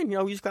 come train.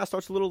 His class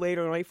starts a little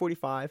later, around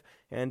 8:45.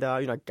 And,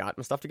 I got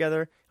my stuff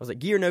together. I was like,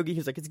 gi or no gi? He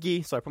was like, it's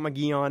gi. So I put my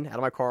gi on out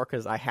of my car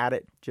because I had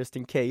it just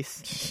in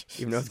case,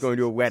 even though I was going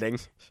to a wedding.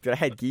 But I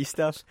had gi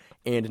stuff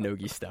and no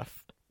gi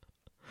stuff.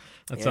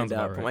 That sounds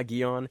about right. Put my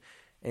gi on,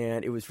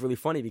 and it was really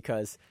funny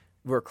because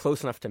we're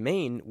close enough to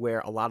Maine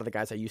where a lot of the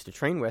guys I used to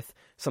train with,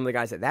 some of the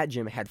guys at that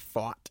gym had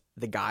fought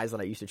the guys that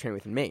I used to train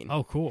with in Maine.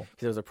 Oh, cool. Because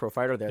there was a pro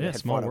fighter there that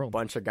had fought a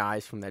bunch of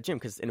guys from that gym.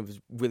 And it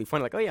was really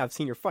funny. Like, oh, yeah, I've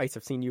seen your fights.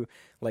 I've seen you,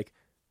 like,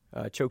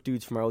 choke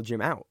dudes from our old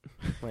gym out.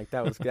 Like,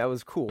 that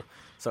was cool.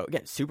 So,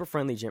 again, super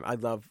friendly gym. I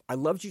love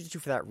jiu-jitsu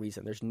for that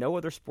reason. There's no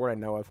other sport I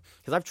know of.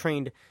 Because I've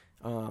trained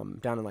down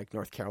in, like,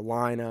 North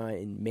Carolina,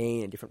 in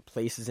Maine, in different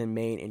places in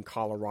Maine. In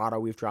Colorado,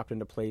 we've dropped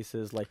into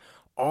places, like,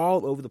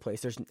 all over the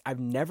place. I've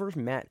never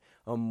met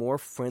a more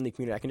friendly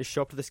community. I can just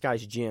show up to this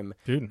guy's gym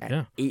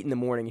at 8 in the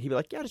morning, and he'd be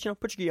like, yeah, just,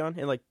 put your gi on.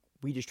 And, like,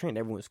 we just trained.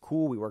 Everyone was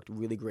cool. We worked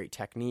really great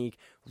technique,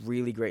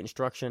 really great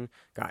instruction,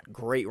 got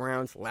great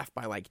rounds, left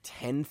by, like,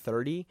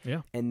 10:30.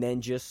 Yeah. And then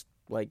just,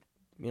 like,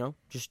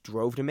 just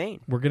drove to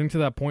Maine. We're getting to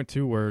that point,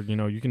 too, where,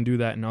 you can do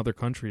that in other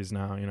countries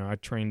now. I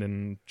trained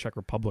in Czech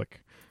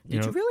Republic.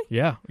 Did you really?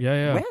 Yeah.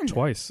 When?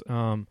 Twice.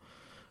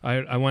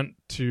 I went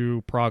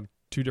to Prague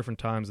 2 different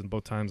times, and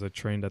both times I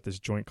trained at this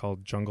joint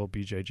called Jungle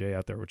BJJ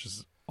out there, which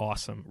is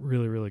awesome.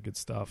 Really, really good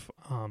stuff.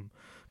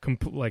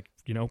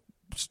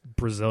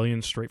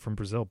 Brazilian, straight from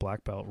Brazil,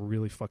 black belt,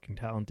 really fucking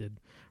talented,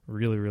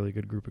 really, really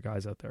good group of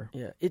guys out there.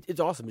 Yeah,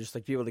 it's awesome. Just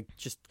like be able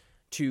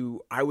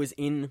to I was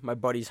in my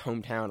buddy's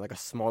hometown, like a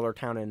smaller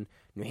town in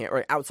New Hampshire,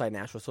 or outside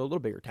Nashville, so a little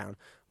bigger town.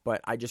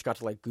 But I just got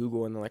to like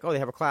Google, and they're like, oh, they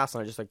have a class,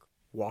 and I just like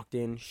walked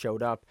in,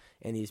 showed up,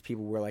 and these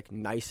people were like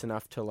nice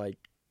enough to like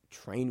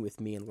train with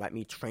me and let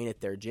me train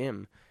at their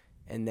gym,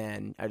 and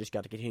then I just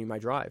got to continue my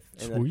drive.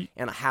 Sweet.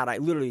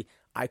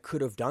 I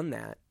could have done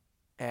that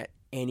at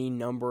any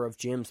number of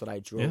gyms that I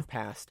drove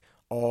past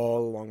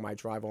all along my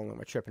drive, all along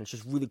my trip, and it's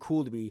just really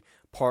cool to be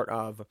part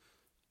of.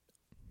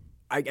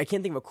 I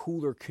can't think of a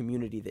cooler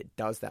community that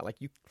does that. Like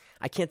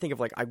I can't think of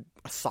like a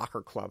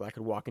soccer club that I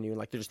could walk into and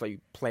like they just let you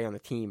play on the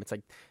team. It's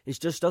like it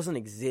just doesn't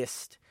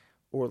exist.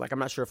 Or like I'm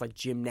not sure if like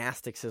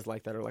gymnastics is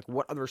like that, or like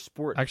what other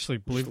sport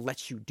actually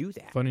lets you do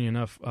that. Funny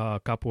enough,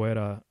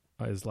 capoeira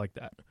is like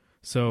that.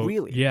 So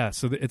really, yeah.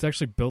 So it's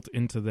actually built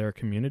into their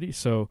community.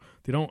 So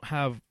they don't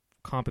have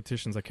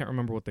competitions. I can't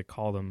remember what they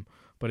call them,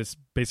 but it's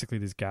basically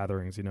these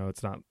gatherings.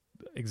 It's not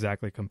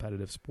exactly a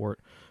competitive sport.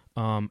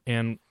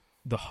 And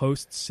the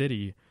host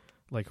city,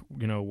 like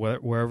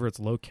wherever it's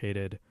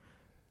located,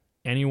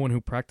 anyone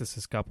who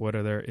practices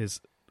capoeira there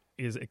is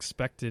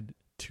expected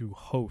to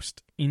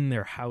host in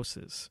their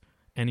houses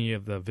any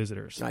of the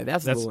visitors. Right,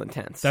 that's a little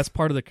intense. That's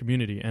part of the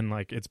community, and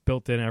like it's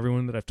built in.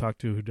 Everyone that I've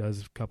talked to who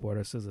does couple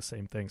artists says the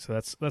same thing. So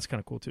that's kind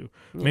of cool too.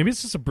 Yeah. Maybe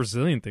it's just a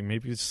Brazilian thing.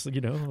 Maybe it's like, I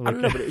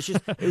don't know, but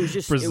it was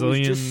just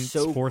Brazilian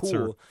so sports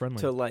cool are friendly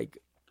to like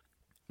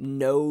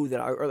know that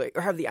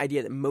or have the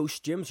idea that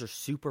most gyms are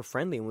super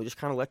friendly and will just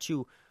kind of let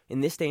you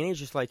in this day and age.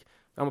 Just like,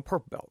 I'm a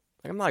purple belt.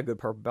 Like, I'm not a good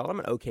purple belt. I'm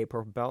an okay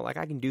purple belt. Like,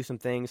 I can do some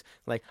things.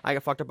 Like, I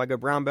get fucked up by good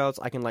brown belts.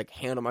 I can like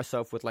handle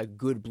myself with like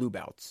good blue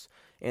belts,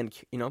 and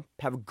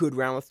have a good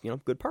round with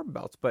good purple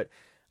belts. But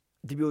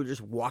to be able to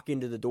just walk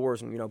into the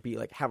doors and be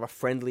like, have a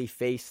friendly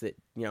face that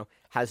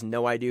has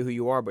no idea who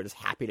you are but is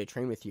happy to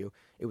train with you,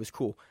 it was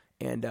cool.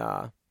 And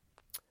I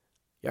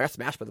got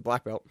smashed by the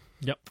black belt.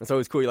 Yep. And so it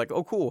was cool. You're like,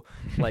 oh, cool.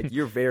 Like,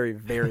 you're very,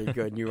 very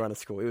good and you run a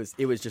school. It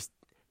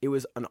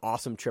was an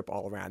awesome trip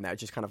all around. That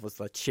just kind of was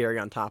the cherry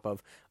on top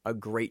of a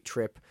great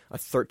trip, a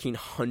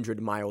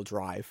 1,300-mile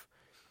drive.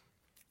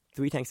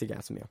 3 tanks of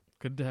gas a meal.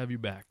 Good to have you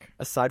back.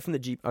 Aside from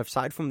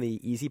the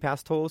Easy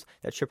Pass tolls,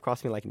 that trip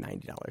cost me like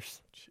 $90.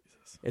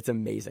 Jesus. It's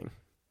amazing.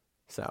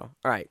 So,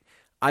 all right.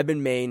 I've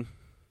been Maine.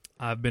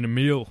 I've been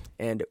Emil.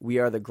 And we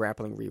are the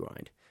Grappling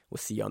Rewind. We'll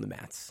see you on the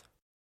mats.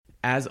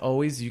 As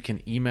always, you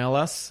can email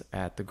us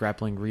at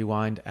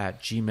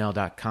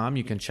thegrapplingrewind@gmail.com.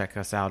 You can check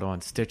us out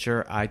on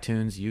Stitcher,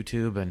 iTunes,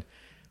 YouTube, and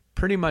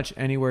pretty much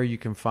anywhere you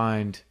can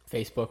find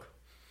Facebook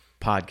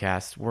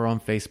podcasts. We're on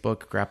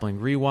Facebook, Grappling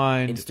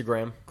Rewind,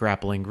 Instagram,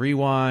 Grappling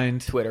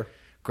Rewind, Twitter,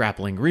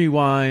 Grappling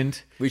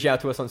Rewind. Reach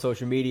out to us on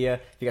social media.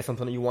 If you got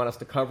something that you want us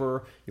to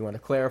cover, you want to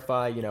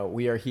clarify,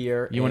 we are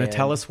here. You want to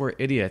tell us we're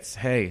idiots.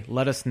 Hey,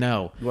 let us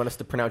know. You want us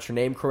to pronounce your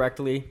name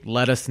correctly?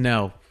 Let us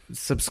know.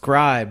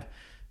 Subscribe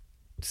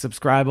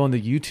on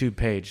the YouTube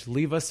page.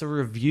 Leave us a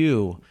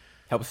review.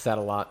 Helps us out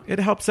a lot. It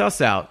helps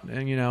us out,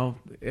 and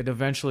it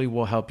eventually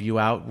will help you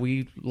out.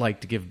 We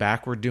like to give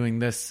back. We're doing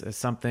this as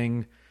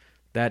something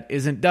that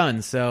isn't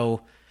done,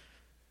 so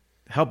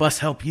help us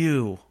help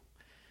you.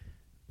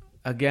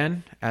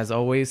 Again, as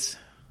always,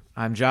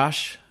 I'm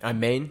Josh. I'm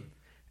Maine.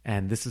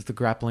 And this is the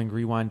Grappling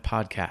Rewind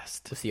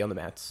podcast. We'll see you on the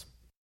mats.